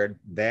just shared,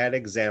 that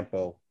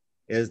example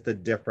is the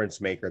difference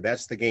maker.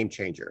 That's the game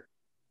changer.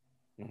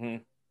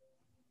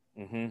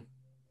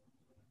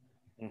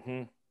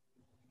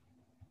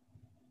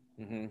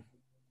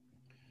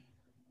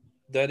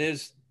 That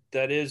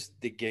is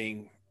the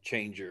game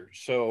changer.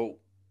 So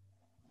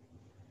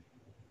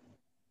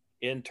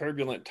in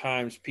turbulent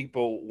times,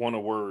 people want a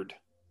word.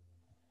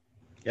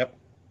 Yep.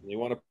 They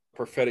want a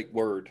prophetic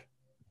word.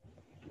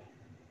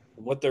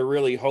 And what they're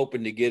really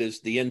hoping to get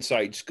is the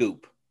inside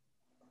scoop.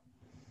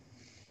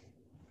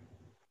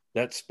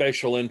 That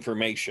special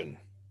information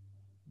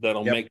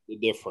that'll make the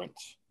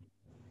difference.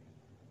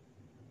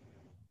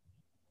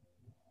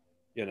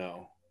 You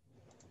know,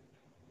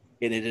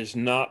 and it is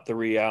not the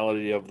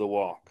reality of the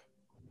walk.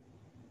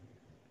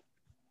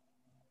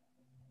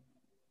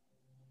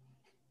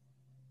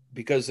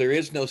 Because there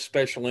is no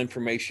special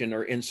information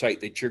or insight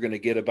that you're going to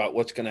get about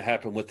what's going to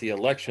happen with the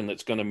election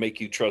that's going to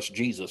make you trust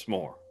Jesus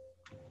more.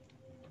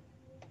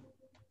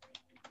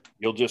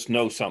 You'll just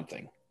know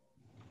something.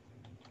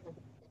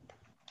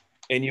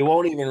 And you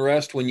won't even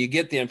rest when you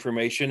get the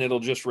information. It'll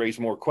just raise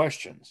more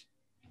questions.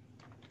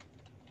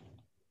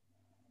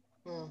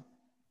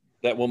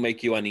 That will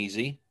make you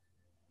uneasy.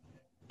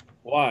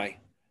 Why?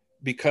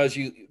 Because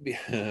you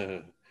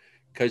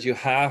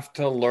have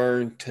to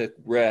learn to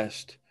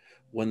rest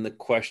when the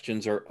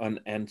questions are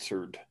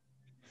unanswered.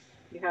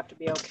 You have to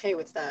be okay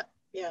with that.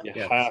 Yeah. You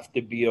have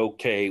to be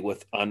okay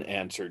with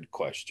unanswered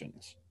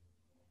questions.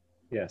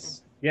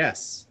 Yes.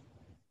 Yes.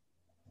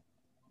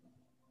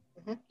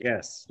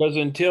 Yes. Because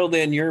until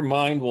then, your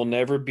mind will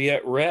never be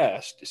at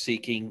rest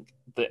seeking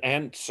the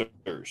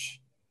answers.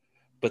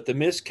 But the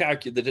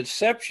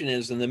deception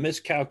is, and the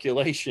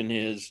miscalculation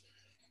is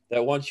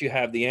that once you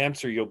have the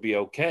answer, you'll be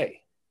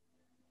okay.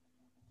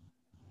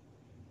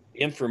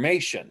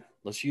 Information.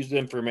 Let's use the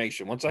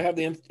information. Once I have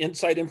the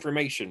inside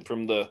information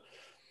from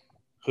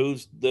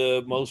who's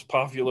the most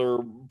popular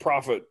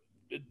prophet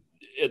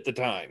at the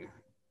time.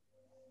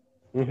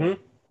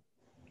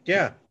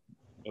 Yeah.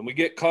 And we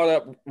get caught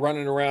up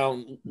running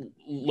around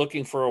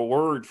looking for a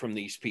word from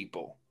these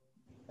people.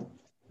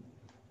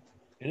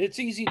 And it's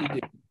easy to do.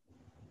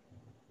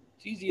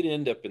 It's easy to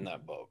end up in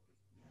that boat.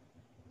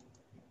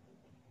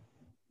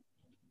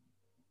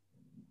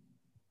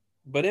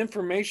 But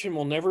information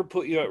will never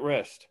put you at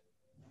rest.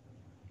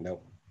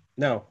 No.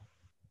 No.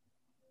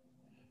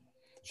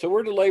 So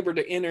we're to labor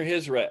to enter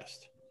his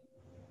rest.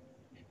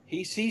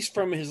 He ceased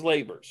from his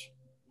labors.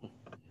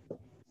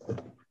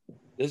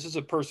 This is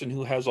a person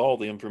who has all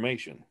the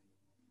information.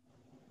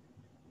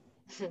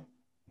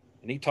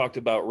 And he talked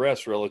about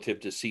rest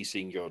relative to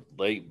ceasing your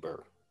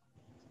labor.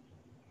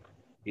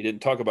 He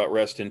didn't talk about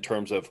rest in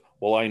terms of,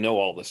 well, I know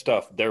all the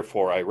stuff,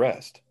 therefore I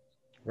rest.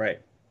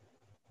 Right.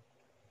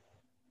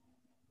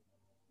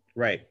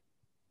 Right.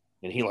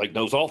 And he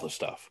knows all the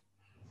stuff.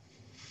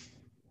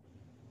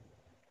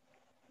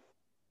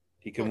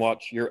 He can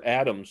watch your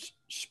atoms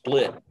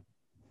split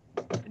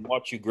and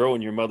watch you grow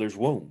in your mother's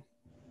womb.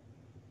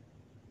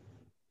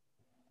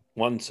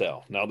 One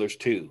cell, now there's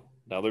two,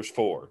 now there's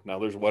four, now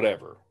there's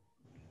whatever.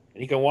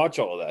 And he can watch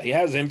all of that. He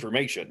has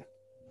information.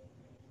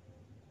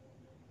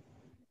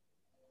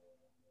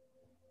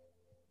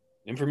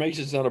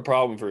 Information is not a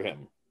problem for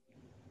him.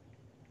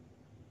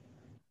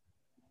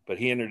 But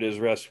he entered his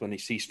rest when he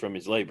ceased from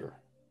his labor.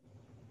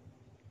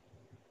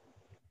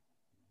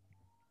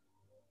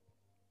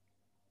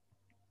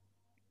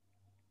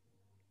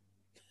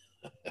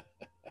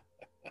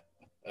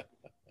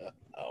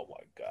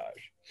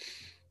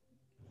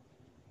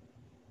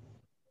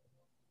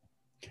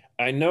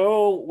 I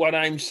know what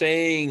I'm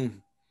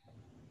saying.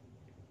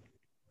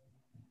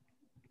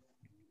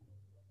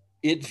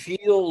 It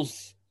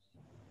feels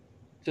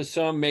to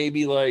some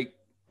maybe like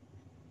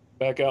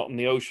back out in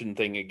the ocean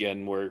thing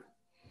again, where,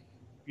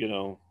 you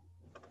know,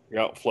 you're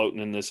out floating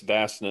in this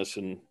vastness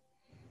and you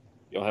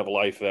don't have a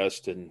life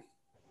vest and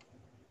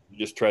you're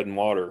just treading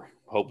water,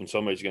 hoping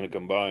somebody's going to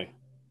come by.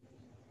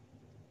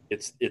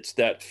 It's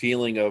that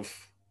feeling of,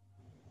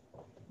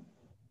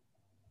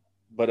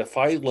 but if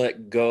I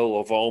let go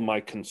of all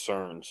my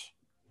concerns,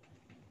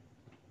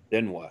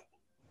 then what?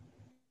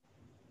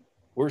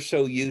 We're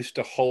so used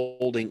to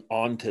holding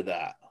on to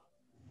that.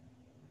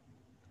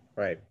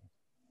 Right.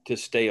 To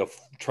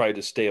try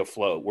to stay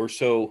afloat. We're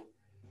so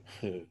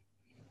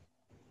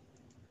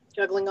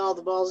Juggling all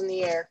the balls in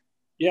the air.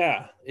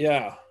 yeah.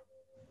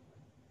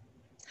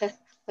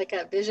 Like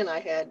that vision I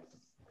had.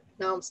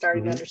 Now I'm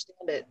starting to Mhm.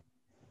 understand it.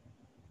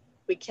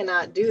 We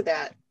cannot do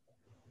that.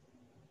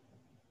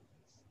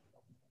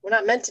 We're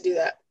not meant to do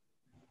that.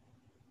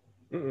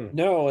 Mm-mm.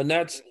 No, and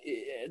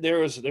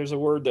there's a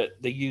word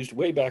that they used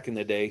way back in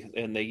the day,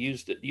 and they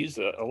used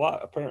it a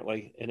lot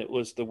apparently, and it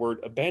was the word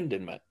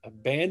abandonment.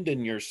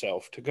 Abandon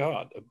yourself to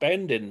God.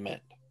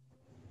 Abandonment.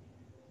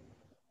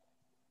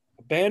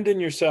 Abandon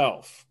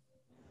yourself.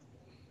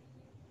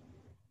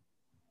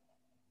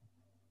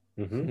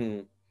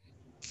 Mhm.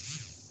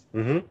 Hmm.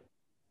 Mhm.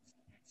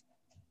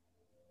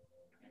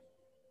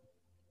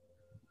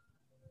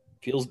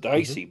 Feels Mhm.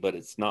 dicey, but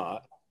it's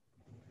not.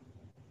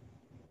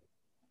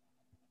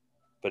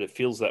 But it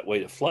feels that way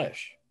to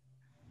flesh.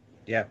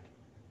 Yeah.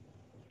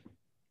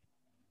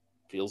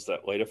 Feels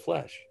that way to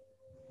flesh.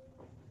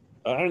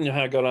 I don't know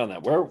how I got on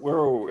that. Where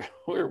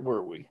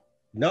were we?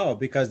 No,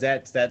 because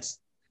that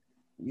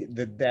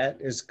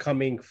is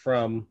coming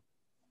from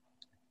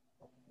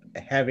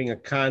having a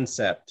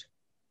concept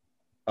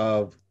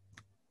of,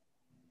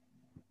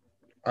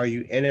 are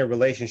you in a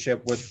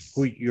relationship with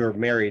who you're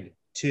married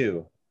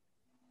to,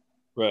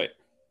 Right.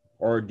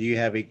 or do you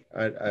have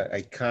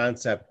a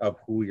concept of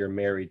who you're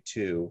married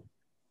to,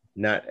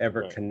 not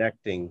ever Right.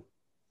 connecting?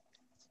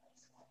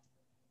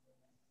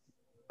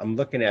 I'm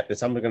looking at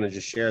this. I'm going to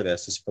just share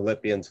this. It's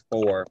Philippians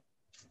 4,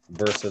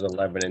 verses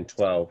 11 and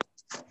 12.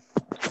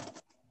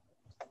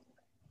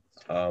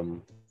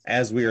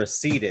 As we are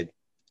seated,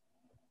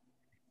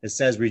 it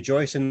says,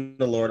 rejoice in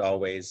the Lord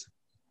always.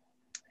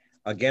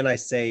 Again, I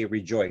say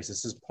rejoice.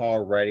 This is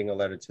Paul writing a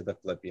letter to the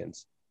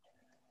Philippians.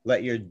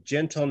 Let your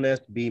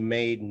gentleness be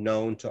made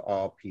known to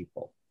all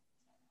people.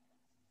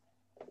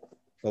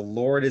 The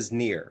Lord is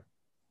near.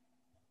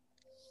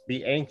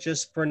 Be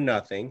anxious for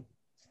nothing,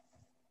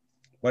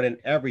 but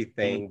in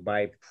everything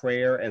by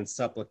prayer and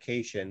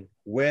supplication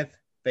with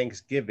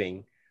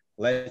thanksgiving,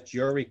 let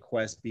your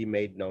requests be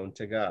made known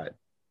to God.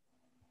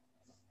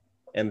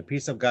 And the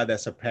peace of God that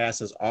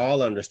surpasses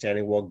all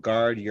understanding will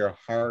guard your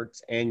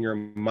hearts and your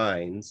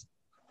minds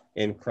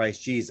in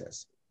Christ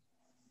Jesus.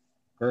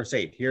 Verse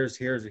 8,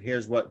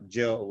 here's what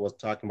Jill was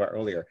talking about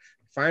earlier.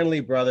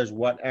 Finally, brothers,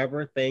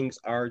 whatever things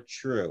are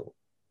true,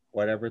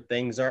 whatever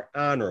things are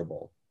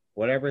honorable,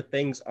 whatever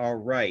things are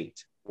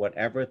right,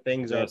 whatever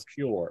things are Yes.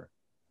 pure,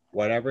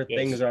 whatever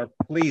things Yes. are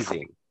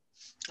pleasing,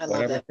 I love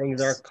whatever that.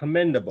 things are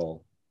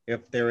commendable,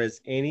 if there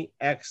is any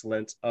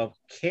excellence of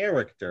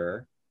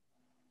character,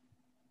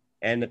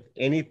 and if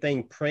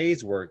anything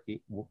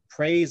praiseworthy,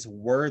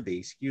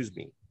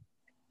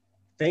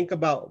 think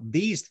about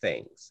these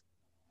things.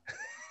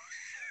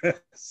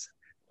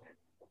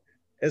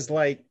 It's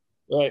like,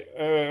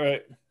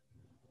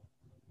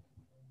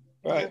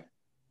 Right.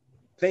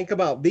 think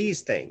about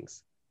these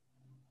things.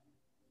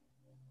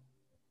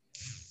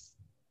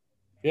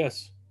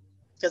 Yes.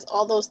 Because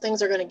all those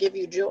things are going to give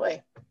you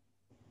joy.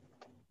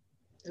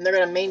 And they're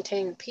going to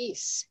maintain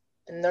peace.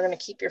 And they're going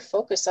to keep your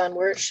focus on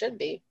where it should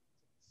be.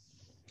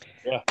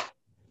 Yeah.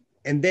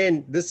 And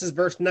then this is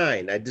verse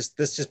 9. This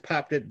just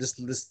popped it. This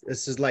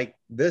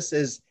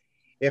is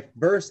if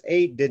verse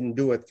 8 didn't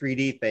do a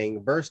 3D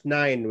thing, verse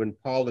 9, when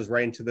Paul is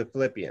writing to the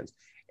Philippians,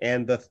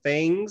 and the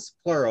things,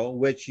 plural,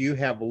 which you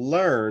have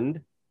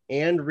learned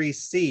and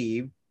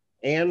received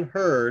and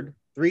heard,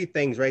 3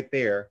 things right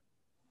there,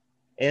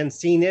 and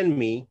seen in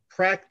me,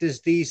 practice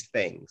these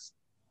things,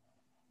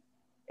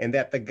 and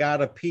that the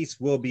God of peace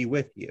will be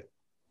with you.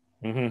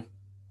 Mm-hmm.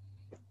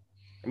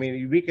 I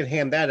mean, we could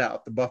hand that out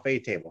at the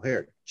buffet table.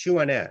 Here, chew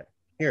on that.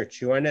 Here,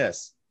 chew on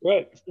this.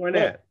 Right. Chew on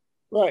that.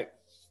 Right.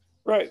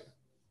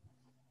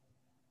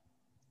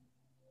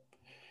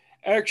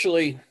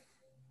 Actually,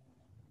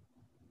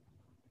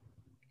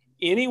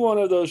 any one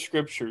of those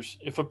scriptures,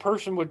 if a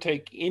person would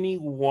take any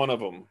one of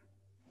them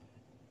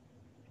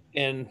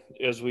and,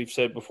 as we've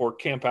said before,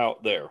 camp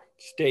out there,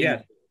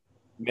 stay,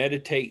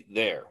 meditate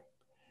there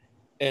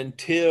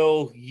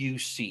until you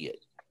see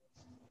it.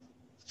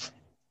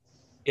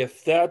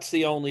 If that's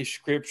the only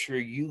scripture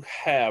you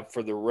have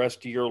for the rest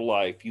of your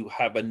life, you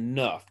have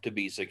enough to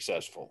be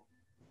successful.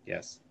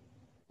 Yes.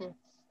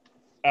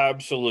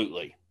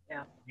 Absolutely.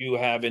 Yeah. You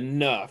have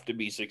enough to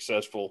be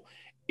successful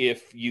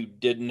if you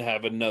didn't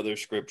have another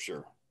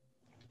scripture.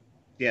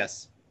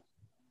 Yes.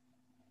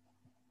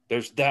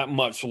 There's that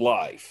much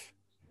life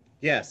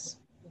Yes.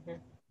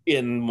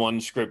 in one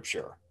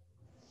scripture.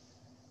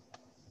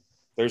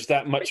 There's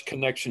that much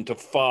connection to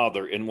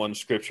Father in one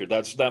scripture.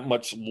 That's that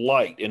much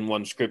light in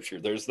one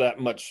scripture. There's that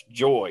much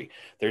joy.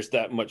 There's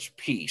that much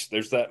peace.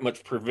 There's that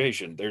much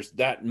provision. There's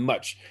that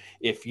much.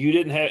 If you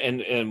didn't have,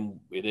 and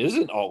it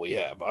isn't all we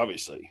have,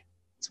 obviously.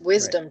 It's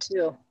wisdom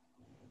too.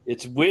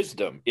 It's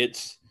wisdom.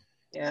 It's,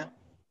 Yeah.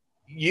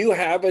 you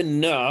have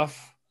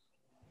enough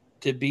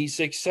to be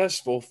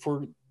successful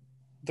for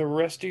the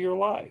rest of your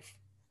life.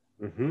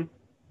 Mm-hmm.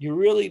 You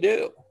really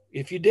do.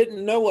 If you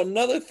didn't know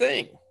another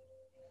thing.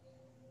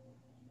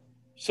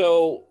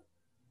 So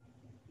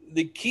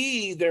the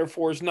key,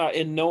 therefore, is not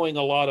in knowing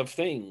a lot of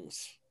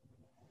things.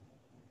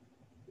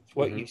 It's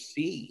what you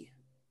see.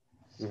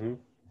 Mm-hmm.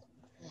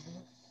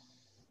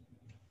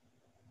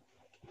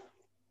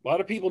 A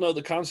lot of people know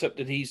the concept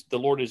that the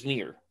Lord is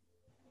near.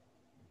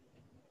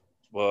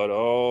 But,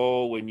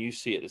 oh, when you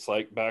see it, it's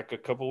like back a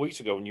couple of weeks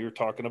ago when you were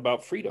talking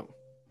about freedom.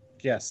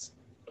 Yes.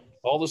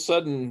 All of a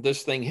sudden,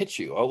 this thing hits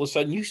you. All of a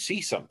sudden, you see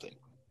something.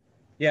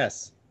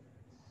 Yes.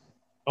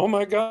 Oh,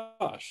 my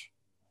gosh.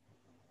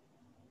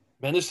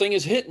 Man, this thing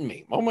is hitting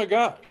me. Oh, my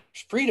gosh.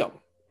 Freedom.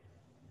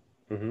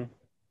 Mm-hmm.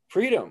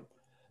 Freedom.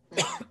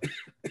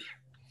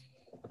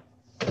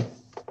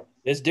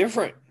 It's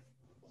different,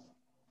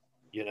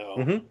 you know.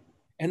 Mm-hmm.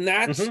 And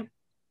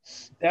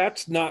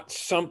that's not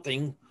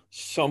something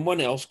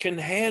someone else can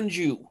hand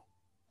you.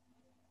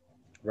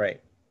 Right.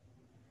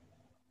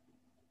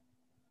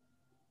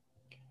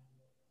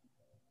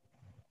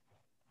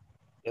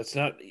 That's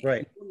not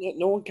right.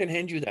 No one can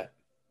hand you that.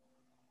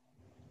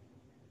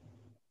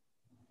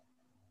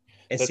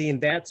 And see,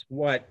 and that's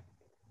what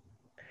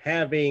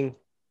having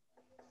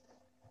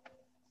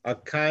a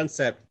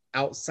concept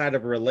outside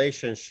of a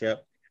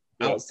relationship,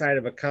 outside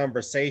of a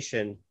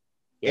conversation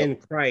in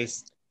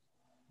Christ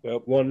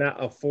will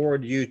not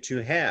afford you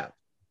to have.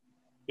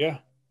 Yeah.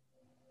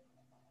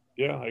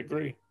 Yeah, I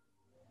agree.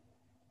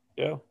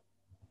 Yeah.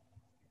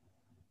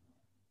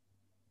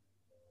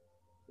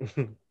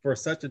 For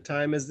such a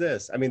time as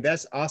this. I mean,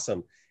 that's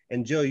awesome.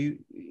 And Jill,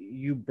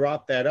 you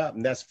brought that up,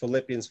 and that's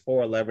Philippians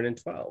 4:11 and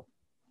 12.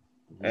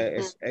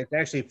 It's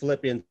actually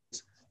Philippians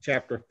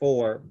chapter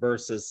 4,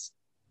 verses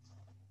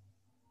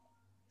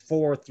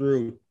 4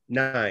 through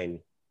 9.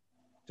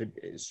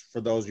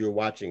 For those who are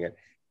watching it,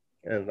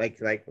 and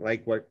like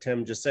what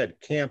Tim just said,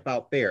 camp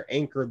out there,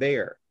 anchor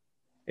there.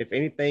 If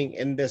anything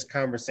in this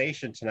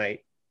conversation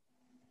tonight,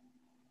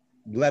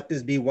 let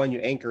this be one you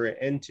anchor it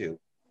into.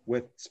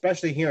 With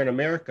especially here in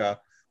America,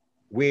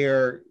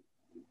 where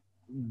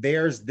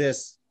there's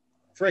this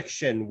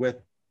friction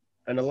with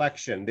an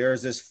election,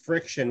 there's this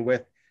friction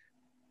with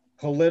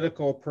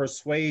political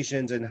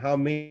persuasions and how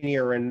many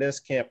are in this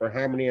camp or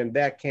how many in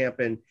that camp.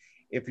 And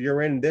if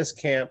you're in this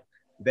camp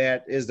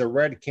that is the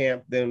red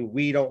camp, then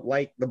we don't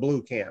like the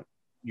blue camp.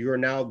 You're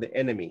now the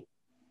enemy.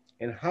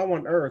 And how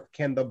on earth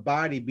can the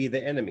body be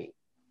the enemy?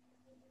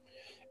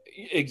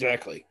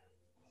 Exactly.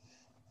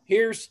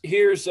 Here's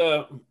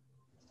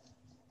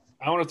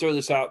I want to throw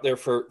this out there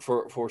for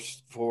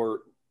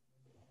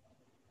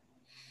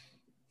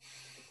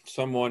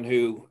someone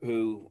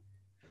who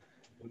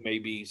may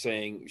be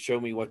saying, show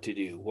me what to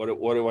do. What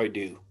do I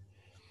do?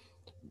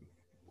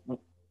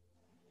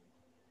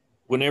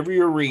 Whenever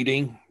you're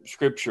reading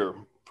scripture,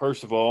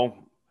 first of all,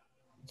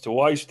 it's a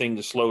wise thing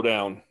to slow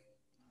down.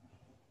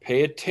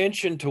 Pay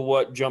attention to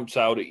what jumps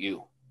out at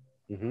you.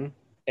 Mm-hmm.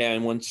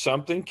 And when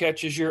something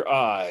catches your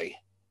eye,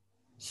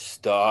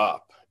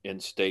 stop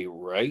and stay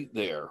right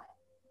there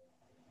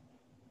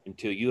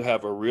until you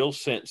have a real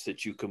sense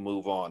that you can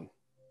move on,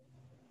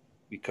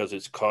 because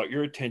it's caught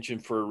your attention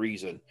for a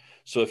reason.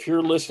 So if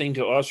you're listening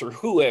to us or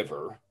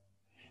whoever,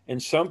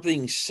 and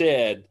something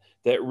said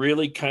that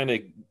really kind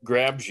of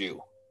grabs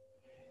you,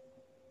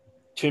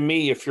 to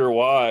me, if you're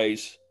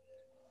wise,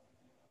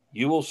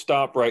 you will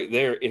stop right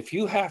there. If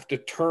you have to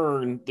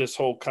turn this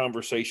whole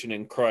conversation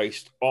in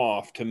Christ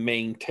off to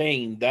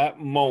maintain that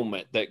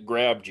moment that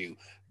grabbed you,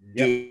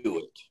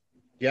 do it.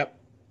 Yep.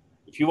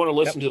 If you want to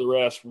listen to the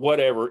rest,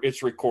 whatever,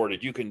 it's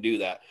recorded. You can do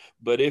that.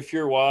 But if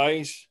you're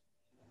wise,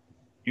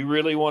 you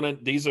really want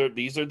to, these are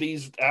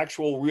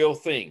actual real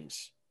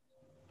things.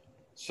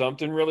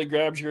 Something really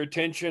grabs your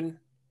attention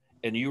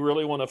and you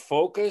really want to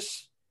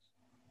focus.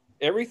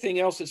 Everything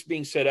else that's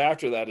being said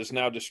after that is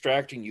now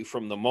distracting you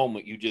from the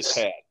moment you just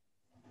had.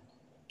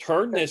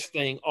 Turn this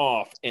thing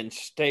off and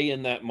stay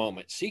in that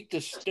moment. Seek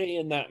to stay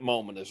in that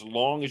moment as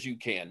long as you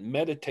can.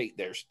 Meditate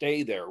there.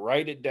 Stay there.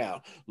 Write it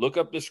down. Look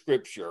up the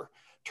scripture.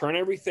 Turn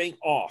everything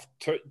off.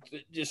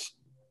 It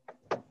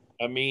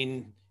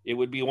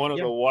would be one of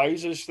the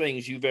wisest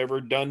things you've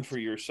ever done for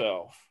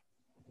yourself.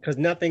 Because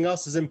nothing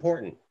else is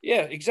important.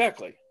 Yeah,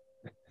 exactly.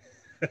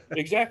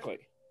 Exactly.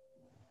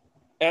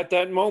 At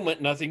that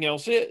moment, nothing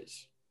else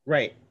is.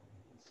 Right.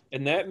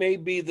 And that may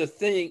be the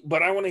thing,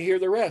 but I want to hear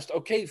the rest.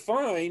 Okay,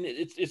 fine.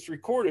 It's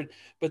recorded.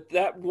 But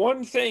that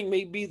one thing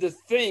may be the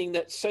thing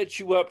that sets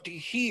you up to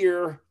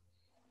hear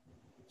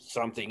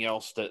something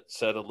else that's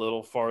said a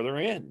little farther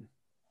in.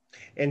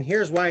 And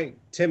here's why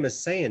Tim is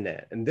saying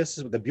that. And this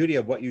is the beauty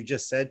of what you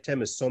just said,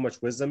 Tim, is so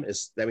much wisdom.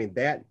 Is, I mean,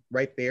 that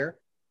right there,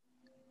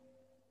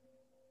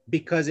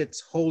 because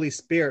it's Holy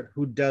Spirit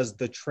who does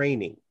the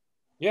training.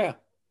 Yeah.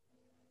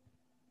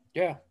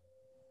 Yeah.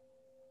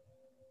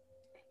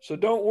 So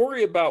don't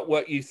worry about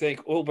what you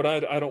think. Oh, but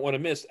I don't want to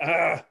miss.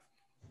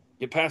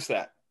 Get past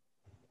that.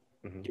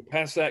 Mm-hmm. Get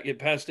past that. Get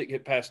past it.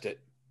 Get past it.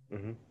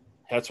 Mm-hmm.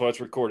 That's why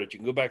it's recorded. You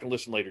can go back and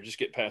listen later. Just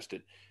get past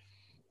it.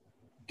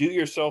 Do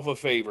yourself a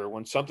favor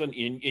when something,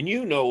 and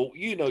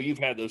you've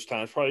had those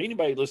times. Probably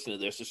anybody listening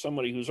to this is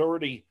somebody who's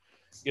already,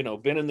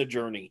 been in the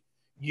journey.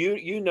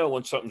 You know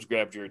when something's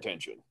grabbed your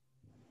attention.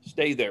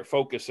 Stay there.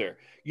 Focus there.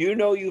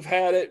 You've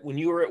had it when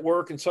you were at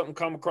work and something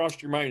come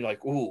across your mind. You're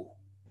like, ooh,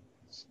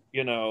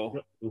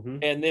 Mm-hmm.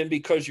 and then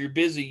because you're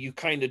busy, you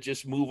kind of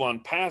just move on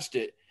past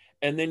it.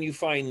 And then you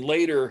find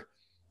later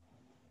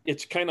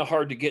it's kind of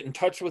hard to get in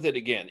touch with it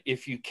again,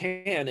 if you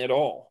can at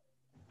all.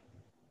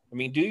 I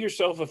mean, do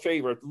yourself a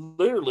favor.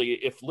 Literally,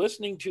 if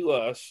listening to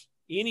us,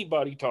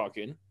 anybody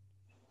talking,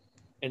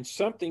 and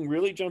something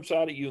really jumps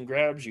out at you and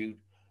grabs you,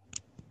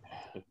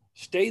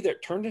 stay there.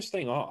 Turn this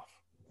thing off.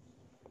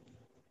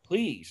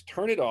 Please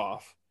turn it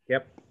off.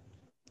 Yep.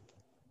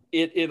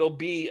 It'll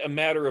be a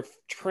matter of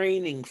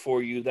training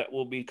for you that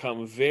will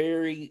become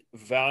very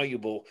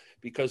valuable,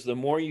 because the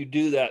more you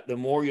do that, the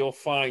more you'll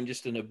find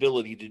just an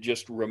ability to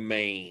just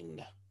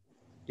remain.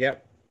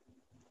 Yep.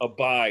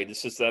 Abide.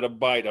 This is that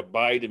abide.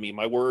 Abide in me.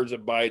 My word's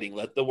abiding.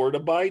 Let the word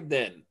abide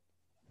then.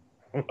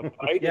 Abide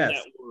in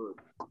that word.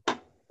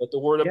 Let the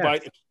word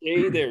abide.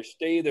 Stay there.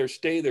 Stay there.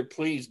 Stay there.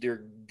 Please,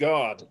 dear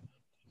God.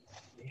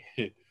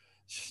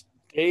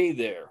 Stay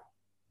there.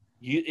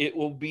 It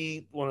will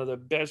be one of the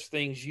best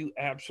things you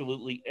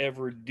absolutely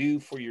ever do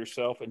for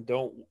yourself, and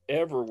don't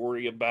ever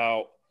worry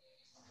about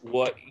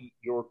what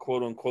you're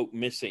quote unquote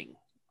missing.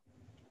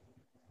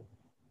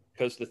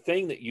 Because the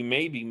thing that you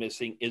may be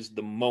missing is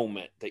the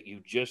moment that you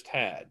just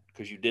had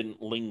because you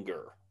didn't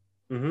linger.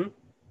 Mm-hmm.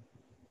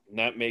 And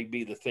that may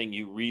be the thing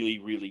you really,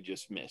 really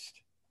just missed.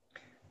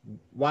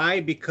 Why?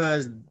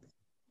 Because,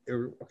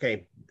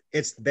 okay,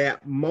 it's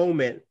that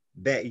moment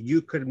that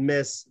you could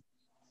miss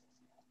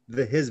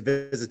his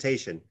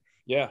visitation.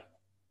 Yeah.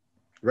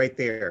 Right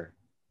there.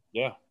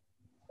 Yeah.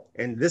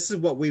 And this is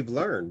what we've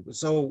learned.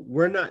 So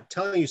we're not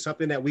telling you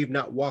something that we've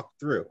not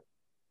walked through.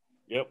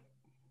 Yep.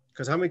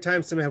 Because how many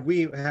times have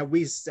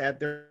we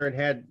sat there and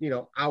had,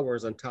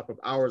 hours on top of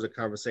hours of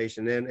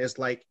conversation, and it's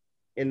like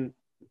in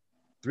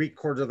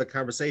 3/4 of the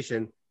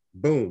conversation,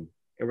 boom,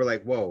 and we're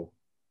like, whoa.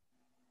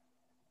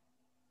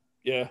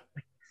 Yeah.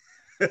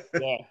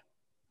 Yeah.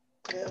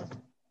 Yeah.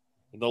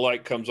 And the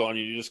light comes on,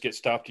 you just get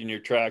stopped in your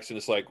tracks, and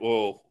it's like,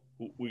 whoa,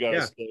 we got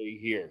to stay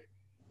here.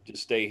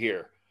 Just stay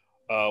here.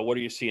 What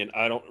are you seeing?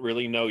 I don't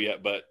really know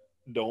yet, but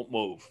don't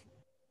move.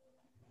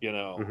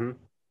 Mm-hmm.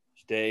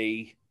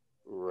 Stay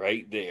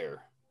right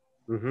there.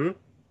 Mm-hmm.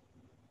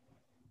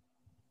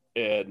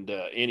 And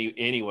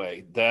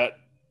anyway, that,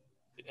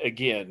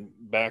 again,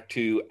 back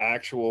to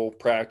actual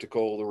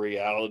practical, the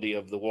reality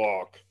of the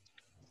walk,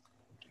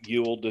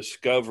 you will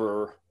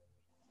discover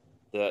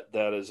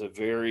that is a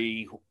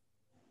very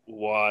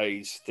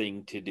wise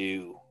thing to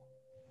do,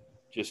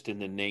 just in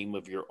the name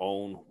of your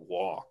own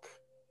walk,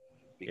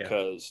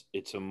 because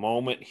it's a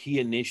moment he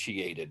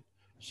initiated.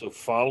 So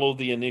follow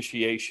the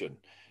initiation.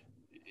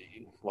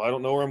 Well, I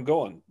don't know where I'm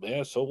going.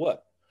 Yeah, so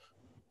what?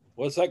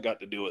 What's that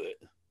got to do with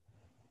it?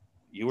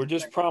 You were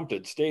just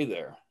prompted. Stay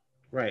there.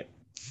 Right.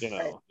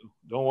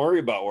 Don't worry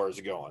about where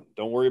it's going.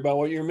 Don't worry about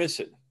what you're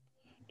missing.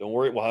 Don't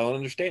worry. Well, I don't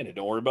understand it.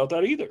 Don't worry about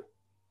that either.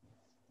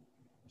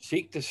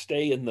 Seek to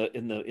stay in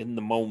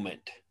the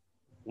moment.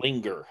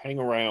 Linger, hang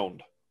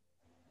around.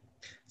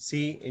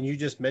 See, and you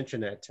just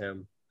mentioned that,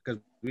 Tim,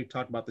 because we've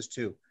talked about this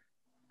too.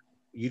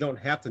 You don't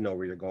have to know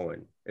where you're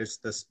going. It's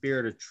the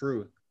Spirit of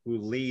truth who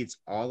leads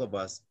all of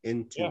us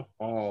into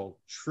all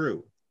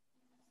truth.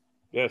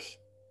 Yes.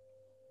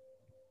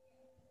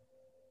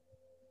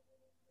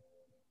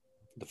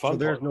 So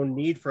there's no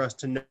need for us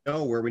to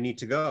know where we need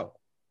to go.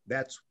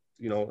 That's,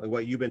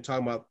 what you've been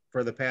talking about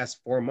for the past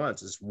 4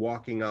 months, is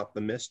walking out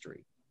the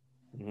mystery.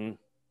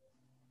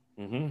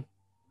 Mm-hmm. Mm-hmm.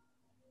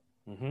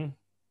 Mm-hmm.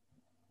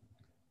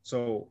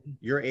 So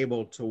you're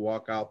able to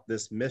walk out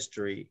this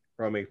mystery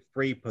from a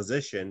free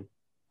position,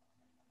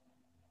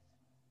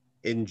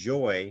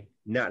 enjoy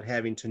not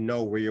having to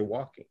know where you're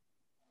walking.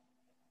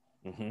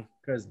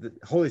 Because the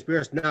Holy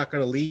Spirit's not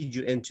going to lead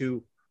you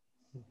into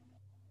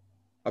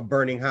a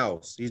burning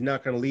house. He's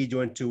not going to lead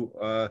you into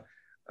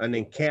an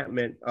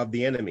encampment of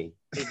the enemy.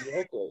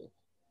 Exactly.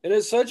 And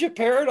it's such a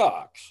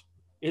paradox.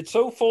 It's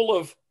so full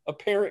of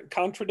apparent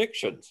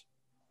contradictions.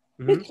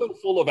 Mm-hmm. It's so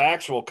full of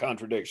actual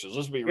contradictions.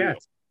 Let's be real.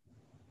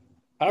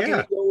 How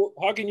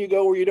can you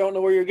go where you don't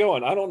know where you're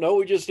going? I don't know.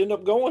 We just end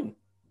up going.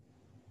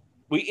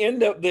 We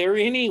end up there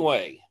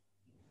anyway.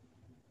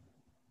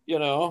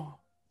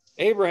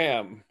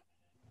 Abraham,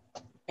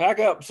 pack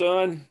up,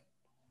 son.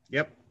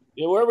 Yep.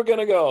 Where are we going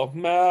to go?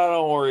 Nah,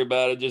 don't worry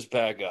about it. Just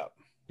pack up.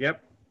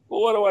 Yep.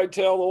 Well, what do I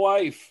tell the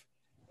wife?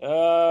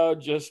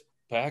 Just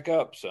pack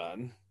up,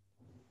 son.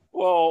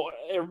 Well,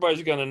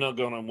 everybody's gonna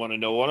want to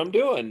know what I'm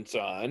doing,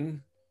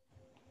 son.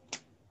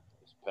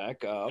 Just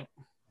pack up.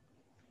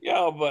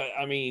 Yeah, but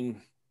I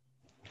mean,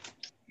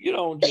 you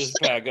don't just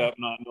pack up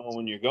not knowing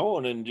when you're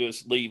going and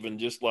just leave and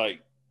just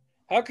like,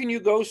 how can you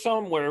go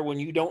somewhere when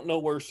you don't know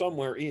where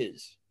somewhere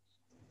is?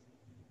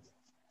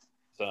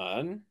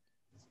 Son,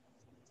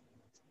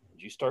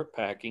 would you start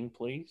packing,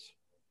 please?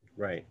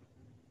 Right.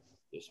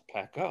 Just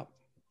pack up.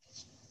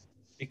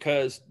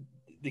 Because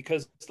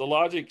the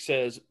logic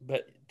says,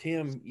 but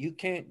Tim, you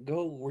can't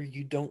go where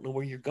you don't know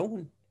where you're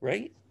going,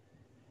 right?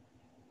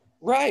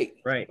 Right.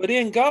 Right. But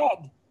in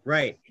God,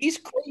 Right. he's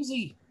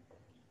crazy.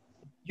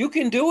 You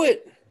can do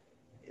it.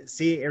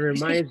 See, it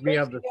reminds me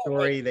of the Crazy that way.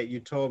 story that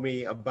you told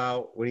me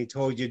about when he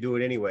told you to do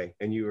it anyway.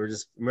 And you were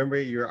just, remember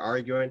you were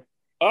arguing?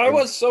 I And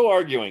was so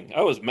arguing.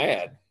 I was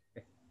mad.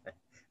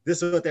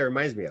 this is what that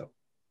reminds me of.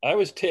 I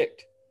was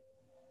ticked.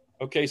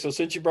 Okay, so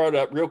since you brought it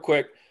up real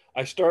quick,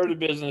 I started a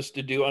business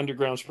to do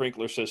underground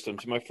sprinkler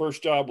systems. My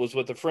first job was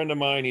with a friend of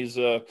mine. He was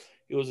a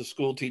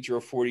school teacher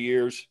of 40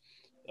 years.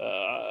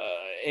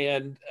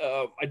 And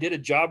I did a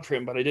job for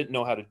him, but I didn't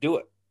know how to do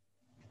it.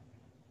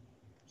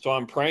 So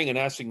I'm praying and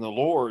asking the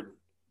Lord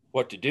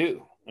what to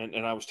do.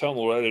 And I was telling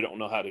the Lord I don't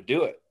know how to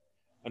do it.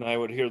 And I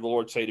would hear the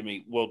Lord say to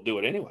me, well, do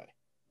it anyway.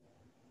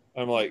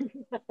 I'm like,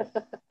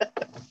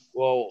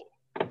 well,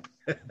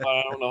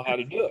 I don't know how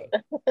to do it.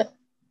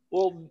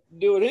 Well,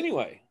 do it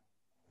anyway.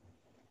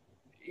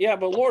 Yeah,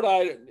 but Lord,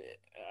 I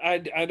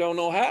don't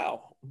know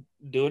how.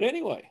 Do it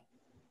anyway.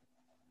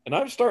 And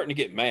I'm starting to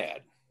get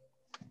mad.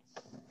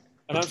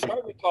 And I'm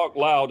starting to talk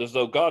loud as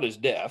though God is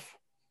deaf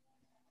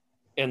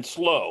and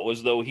slow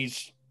as though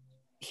he's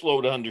slow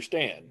to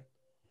understand.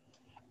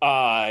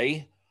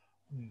 I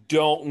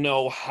don't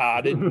know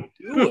how to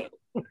do it.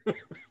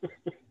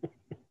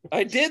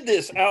 I did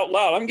this out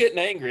loud. I'm getting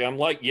angry. I'm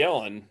like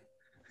yelling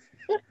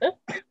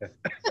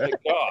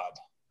at God.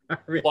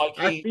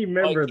 I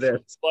remember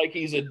this. Like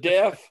he's a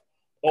deaf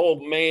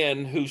old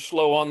man who's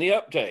slow on the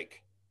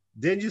uptake.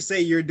 Didn't you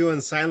say you're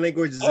doing sign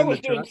language? I was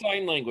doing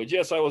sign language.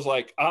 Yes, I was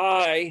like,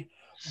 I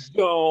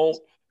don't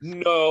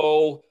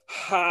know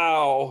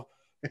how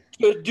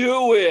to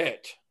do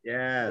it.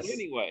 Yes. But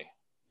anyway,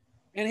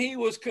 and he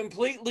was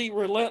completely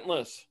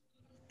relentless.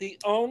 The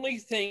only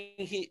thing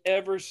he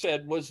ever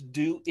said was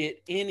do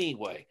it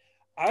anyway.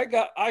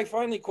 I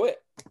finally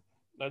quit.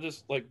 I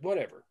just like,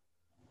 whatever.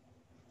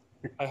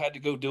 I had to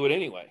go do it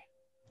anyway.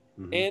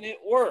 Mm-hmm. And it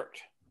worked.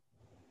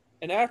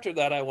 And after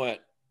that, I went,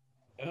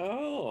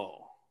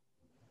 oh.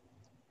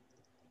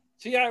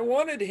 See, I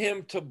wanted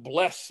him to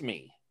bless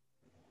me.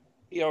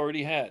 He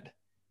already had.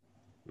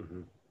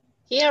 Mm-hmm.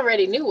 He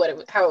already knew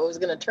how it was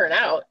going to turn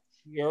out.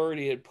 He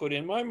already had put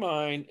in my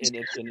mind, and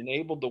it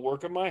enabled the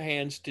work of my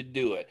hands to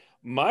do it.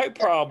 My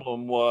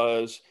problem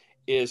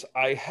is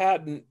I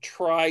hadn't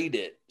tried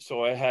it,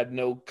 so I had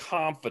no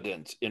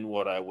confidence in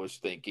what I was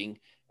thinking,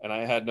 and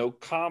I had no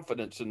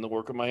confidence in the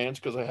work of my hands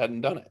because I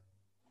hadn't done it.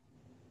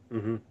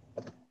 Mm-hmm.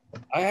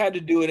 I had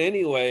to do it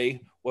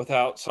anyway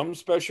without some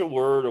special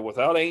word or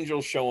without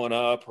angels showing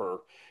up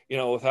or,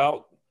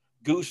 without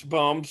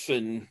goosebumps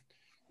and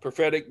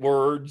prophetic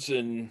words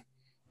and,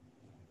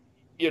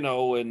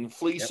 and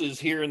fleeces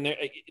here and there.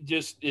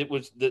 It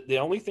was the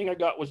only thing I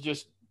got was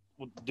just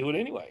do it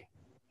anyway.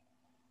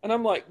 And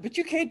I'm like, but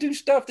you can't do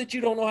stuff that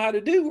you don't know how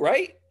to do,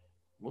 right?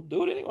 We'll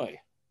do it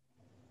anyway.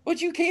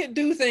 But you can't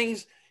do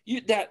things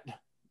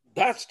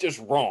that's just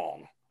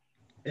wrong.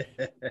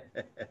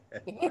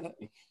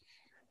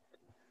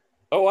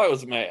 Oh, I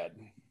was mad.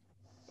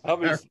 I'll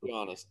be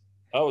honest.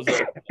 I was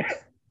mad.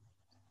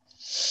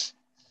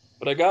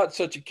 But I got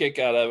such a kick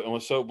out of it and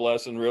was so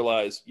blessed and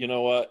realized, you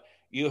know what?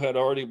 You had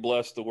already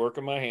blessed the work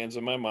of my hands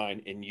and my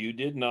mind, and you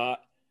did not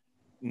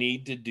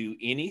need to do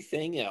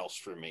anything else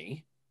for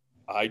me.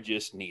 I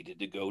just needed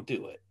to go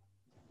do it.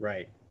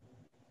 Right.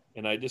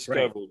 And I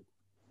discovered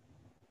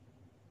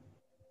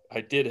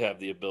I did have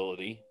the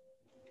ability,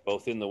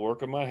 both in the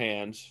work of my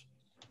hands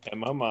and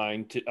my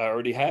mind, I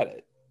already had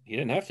it. He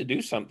didn't have to do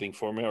something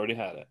for me. I already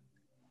had it.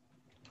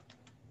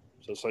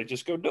 So it's like,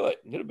 just go do it.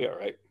 It'll be all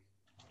right.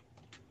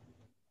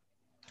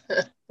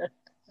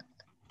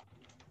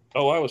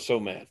 Oh, I was so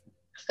mad.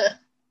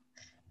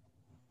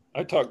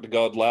 I talked to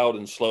God loud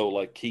and slow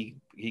like he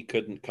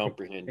couldn't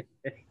comprehend.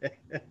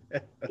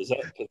 Is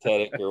that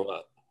pathetic or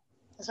what?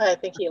 That's why I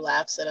think he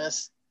laughs at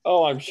us.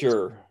 Oh, I'm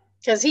sure.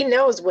 Because he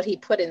knows what he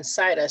put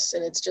inside us,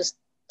 and it's just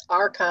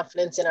our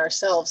confidence in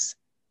ourselves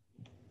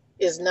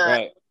is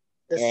not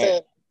the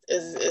same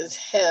as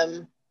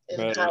him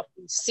and how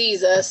he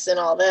sees us and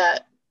all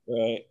that.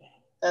 Right.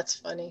 That's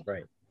funny.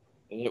 Right.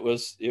 And it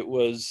was a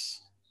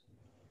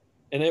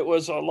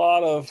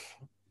lot of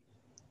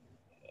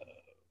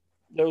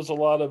there was a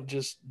lot of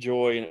just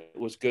joy, and it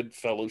was good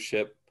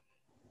fellowship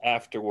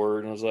afterward.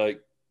 And I was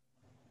like,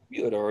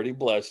 you had already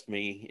blessed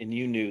me, and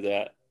you knew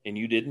that, and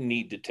you didn't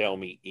need to tell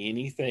me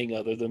anything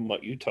other than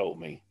what you told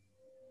me.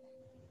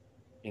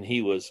 And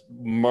he was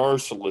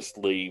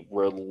mercilessly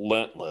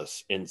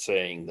relentless in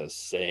saying the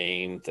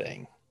same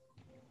thing.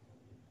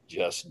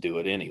 Just do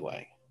it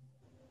anyway.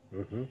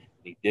 Mm-hmm.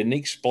 He didn't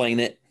explain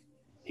it.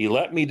 He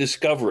let me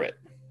discover it.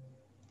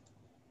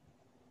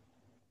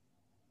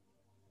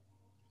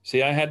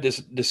 See, I had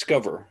to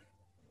discover.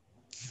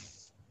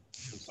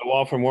 So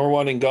often we're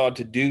wanting God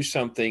to do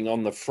something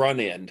on the front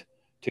end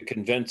to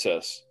convince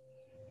us.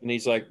 And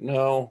he's like,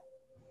 no,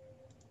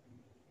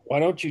 why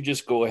don't you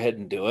just go ahead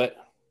and do it?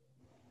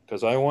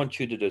 Because I want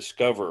you to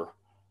discover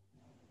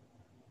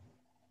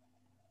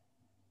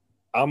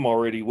I'm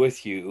already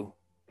with you,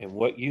 and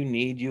what you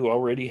need, you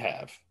already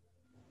have.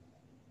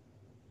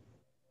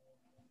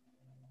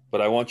 But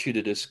I want you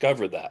to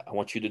discover that. I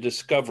want you to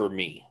discover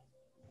me.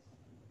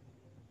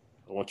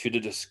 I want you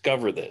to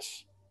discover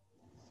this.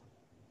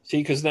 See,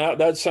 because now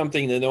that's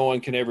something that no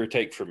one can ever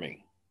take from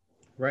me.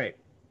 Right.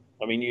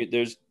 I mean,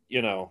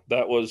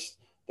 that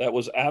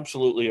was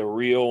absolutely a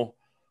real.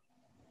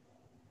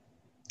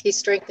 He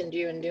strengthened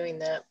you in doing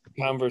that.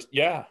 Converse.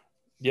 Yeah.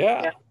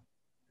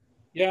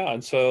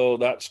 And so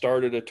that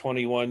started a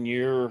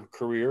 21-year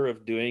career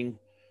of doing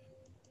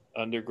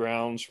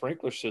underground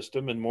sprinkler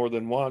system. And more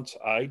than once,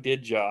 I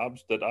did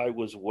jobs that I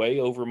was way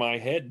over my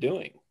head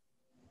doing.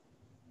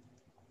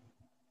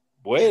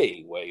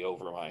 Way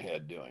over my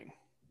head doing.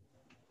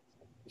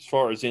 As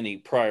far as any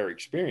prior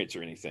experience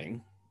or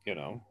anything,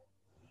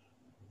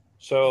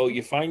 So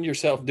you find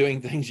yourself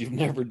doing things you've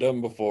never done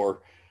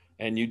before,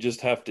 and you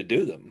just have to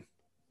do them.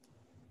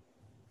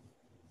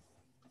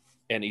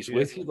 And he's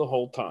with you the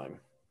whole time.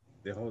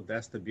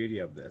 That's the beauty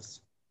of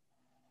this.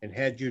 And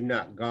had you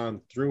not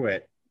gone through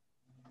it,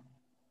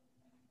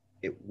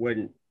 it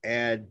wouldn't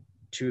add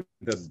to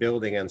the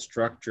building and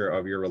structure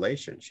of your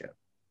relationship.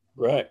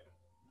 Right.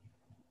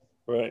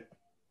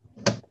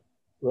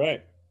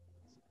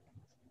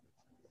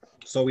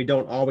 So we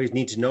don't always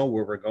need to know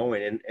where we're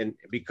going, and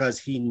because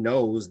he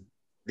knows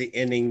the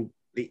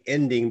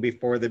ending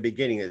before the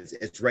beginning,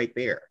 it's right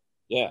there.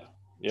 Yeah.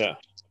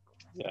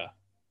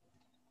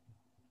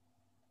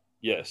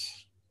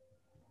 Yes.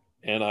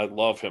 And I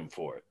love him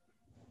for it.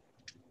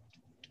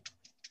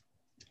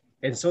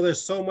 And so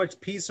there's so much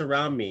peace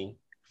around me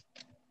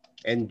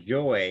and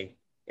joy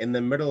in the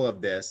middle of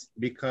this,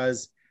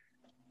 because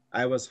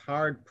I was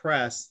hard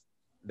pressed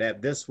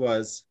that this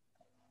was,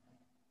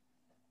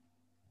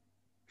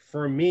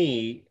 for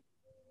me,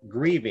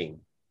 grieving.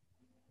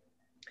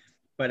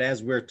 But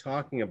as we're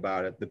talking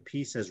about it, the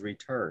peace has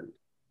returned.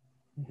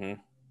 Mm-hmm.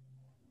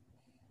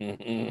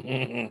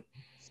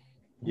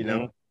 You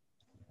know?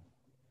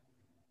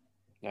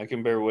 I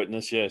can bear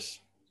witness, yes.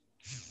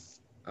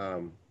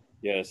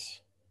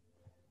 Yes.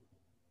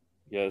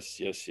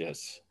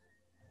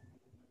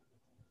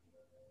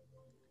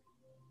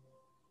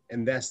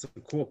 And that's the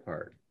cool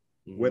part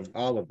with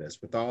all of this,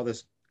 with all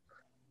this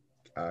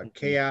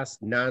chaos,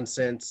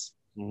 nonsense.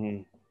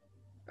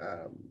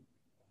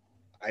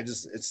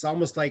 It's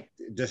almost like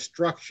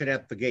destruction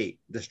at the gate,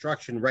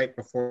 destruction right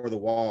before the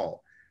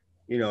wall.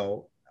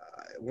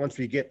 Once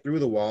we get through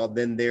the wall,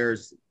 then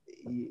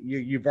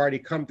you've already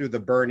come through the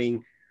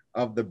burning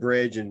of the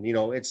bridge. And,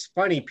 it's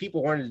funny,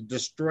 people wanted to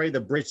destroy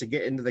the bridge to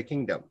get into the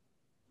kingdom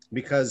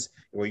because,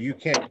 you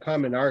can't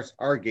come in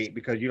our gate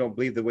because you don't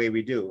believe the way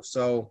we do.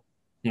 So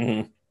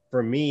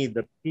for me,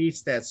 the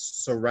peace that's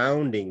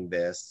surrounding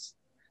this,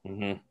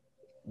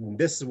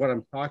 this is what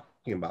I'm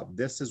talking about.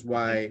 This is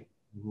why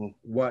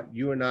what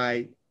you and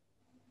I,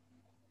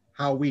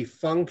 how we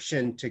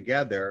function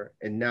together,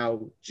 and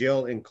now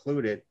Jill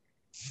included,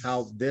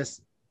 how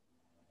this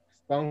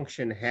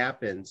function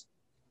happens.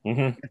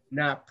 It's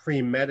not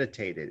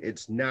premeditated.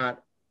 It's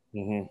not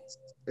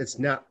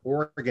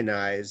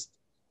organized.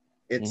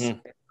 It's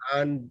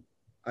on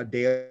a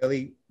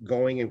daily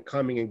going and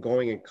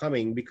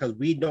coming, because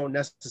we don't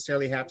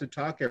necessarily have to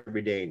talk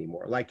every day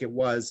anymore, like it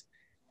was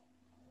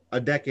a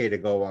decade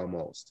ago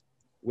almost,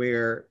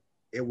 where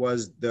it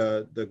was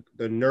the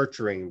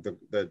nurturing,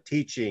 the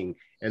teaching,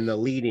 and the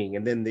leading,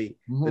 and then the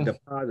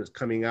deposits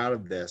coming out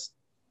of this.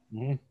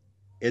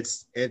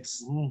 It's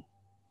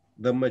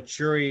the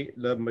maturity,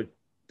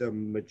 the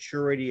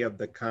maturity of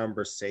the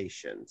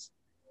conversations.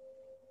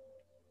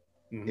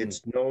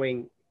 It's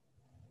knowing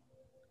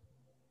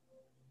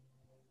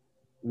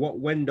what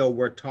window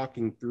we're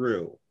talking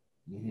through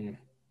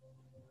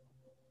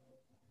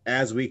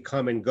as we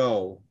come and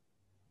go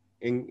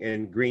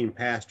in green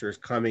pastures,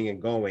 coming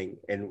and going,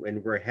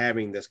 and we're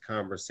having this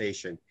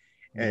conversation,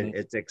 and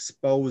it's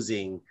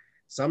exposing.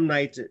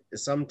 Sometimes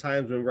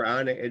when we're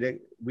on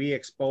it, we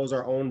expose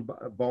our own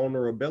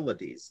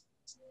vulnerabilities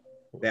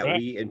that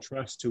we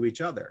entrust to each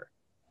other.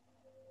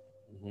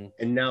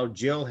 And now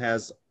Jill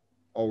has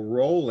a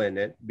role in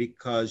it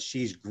because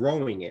she's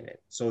growing in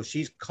it. So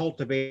she's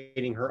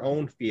cultivating her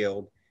own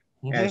field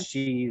as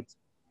she's,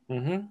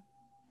 and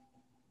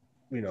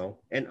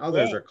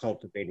others are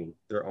cultivating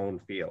their own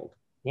field.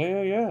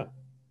 Yeah.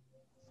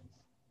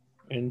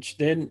 And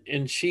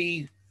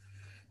she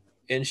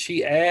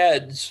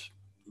adds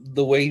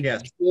the way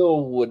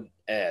Jill would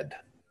add.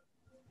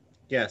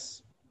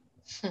 Yes.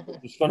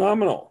 It's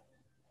phenomenal.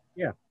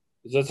 Yeah.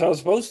 That's how it's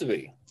supposed to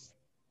be.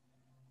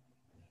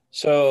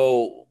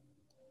 So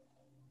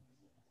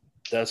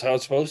that's how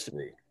it's supposed to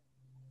be.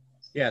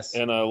 Yes.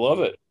 And I love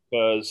it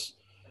because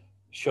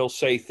she'll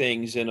say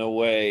things in a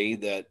way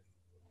that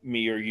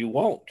me or you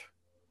won't.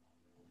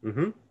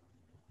 Mm-hmm.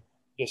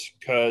 Just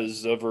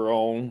because of her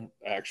own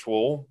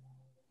actual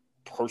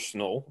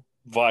personal,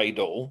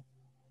 vital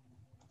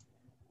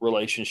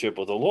relationship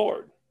with the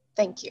Lord.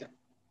 Thank you.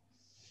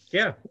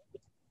 Yeah.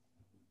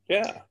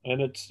 Yeah.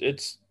 And it's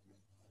It's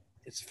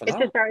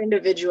phenomenal. just our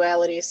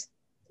individualities.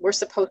 We're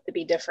supposed to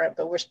be different,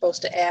 but we're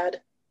supposed to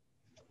add.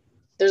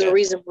 There's a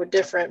reason we're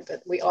different,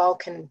 but we all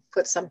can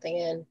put something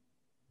in.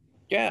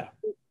 Yeah.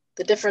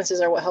 The differences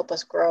are what help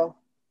us grow.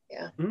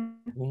 Yeah.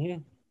 Mm-hmm.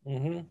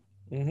 Mm-hmm.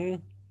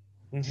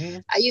 Mm-hmm. Mm-hmm.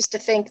 I used to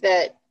think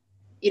that,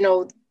 you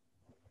know,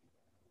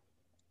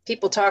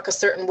 people talk a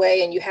certain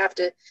way and you have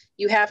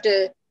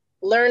to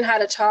learn how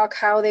to talk,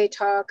 how they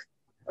talk,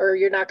 or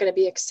you're not going to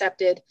be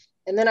accepted.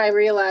 And then I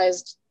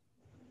realized,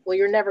 well,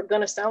 you're never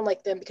going to sound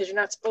like them because you're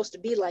not supposed to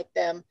be like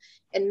them.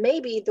 And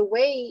maybe the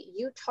way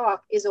you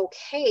talk is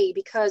okay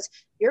because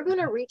you're going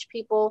to reach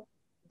people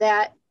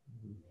that,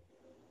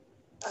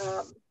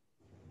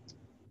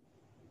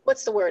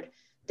 what's the word?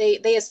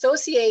 They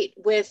associate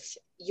with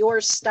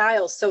your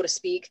style, so to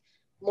speak,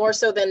 more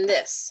so than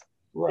this.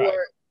 Right.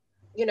 Or,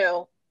 you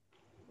know,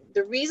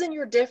 the reason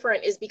you're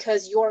different is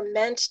because you're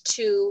meant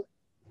to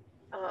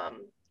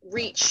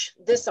reach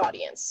this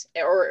audience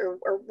or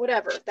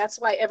whatever. That's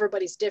why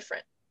everybody's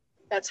different.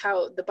 That's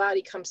how the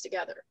body comes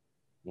together.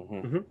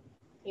 Mm-hmm.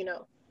 You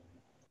know,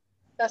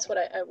 that's what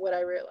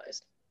I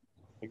realized.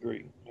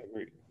 Agree.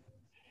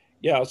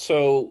 Yeah.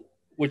 So,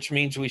 which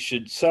means we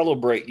should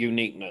celebrate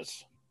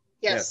uniqueness.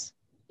 Yes.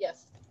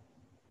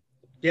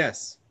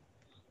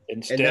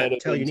 Instead of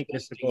tell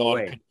uniqueness to insisting go on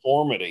away.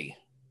 conformity.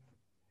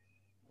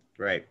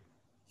 Right.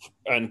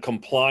 And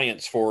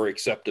compliance for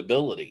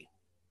acceptability.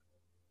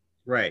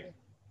 Right.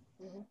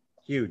 Mm-hmm.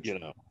 Huge. You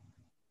know.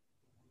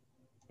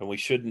 And we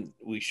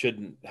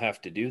shouldn't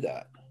have to do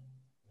that.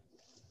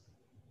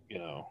 You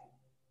know.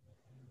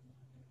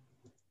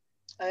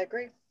 I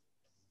agree.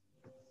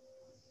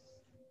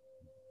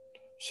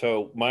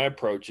 So my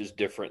approach is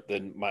different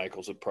than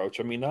Michael's approach.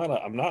 I mean,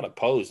 I'm not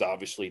opposed,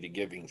 obviously, to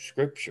giving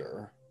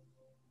scripture.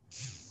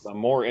 I'm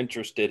more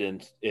interested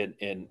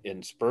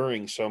in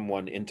spurring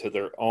someone into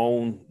their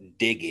own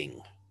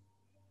digging.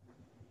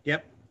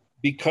 Yep.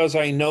 Because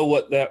I know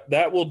what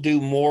that will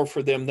do more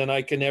for them than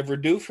I can ever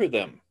do for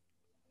them.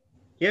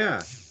 Yeah.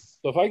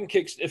 So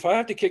if I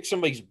have to kick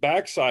somebody's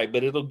backside,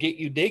 but it'll get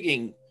you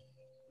digging.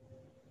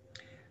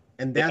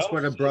 And that's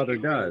what a brother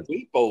does.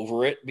 Weep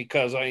over it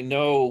because I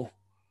know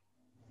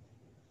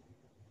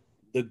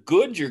the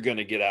good you're going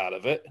to get out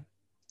of it.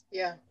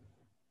 Yeah.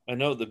 I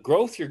know the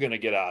growth you're going to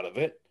get out of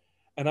it.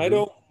 And I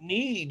don't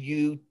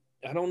need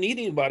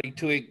anybody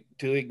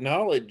to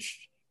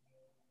acknowledge,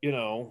 you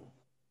know,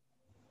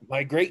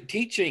 my great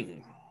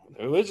teaching.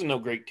 There isn't no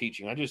great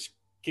teaching. I just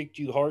kicked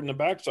you hard in the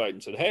backside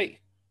and said, hey,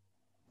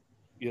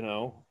 you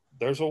know,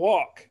 there's a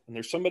walk and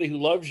there's somebody who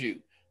loves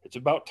you. It's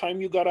about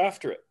time you got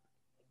after it.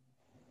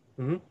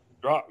 You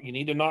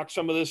need to knock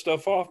some of this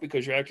stuff off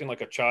because you're acting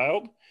like a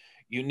child.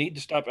 You need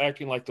to stop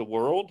acting like the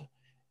world.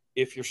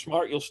 If you're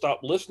smart, you'll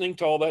stop listening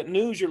to all that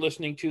news you're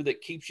listening to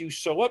that keeps you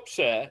so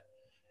upset.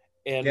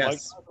 And like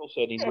Michael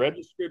said, he read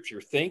the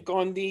scripture. Think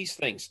on these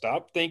things.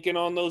 Stop thinking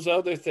on those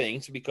other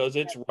things because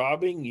it's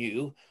robbing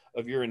you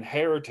of your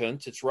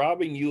inheritance. It's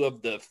robbing you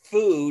of the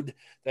food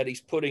that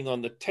he's putting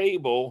on the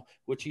table,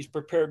 which he's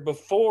prepared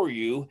before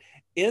you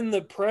in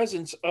the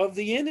presence of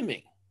the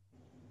enemy.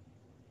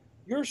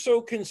 You're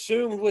so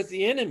consumed with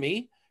the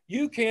enemy,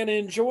 you can't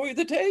enjoy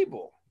the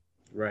table.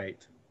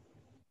 Right.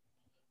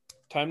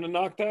 Time to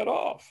knock that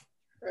off.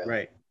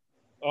 Right.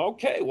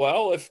 Okay,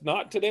 well, if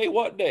not today,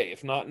 what day?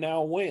 If not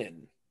now,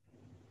 when?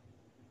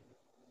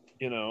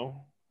 You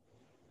know,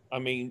 I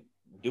mean,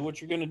 do what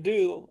you're going to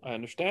do. I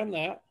understand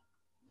that.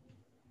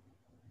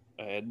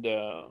 And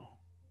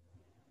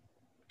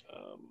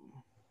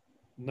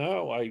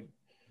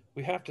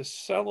we have to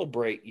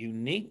celebrate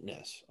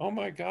uniqueness. Oh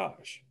my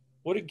gosh,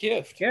 what a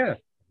gift! Yeah,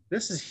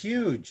 this is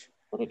huge.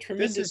 What a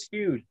tremendous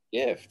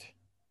gift.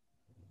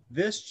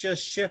 This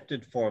just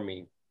shifted for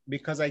me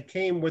because I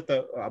came with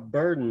a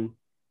burden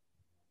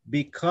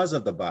because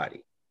of the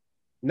body,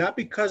 not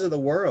because of the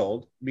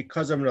world,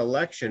 because of an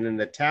election and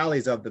the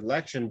tallies of the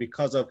election,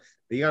 because of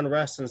the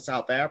unrest in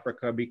South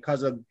Africa,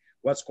 because of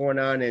what's going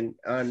on in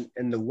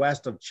the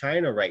west of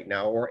China right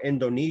now, or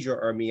Indonesia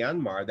or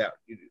Myanmar, that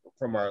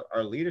from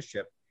our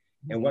leadership,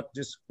 and what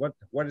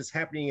is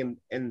happening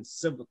in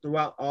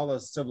throughout all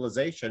of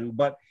civilization,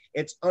 but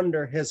it's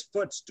under his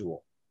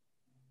footstool.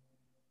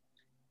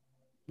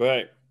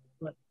 Right.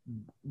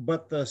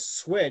 But the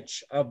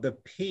switch of the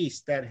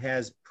peace that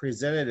has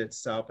presented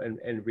itself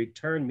and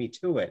returned me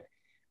to it.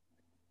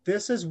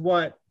 This is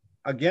what,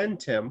 again,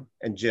 Tim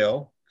and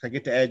Jill, I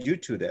get to add you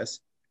to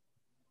this,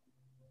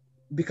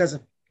 because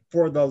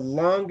for the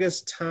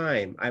longest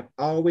time, I've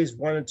always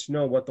wanted to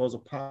know what those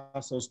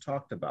apostles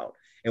talked about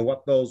and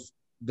what those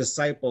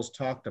disciples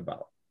talked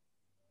about.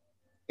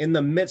 In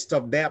the midst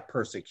of that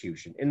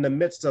persecution, in the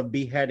midst of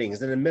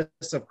beheadings, in the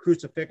midst of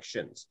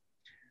crucifixions,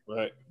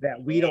 right?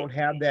 That we don't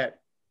have that.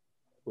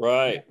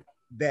 Right.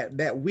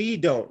 that we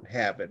don't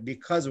have it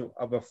because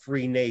of a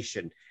free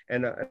nation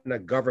and a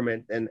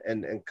government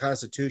and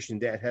constitution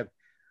that have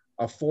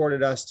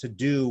afforded us to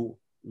do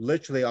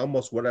literally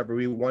almost whatever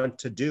we want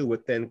to do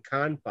within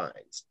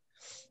confines.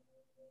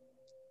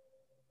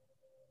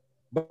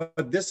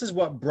 But this is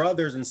what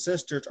brothers and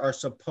sisters are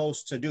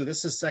supposed to do.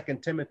 This is 2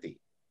 Timothy.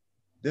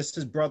 This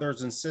is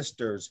brothers and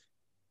sisters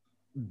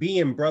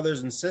being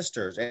brothers and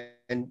sisters.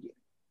 And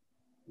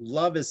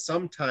love is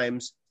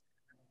sometimes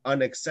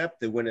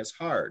unaccepted when it's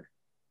hard.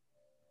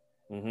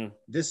 Mm-hmm.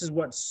 This is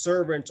what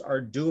servants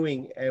are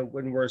doing. And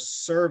when we're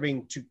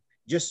serving, to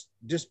just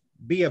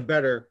be a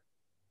better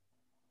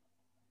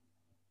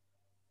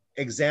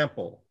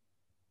example.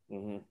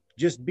 Mm-hmm.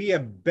 Just be a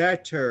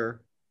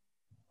better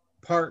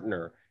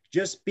partner.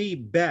 Just be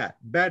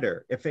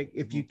better.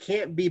 If you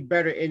can't be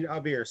better in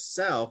of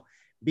yourself,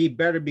 be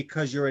better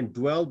because you're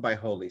indwelled by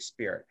Holy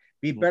Spirit.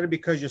 Be better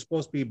because you're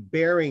supposed to be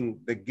bearing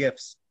the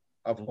gifts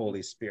of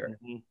Holy Spirit.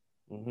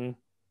 Mm-hmm.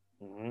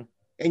 Mm-hmm. Mm-hmm.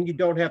 And you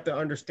don't have to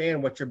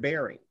understand what you're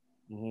bearing.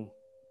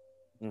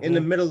 Mm-hmm. Mm-hmm. In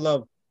the middle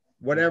of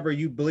whatever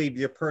you believe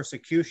your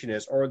persecution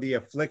is, or the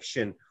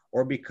affliction,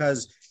 or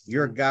because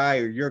your guy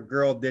or your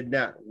girl did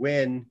not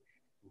win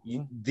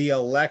the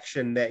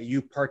election that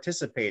you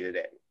participated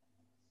in.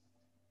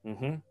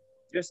 Mm-hmm.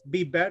 Just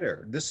be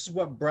better. This is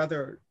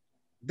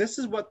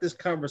what this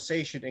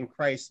conversation in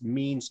Christ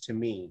means to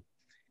me,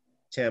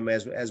 Tim,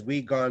 as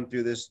we've gone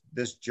through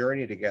this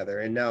journey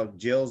together. And now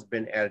Jill's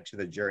been added to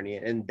the journey,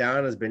 and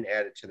Donna's been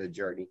added to the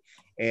journey,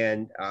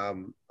 and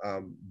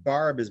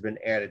Barb has been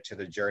added to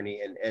the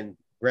journey, and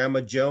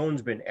Grandma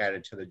Jones been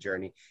added to the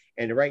journey.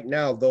 And right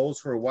now, those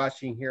who are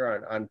watching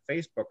here on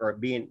Facebook are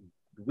being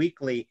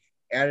weekly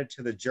added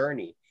to the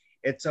journey.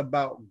 It's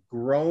about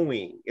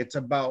growing. It's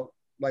about,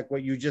 like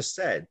what you just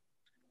said,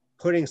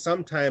 putting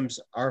sometimes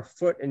our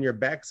foot in your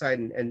backside,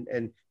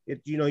 and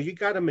it, you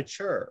got to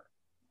mature.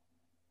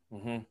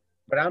 Mm-hmm.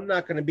 But I'm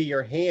not going to be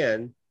your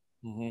hand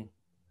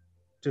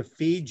to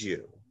feed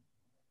you.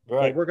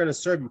 Right. But we're going to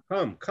serve you.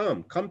 Come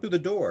through the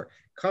door.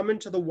 Come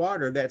into the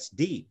water that's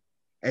deep,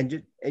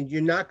 and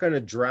you're not going to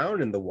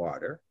drown in the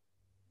water.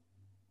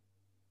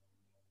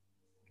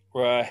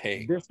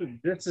 Right.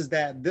 This is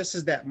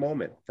that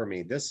moment for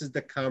me. This is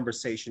the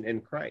conversation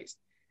in Christ.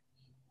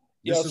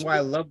 This is why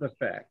I love the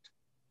fact.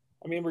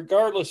 I mean,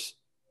 regardless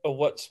of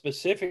what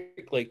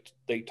specifically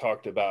they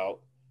talked about,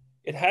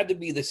 it had to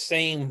be the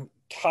same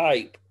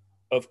type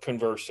of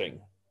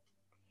conversing.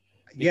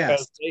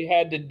 Because they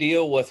had to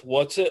deal with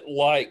what's it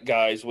like,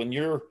 guys, when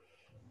you're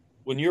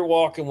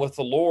walking with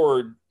the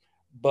Lord,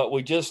 but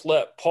we just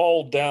let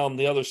Paul down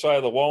the other side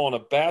of the wall in a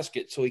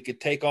basket so he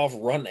could take off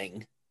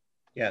running.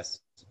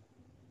 Yes.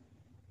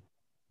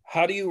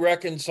 How do you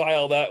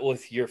reconcile that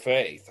with your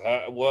faith?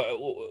 I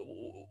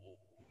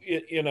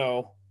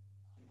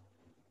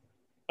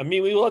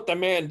mean, we let the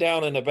man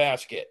down in a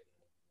basket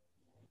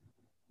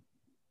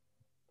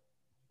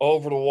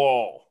over the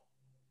wall.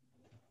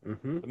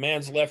 Mm-hmm. The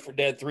man's left for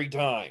dead 3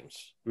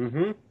 times.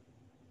 Mm-hmm.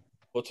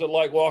 What's it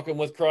like walking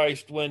with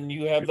Christ when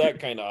you have that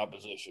kind of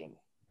opposition?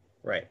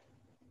 Right.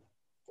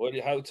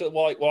 How's it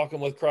like walking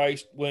with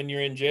Christ when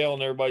you're in jail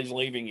and everybody's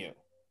leaving you?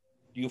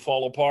 Do you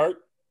fall apart?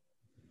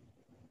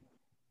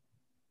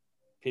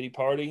 Pity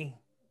party?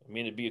 I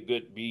mean,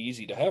 it'd be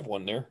easy to have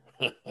one there.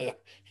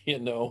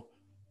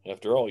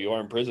 After all, you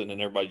are in prison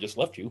and everybody just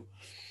left you.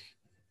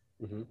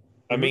 Mm-hmm.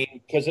 I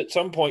mean, because at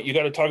some point you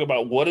got to talk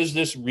about, what is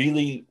this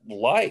really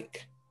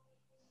like?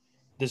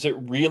 Does it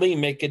really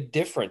make a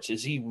difference?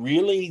 Is he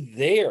really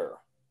there?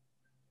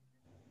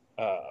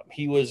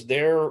 He was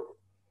there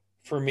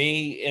for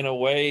me in a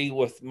way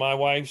with my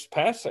wife's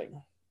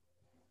passing.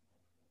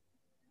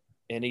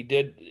 And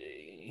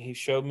he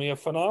showed me a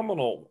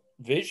phenomenal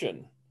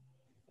vision.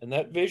 And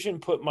that vision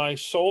put my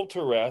soul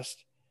to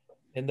rest,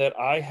 in that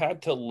I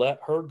had to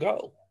let her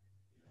go.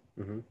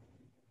 Mm-hmm.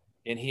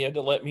 And he had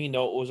to let me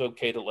know it was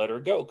okay to let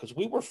her go, because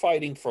we were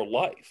fighting for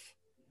life.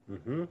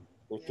 Mm-hmm.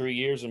 For 3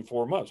 years and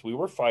 4 months. We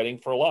were fighting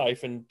for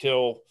life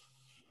until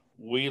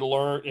we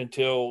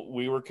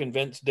were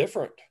convinced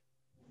different.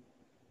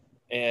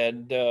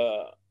 And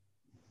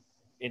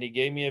he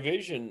gave me a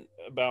vision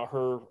about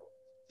her.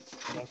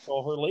 I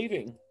saw her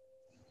leaving.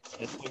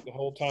 And so the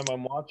whole time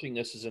I'm watching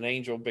this, as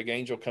big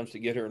angel comes to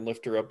get her and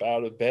lift her up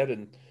out of bed,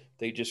 and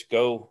they just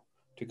go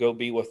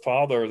be with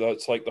Father.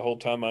 That's like the whole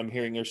time I'm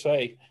hearing her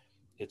say,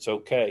 "It's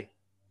okay.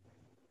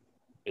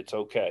 It's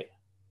okay."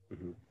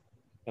 Mm-hmm.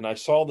 And I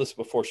saw this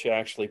before she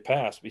actually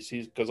passed,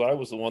 because I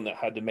was the one that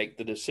had to make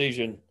the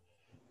decision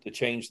to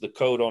change the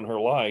code on her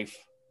life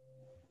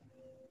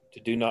to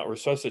do not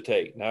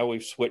resuscitate. Now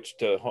we've switched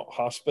to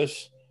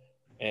hospice,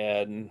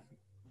 and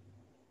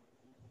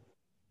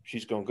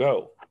she's going to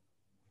go.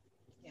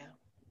 Yeah.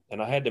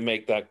 And I had to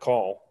make that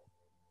call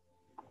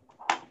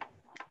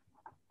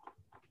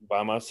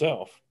by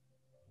myself.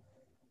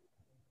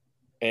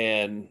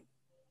 And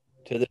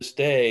to this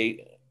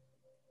day,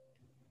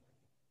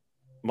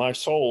 my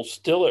soul's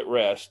still at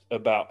rest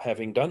about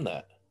having done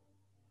that.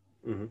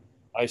 Mm-hmm.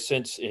 I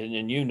sense, and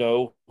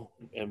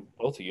and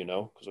both of you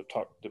know, because I've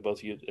talked to both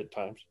of you at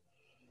times,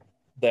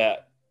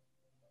 that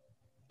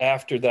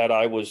after that,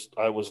 I was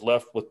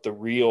left with the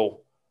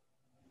real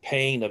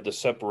pain of the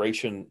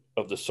separation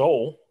of the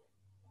soul.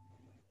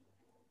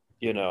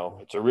 You know,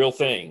 it's a real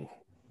thing.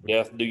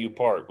 Death do you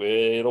part.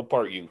 It'll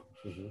part you.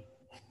 Mm-hmm.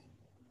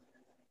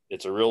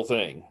 It's a real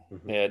thing.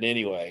 Mm-hmm. And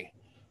anyway,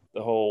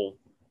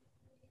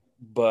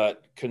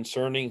 but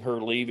concerning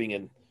her leaving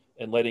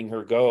and letting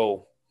her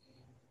go,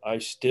 I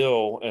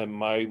still am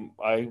my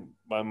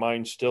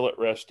mind's still at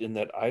rest in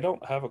that I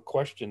don't have a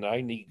question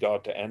I need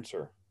God to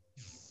answer.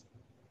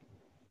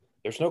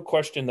 There's no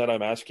question that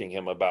I'm asking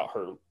him about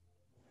her.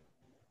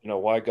 You know,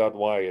 why God,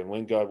 why, and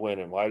when God, when,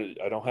 and why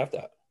I don't have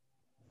that.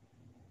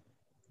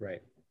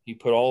 Right. He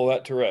put all of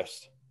that to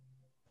rest.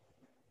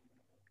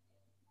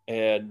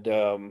 And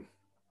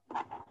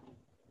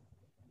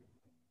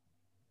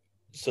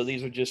so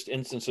these are just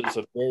instances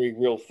of very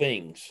real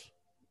things.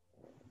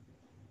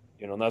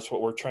 You know, and that's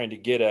what we're trying to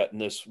get at in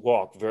this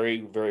walk. Very,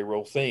 very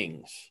real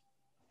things.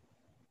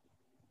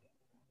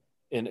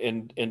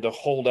 And to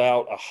hold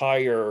out a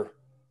higher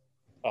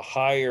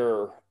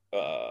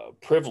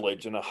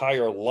privilege and a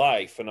higher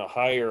life and a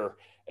higher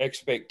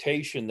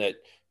expectation that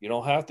you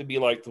don't have to be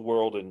like the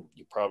world, and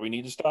you probably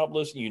need to stop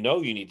listening. You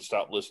know, you need to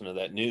stop listening to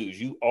that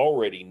news. You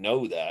already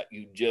know that.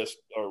 You just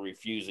are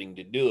refusing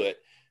to do it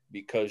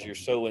because you're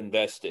so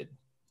invested.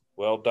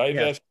 Well,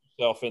 divest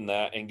yourself in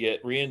that and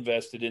get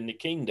reinvested in the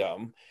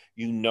kingdom.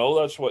 You know,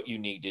 that's what you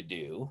need to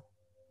do.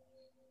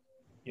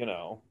 You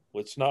know,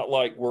 it's not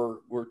like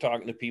we're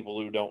talking to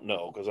people who don't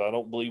know, because I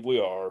don't believe we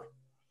are.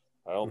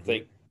 I don't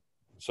think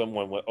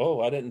someone went,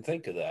 oh, I didn't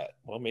think of that.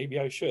 Well, maybe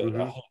I should.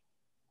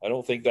 I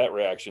don't think that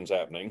reaction's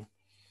happening.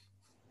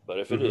 But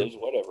if it is,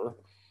 whatever.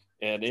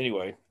 And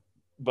anyway,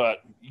 but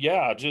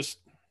yeah, just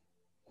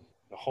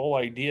the whole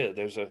idea.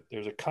 There's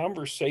a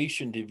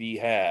conversation to be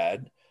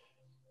had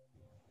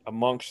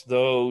amongst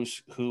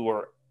those who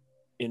are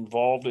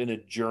involved in a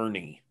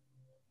journey.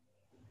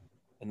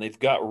 And they've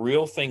got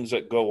real things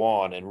that go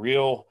on and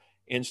real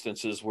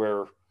instances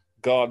where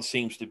God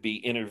seems to be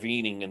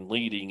intervening and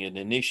leading and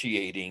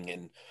initiating.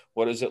 And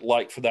what is it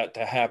like for that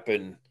to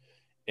happen?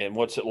 And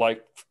what's it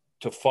like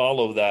to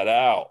follow that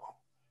out?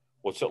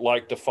 What's it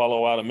like to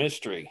follow out a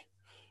mystery?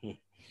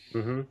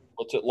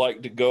 What's it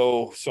like to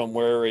go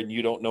somewhere and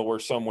you don't know where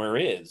somewhere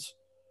is?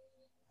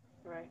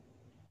 Right.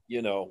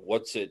 You know,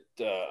 what's it,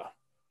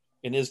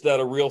 and is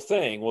that a real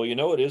thing? Well, you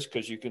know it is,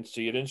 because you can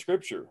see it in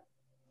Scripture.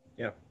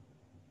 Yeah.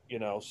 You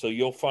know, so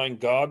you'll find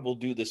God will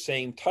do the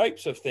same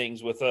types of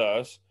things with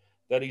us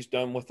that he's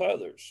done with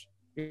others.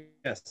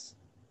 Yes.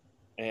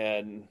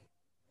 And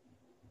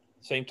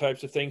same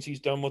types of things he's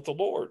done with the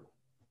Lord.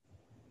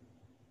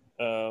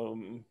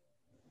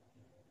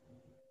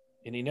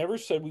 And he never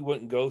said we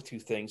wouldn't go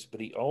through things,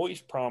 but he always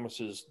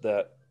promises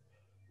that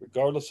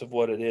regardless of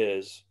what it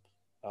is,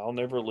 I'll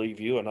never leave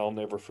you and I'll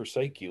never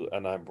forsake you.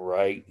 And I'm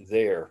right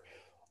there.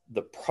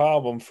 The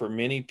problem for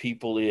many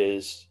people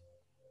is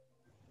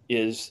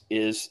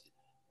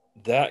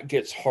that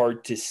gets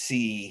hard to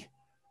see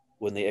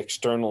when the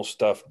external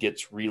stuff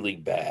gets really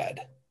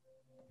bad.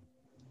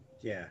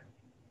 Yeah.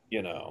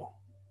 You know,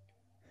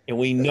 and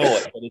we know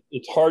it, but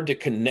it's hard to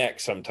connect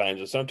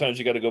sometimes. And sometimes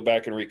you got to go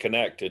back and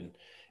reconnect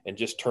and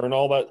just turn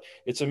all that.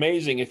 It's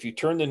amazing if you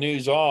turn the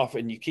news off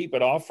and you keep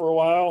it off for a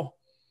while,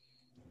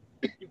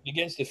 it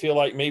begins to feel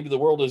like maybe the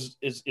world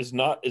is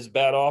not as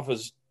bad off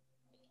as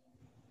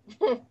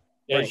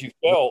Right. you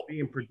felt.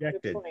 Being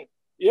projected.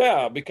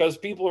 Yeah, because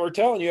people are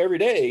telling you every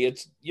day.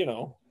 It's, you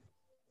know,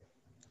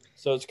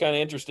 so it's kind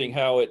of interesting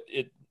how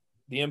it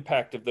the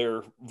impact of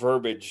their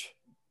verbiage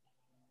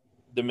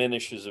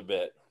diminishes a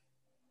bit.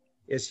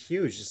 It's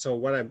huge. So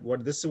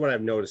this is what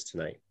I've noticed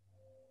tonight.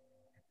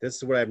 This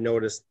is what I've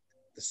noticed.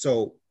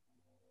 So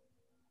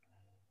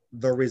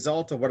the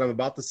result of what I'm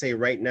about to say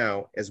right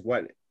now is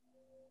what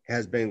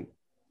has been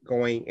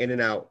going in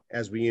and out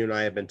as you and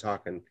I have been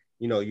talking.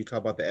 You know, you talk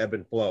about the ebb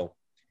and flow.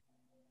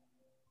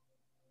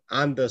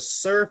 On the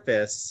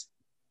surface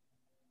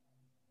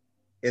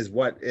is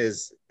what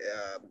is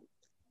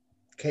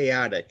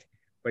chaotic.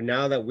 But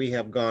now that we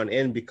have gone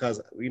in, because,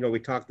 you know, we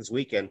talked this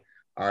weekend,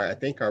 are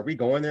we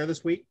going there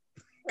this week?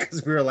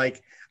 Because we were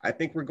like, I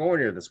think we're going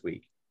here this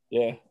week.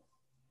 Yeah.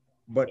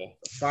 But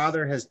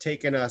Father has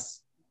taken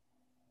us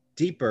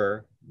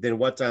deeper than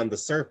what's on the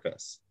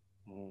surface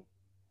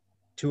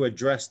to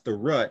address the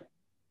root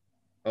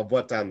of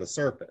what's on the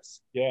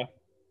surface. Yeah.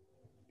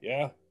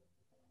 Yeah.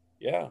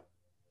 Yeah.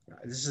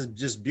 This is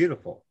just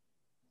beautiful.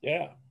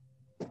 Yeah.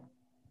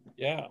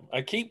 Yeah.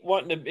 I keep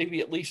wanting to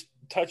maybe at least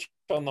touch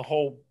on the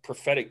whole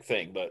prophetic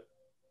thing, but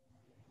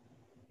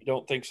you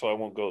don't think so, I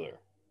won't go there.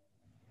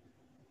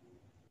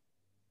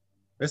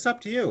 It's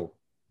up to you,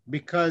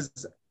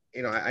 because,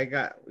 you know, I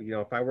got, you know,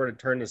 if I were to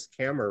turn this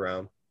camera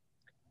around,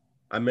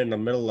 I'm in the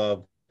middle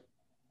of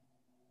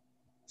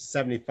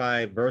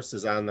 75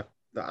 verses on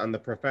the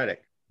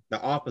prophetic, the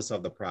office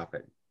of the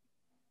prophet,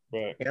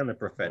 right, and the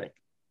prophetic.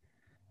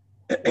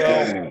 Right.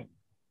 Well,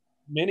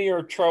 many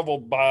are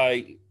troubled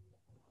by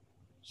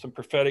some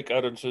prophetic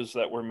utterances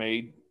that were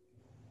made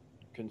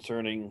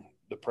concerning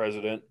the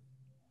president,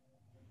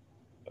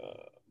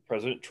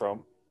 President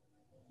Trump.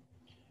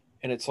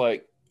 And it's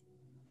like,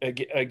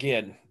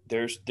 again,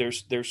 there's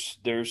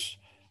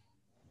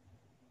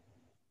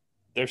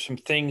some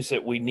things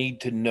that we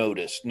need to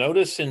notice.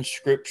 Notice in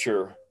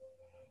Scripture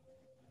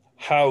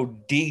how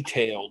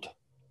detailed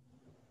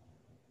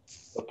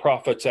the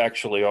prophets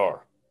actually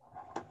are.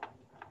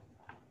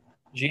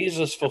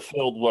 Jesus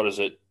fulfilled, what is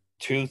it,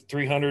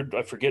 300?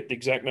 I forget the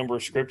exact number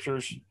of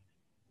scriptures.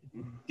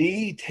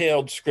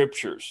 Detailed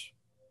scriptures.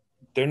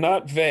 They're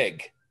not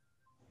vague.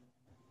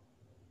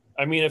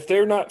 I mean, if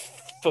they're not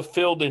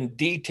fulfilled in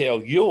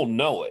detail, you'll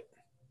know it.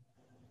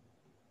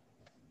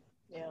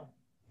 Yeah.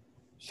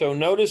 So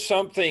notice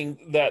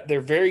something, that they're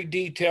very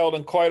detailed,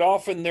 and quite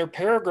often they're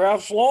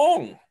paragraphs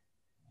long.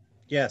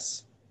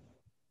 Yes.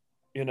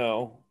 You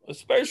know,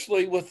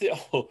 especially with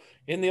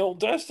in the Old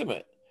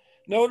Testament.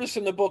 Notice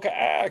in the book of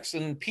Acts,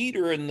 and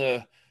Peter and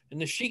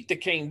the sheet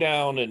that came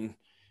down, and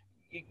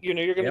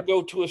you're going to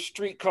go to a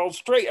street called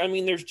Straight. I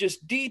mean, there's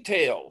just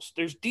details.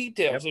 There's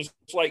details.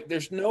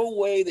 There's no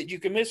way that you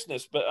can miss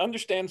this. But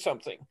understand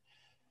something.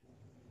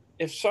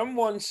 If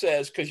someone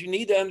says, because you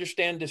need to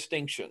understand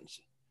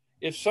distinctions.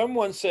 If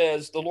someone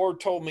says, the Lord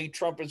told me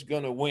Trump is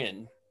going to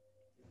win,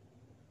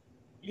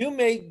 you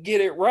may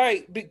get it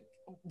right,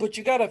 but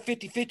you got a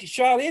 50-50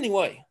 shot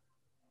anyway.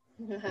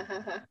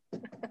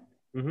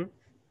 Mm-hmm.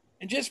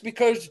 And just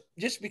because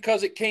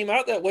it came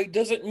out that way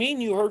doesn't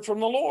mean you heard from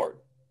the Lord.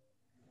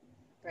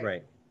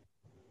 Right.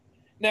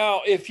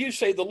 Now, if you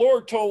say the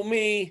Lord told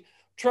me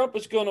Trump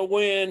is going to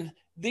win,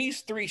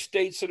 these 3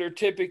 states that are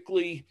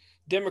typically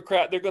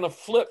Democrat, they're going to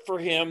flip for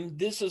him.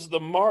 This is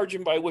the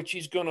margin by which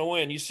he's going to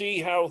win. You see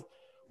how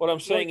what I'm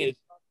saying is,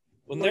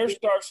 when there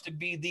starts to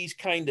be these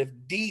kind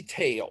of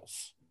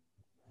details,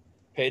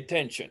 pay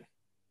attention.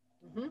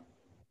 Mm-hmm.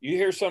 You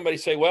hear somebody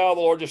say, well,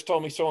 the Lord just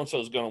told me so-and-so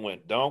is going to win.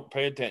 Don't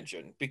pay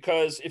attention,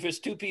 because if it's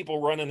 2 people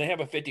running, they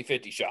have a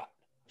 50-50 shot.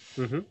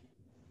 Mm-hmm.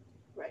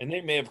 Right. And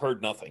they may have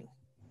heard nothing.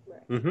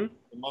 Right. Mm-hmm.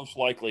 They most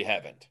likely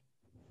haven't.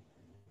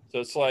 So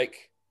it's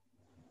like,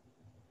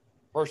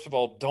 first of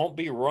all, don't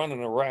be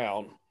running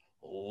around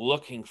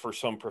looking for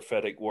some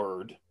prophetic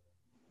word.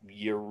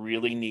 You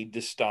really need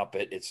to stop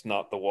it. It's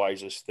not the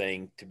wisest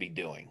thing to be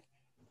doing.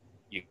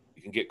 You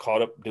can get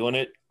caught up doing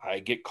it. I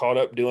get caught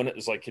up doing it.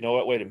 It's like, you know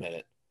what? Wait a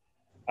minute.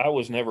 I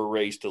was never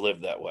raised to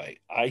live that way.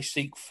 I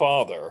seek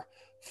Father.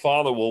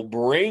 Father will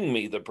bring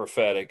me the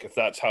prophetic if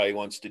that's how he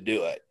wants to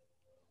do it.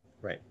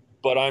 Right.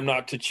 But I'm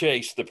not to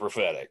chase the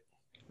prophetic.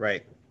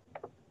 Right.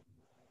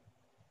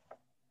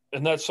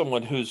 And that's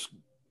someone who,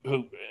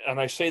 and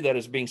I say that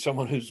as being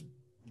someone who's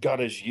God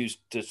has used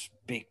to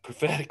speak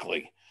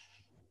prophetically,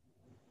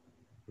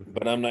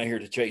 but I'm not here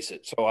to chase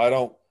it. So I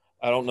don't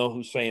know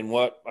who's saying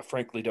what. I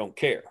frankly don't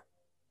care.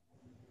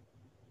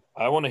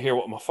 I want to hear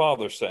what my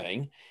Father's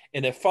saying.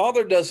 And if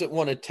Father doesn't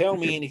want to tell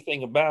me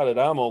anything about it,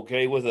 I'm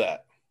okay with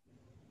that.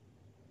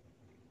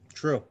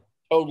 True.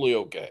 Totally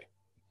okay.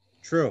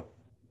 True.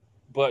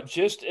 But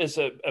just as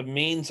a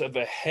means of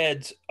a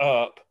heads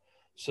up,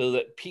 so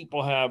that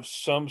people have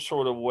some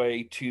sort of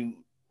way to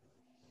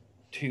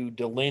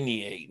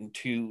delineate and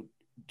to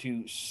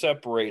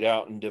separate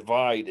out and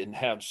divide and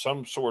have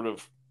some sort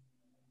of,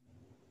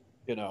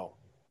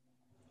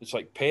 it's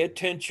like, pay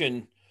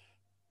attention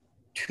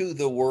to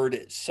the word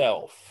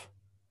itself.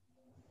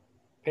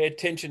 Pay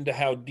attention to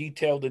how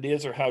detailed it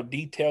is or how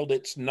detailed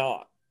it's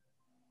not.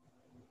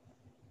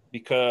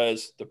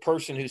 Because the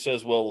person who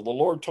says, well, the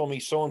Lord told me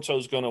so-and-so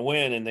is going to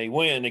win, and they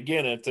win,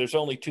 again, if there's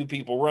only 2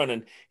 people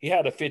running, he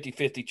had a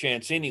 50-50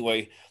 chance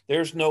anyway.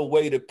 There's no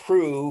way to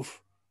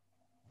prove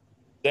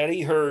that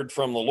he heard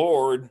from the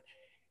Lord.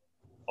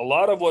 A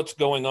lot of what's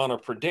going on are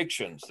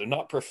predictions. They're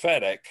not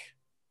prophetic.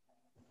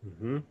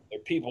 Mm-hmm. They're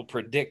people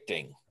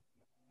predicting.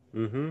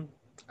 Mm-hmm.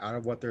 Out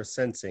of what they're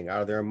sensing,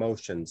 out of their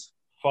emotions.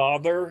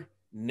 Father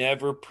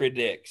never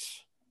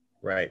predicts.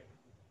 Right.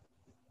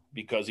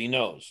 Because he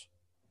knows.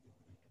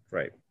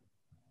 Right.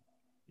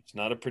 It's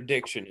not a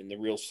prediction in the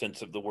real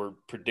sense of the word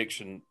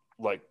prediction,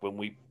 like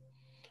when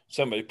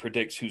somebody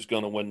predicts who's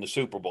going to win the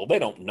Super Bowl. They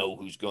don't know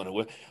who's going to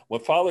win. Well,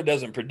 Father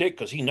doesn't predict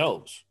because he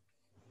knows.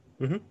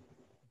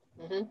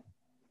 Mm-hmm. Mm-hmm.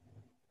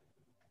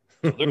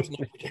 So there's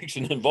no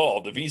prediction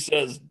involved. If he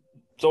says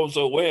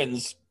so-and-so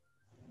wins,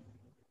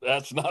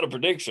 that's not a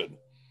prediction.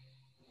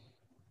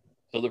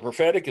 So the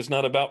prophetic is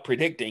not about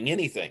predicting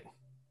anything.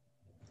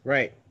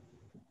 Right.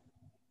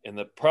 And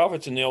the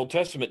prophets in the Old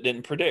Testament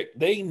didn't predict.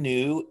 They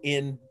knew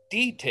in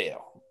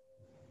detail.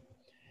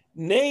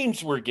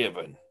 Names were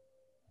given.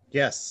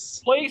 Yes.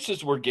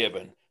 Places were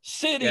given.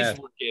 Cities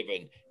were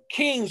given.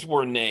 Kings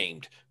were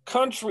named.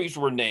 Countries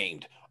were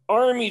named.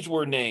 Armies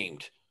were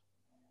named.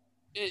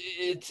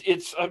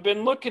 It's I've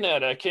been looking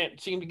at it. I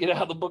can't seem to get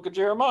out of the book of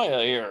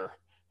Jeremiah here.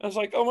 I was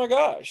like, oh my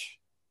gosh.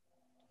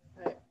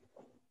 Right.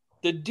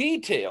 The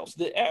details,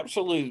 the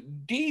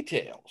absolute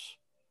details.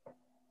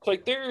 It's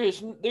like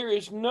there's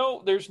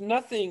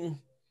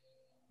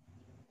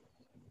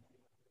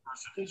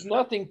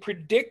nothing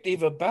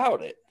predictive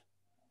about it.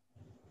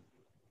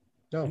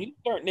 No. When you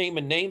start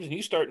naming names and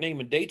you start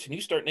naming dates and you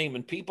start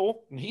naming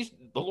people, and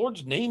the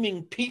Lord's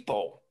naming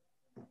people.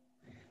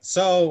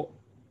 So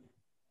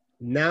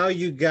now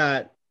you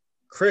got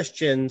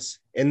Christians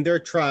in their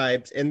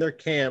tribes, in their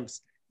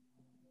camps,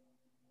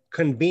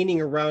 convening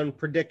around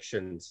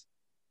predictions.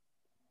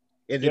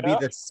 It'd be Yeah.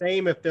 the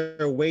same if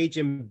they're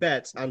waging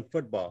bets on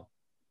football,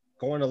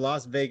 going to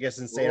Las Vegas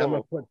and saying, I'm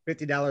going to put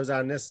 $50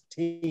 on this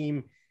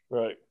team.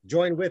 Right.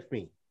 Join with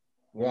me.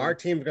 Well, Mhm. our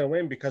team's going to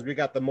win because we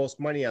got the most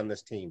money on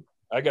this team.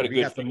 I got a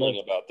good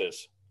feeling about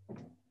this.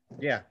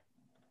 Yeah.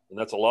 And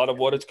that's a lot of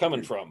what it's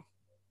coming from.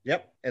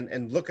 Yep.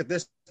 And look at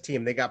this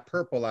team. They got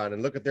purple on,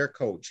 and look at their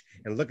coach,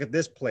 and look at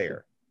this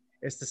player.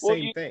 It's the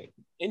same thing.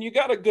 And you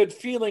got a good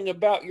feeling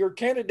about your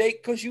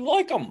candidate because you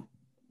like them.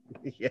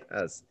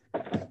 Yes.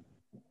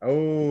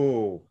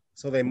 Oh,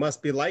 so they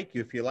must be like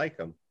you if you like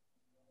them.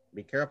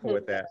 Be careful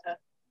with that.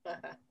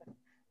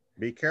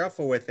 Be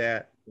careful with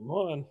that. Come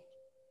on.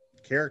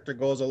 Character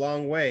goes a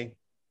long way.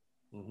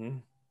 Mm-hmm.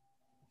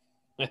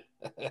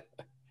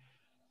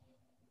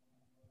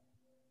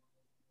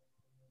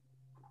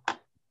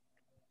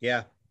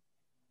 Yeah.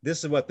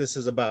 This is what this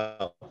is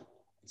about.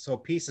 So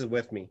peace is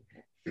with me.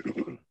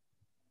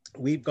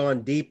 We've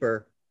gone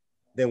deeper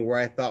than where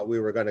I thought we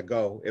were going to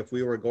go. If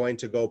we were going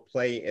to go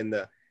play in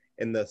the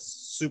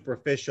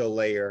superficial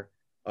layer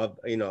of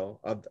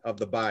of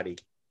the body,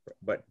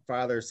 but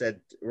Father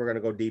said we're going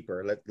to go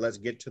deeper. Let's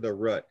get to the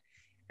root,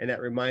 and that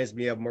reminds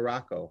me of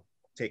Morocco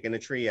taking a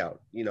tree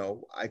out.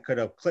 I could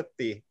have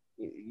clipped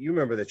you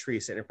remember the tree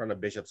sitting in front of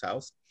Bishop's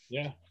house?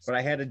 Yeah. But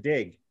I had to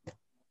dig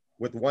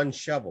with one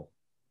shovel.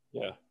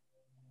 Yeah.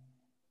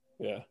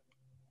 Yeah.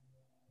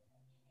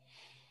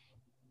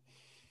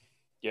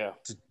 Yeah.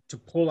 To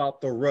pull out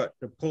the root,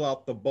 to pull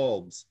out the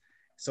bulbs.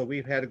 So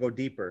we've had to go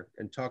deeper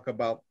and talk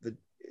about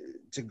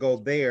to go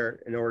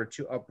there in order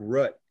to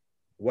uproot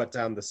what's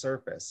on the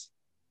surface.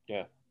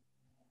 Yeah.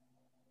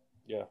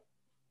 Yeah.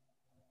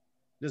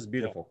 This is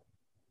beautiful.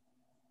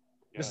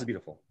 Yeah. This is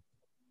beautiful.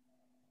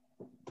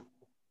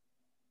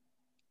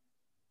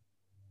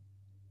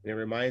 And it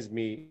reminds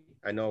me,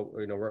 I know,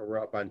 we're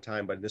up on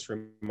time, but this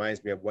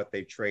reminds me of what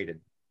they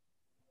traded.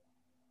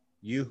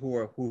 You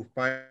who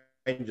find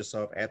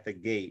yourself at the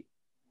gate,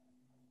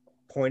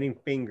 pointing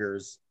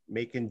fingers,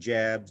 making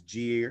jabs,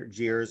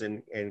 jeers,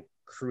 and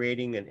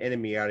creating an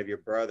enemy out of your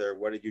brother.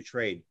 What did you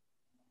trade?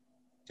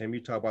 Tim,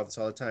 you talk about this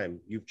all the time.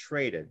 You've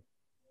traded.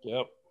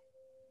 Yep.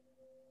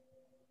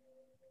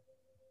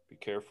 Be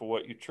careful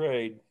what you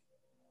trade.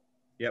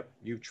 Yep,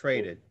 you've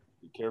traded.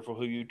 Be careful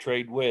who you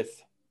trade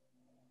with.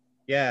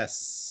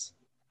 Yes.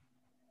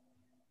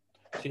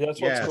 See, that's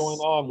what's going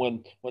on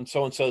when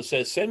so-and-so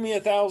says, send me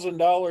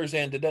 $1,000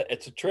 and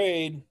it's a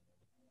trade.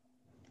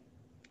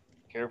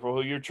 Careful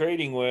who you're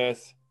trading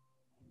with,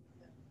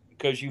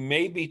 because you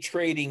may be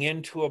trading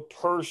into a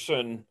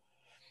person,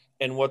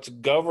 and what's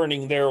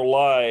governing their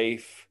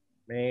life,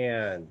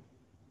 man,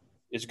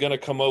 is going to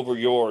come over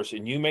yours,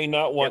 and you may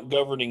not want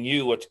governing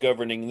you what's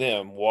governing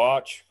them.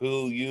 Watch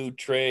who you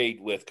trade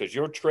with, because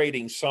you're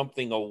trading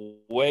something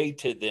away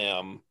to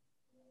them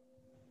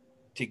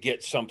to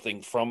get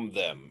something from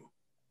them.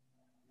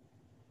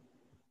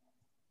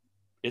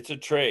 It's a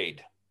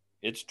trade.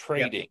 It's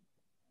trading. Yep.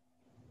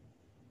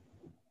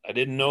 I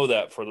didn't know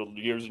that for the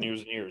years and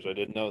years and years. I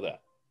didn't know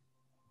that.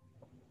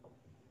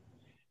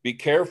 Be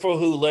careful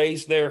who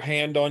lays their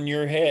hand on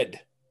your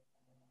head,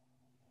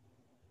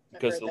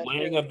 because the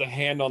laying of the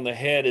hand on the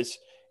head is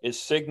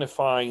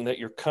signifying that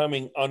you're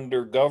coming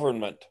under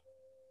government.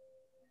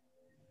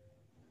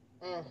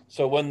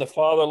 So when the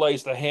Father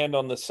lays the hand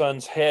on the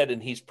Son's head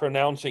and he's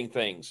pronouncing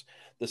things,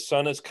 the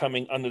Son is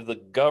coming under the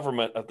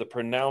government of the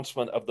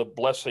pronouncement of the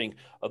blessing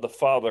of the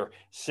Father,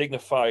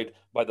 signified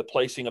by the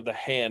placing of the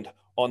hand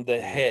on the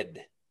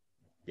head.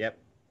 Yep.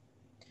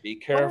 Be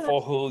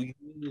careful who you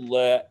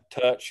let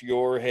touch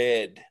your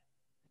head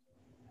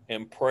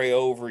and pray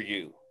over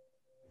you.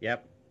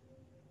 Yep.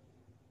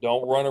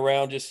 Don't run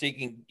around just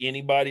seeking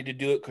anybody to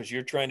do it because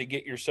you're trying to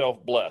get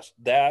yourself blessed.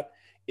 That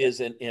is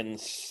an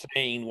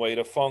insane way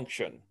to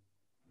function.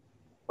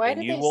 Why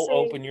do they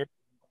say?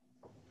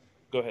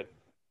 Go ahead.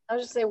 I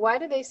was just saying, why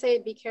do they say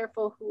be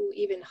careful who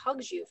even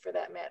hugs you, for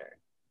that matter?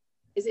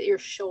 Is it your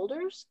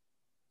shoulders?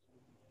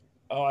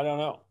 Oh, I don't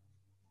know.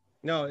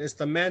 No, it's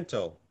the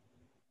mantle.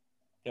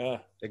 Yeah.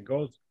 It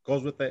goes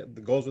with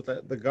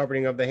the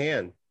governing of the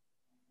hand.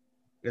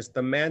 It's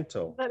the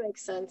mantle. That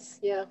makes sense.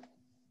 Yeah.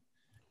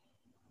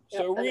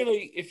 So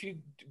really, if you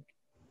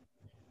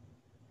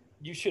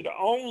should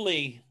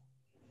only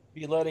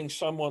be letting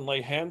someone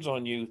lay hands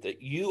on you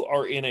that you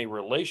are in a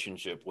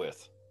relationship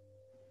with,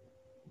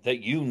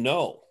 that you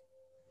know.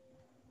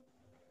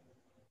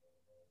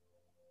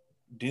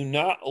 Do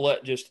not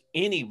let just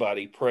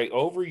anybody pray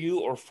over you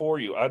or for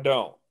you. I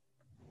don't.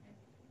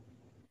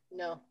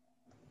 No.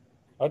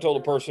 I told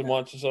a person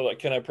once, so like,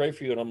 can I pray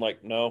for you? And I'm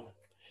like, no.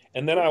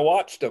 And then I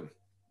watched them.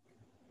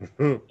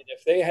 And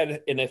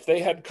if they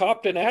had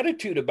copped an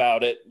attitude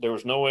about it, there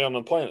was no way on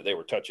the planet they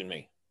were touching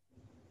me.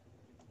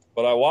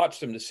 But I watched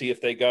them to see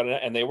if they got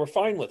it, and they were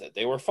fine with it.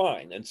 They were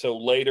fine. And so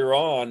later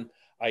on,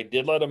 I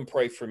did let them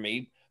pray for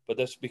me, but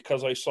that's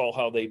because I saw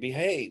how they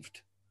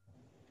behaved.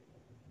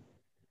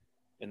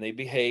 and they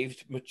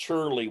behaved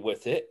maturely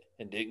with it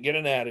and didn't get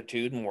an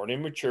attitude and weren't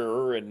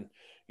immature and,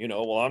 you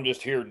know, well, I'm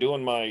just here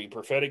doing my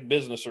prophetic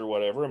business or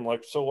whatever. I'm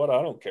like, so what?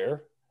 I don't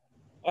care.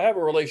 I have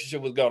a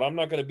relationship with God. I'm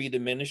not going to be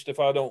diminished if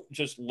I don't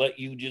just let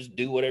you just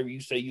do whatever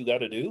you say you got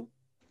to do.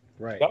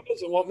 Right. God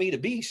doesn't want me to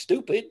be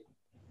stupid.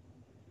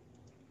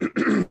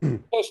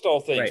 Test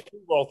all things, Right.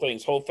 prove all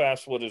things, hold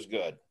fast what is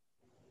good.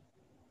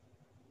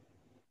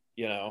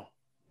 You know,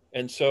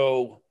 and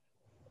so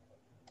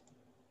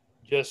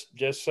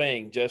just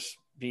saying, just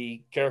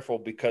be careful,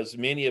 because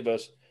many of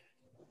us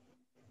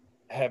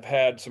have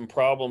had some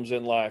problems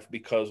in life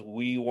because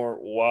we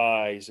weren't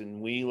wise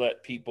and we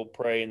let people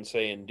pray and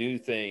say and do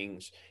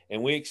things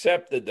and we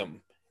accepted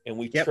them and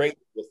we traded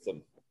with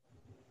them.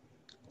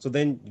 So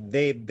then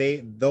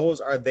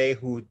those are they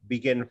who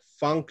begin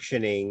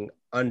functioning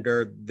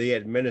under the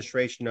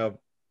administration of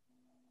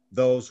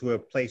those who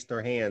have placed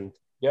their hand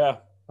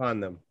upon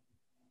them.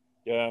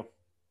 Yeah.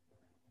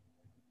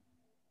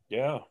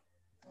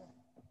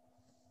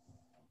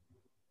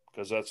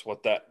 Because that's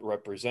what that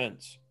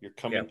represents. You're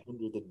coming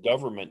under the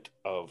government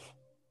of.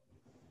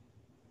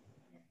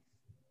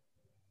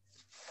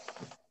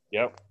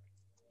 Yep.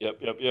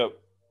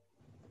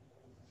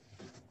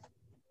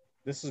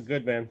 This is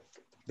good, man.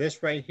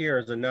 This right here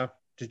is enough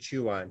to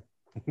chew on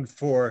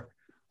for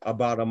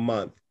about a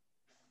month.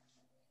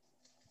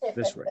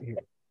 This right here.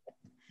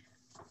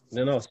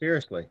 No,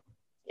 seriously.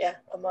 Yeah,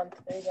 a month.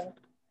 There you go.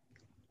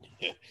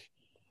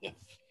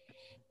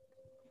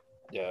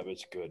 Yeah,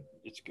 it's good.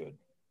 It's good.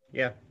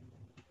 Yeah.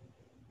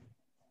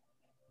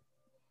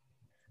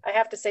 I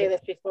have to say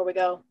this before we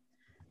go.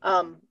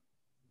 And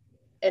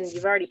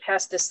you've already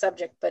passed this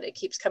subject, but it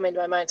keeps coming to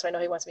my mind, so I know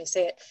he wants me to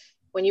say it.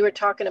 When you were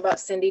talking about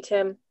Cindy,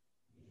 Tim,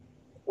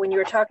 when you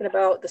were talking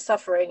about the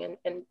suffering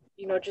and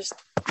you know, just,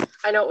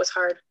 I know it was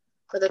hard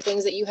for the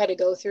things that you had to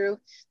go through.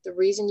 The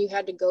reason you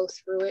had to go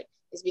through it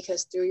is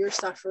because through your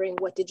suffering,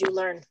 what did you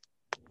learn?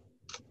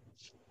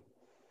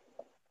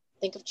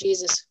 Think of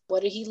Jesus.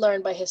 What did he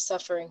learn by his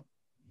suffering?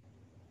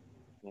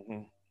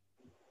 Mm-hmm.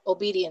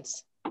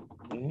 Obedience.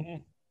 Mm-hmm.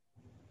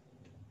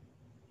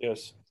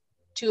 Yes.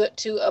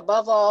 To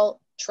above all,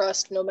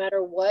 trust no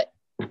matter what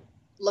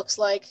looks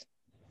like.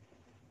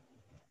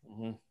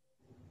 Mm-hmm.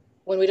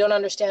 When we don't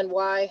understand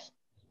why,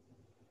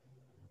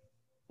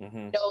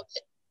 mm-hmm. know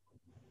that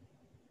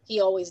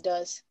he always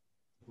does.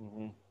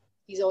 Mm-hmm.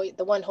 He's always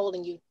the one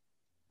holding you,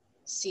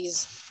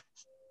 sees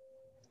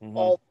mm-hmm.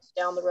 all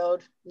down the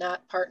road,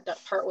 not part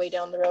way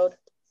down the road.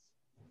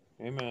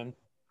 Amen.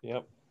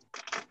 Yep.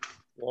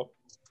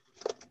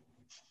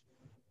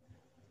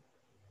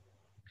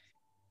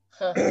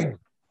 Huh.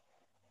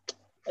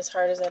 As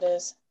hard as that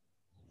is.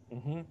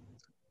 Mm-hmm.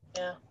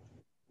 Yeah.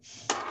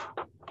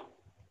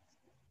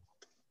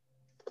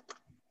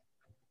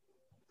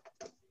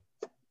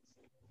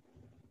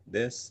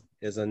 This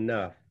is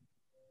enough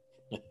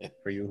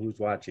for you who's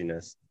watching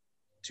this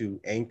to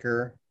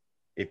anchor.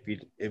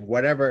 If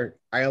whatever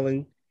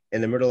island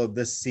in the middle of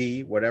this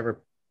sea,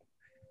 whatever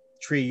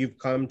tree you've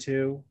come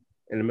to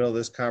in the middle of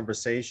this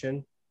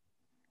conversation,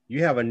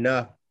 you have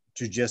enough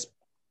to just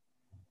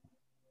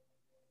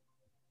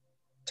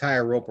tie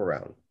a rope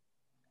around.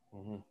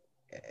 Mm-hmm.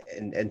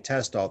 And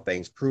test all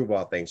things, prove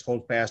all things,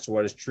 hold fast to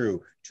what is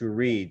true, to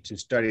read, to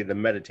study, to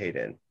meditate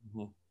in,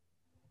 mm-hmm.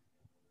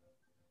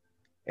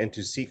 and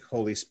to seek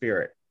Holy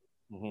Spirit.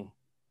 Mm-hmm.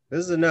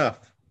 This is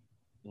enough.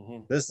 Mm-hmm.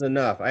 This is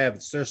enough.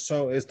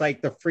 So it's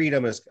like the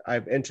freedom is,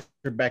 I've entered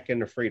back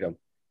into freedom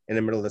in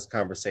the middle of this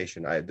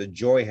conversation. The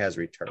joy has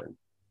returned.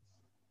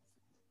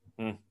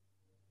 Mm.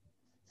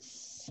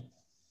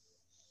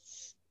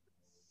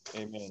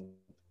 Amen.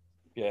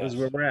 Yes. This is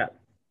where we're at.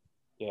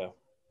 Yeah.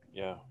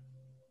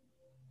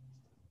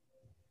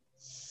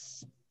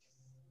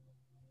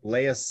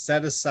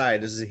 Set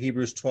aside. This is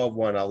Hebrews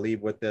 12:1. I'll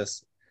leave with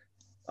this.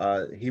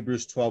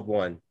 Hebrews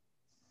 12:1.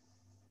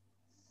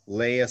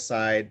 Lay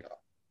aside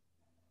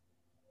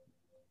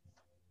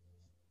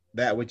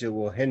that which it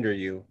will hinder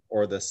you,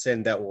 or the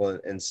sin that will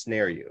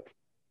ensnare you.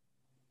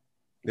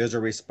 There's a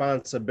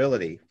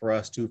responsibility for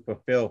us to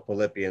fulfill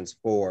Philippians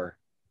 4,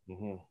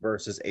 mm-hmm.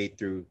 verses 8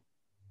 through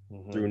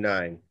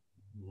 9.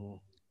 Mm-hmm.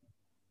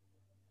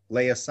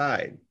 Lay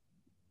aside.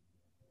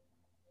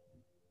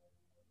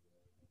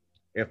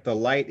 If the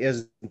light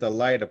isn't the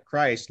light of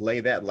Christ, lay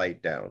that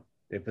light down.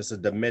 If it's a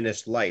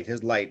diminished light,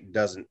 his light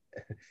doesn't.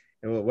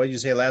 What did you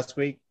say last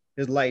week?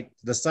 His light,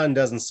 the sun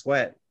doesn't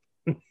sweat.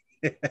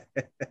 I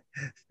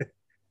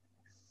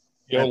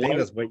think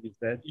that's what you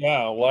said.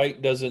 Yeah,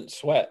 light doesn't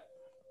sweat.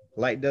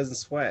 Light doesn't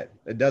sweat.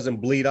 It doesn't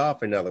bleed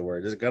off, in other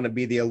words. It's going to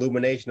be the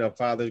illumination of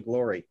Father's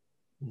glory.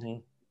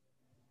 Mm-hmm.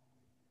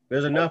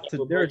 There's enough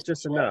to, there's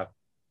just enough.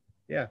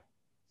 Yeah,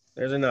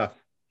 there's enough.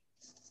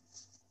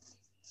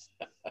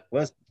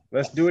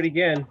 Let's do it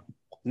again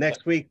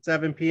next week,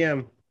 7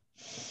 p.m.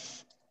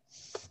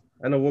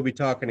 I know we'll be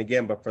talking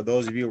again, but for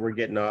those of you who are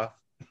getting off,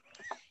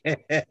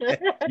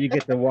 you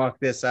get to walk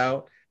this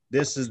out.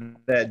 This is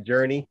that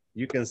journey.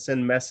 You can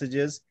send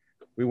messages.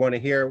 We want to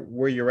hear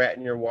where you're at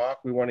in your walk.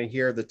 We want to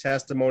hear the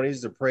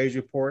testimonies, the praise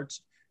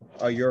reports.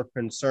 your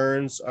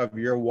concerns of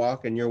your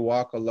walk and your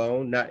walk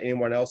alone, not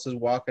anyone else's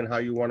walk and how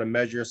you want to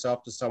measure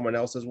yourself to someone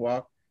else's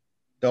walk.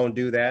 Don't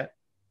do that.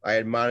 I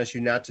admonish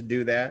you not to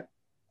do that.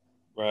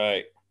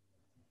 Right.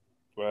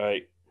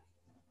 Right.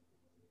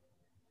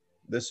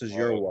 This is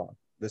your walk.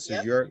 This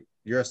is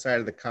your side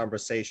of the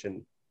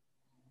conversation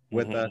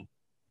with us,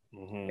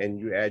 and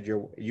you add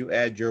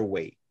your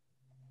weight.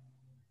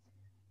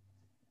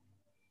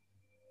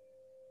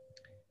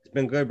 It's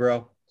been good,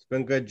 bro. It's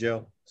been good,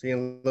 Jill. See you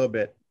in a little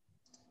bit.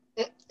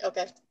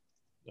 Okay.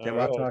 Tim,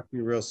 I'll talk to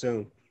you real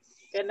soon.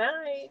 Good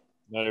night.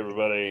 Not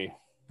everybody.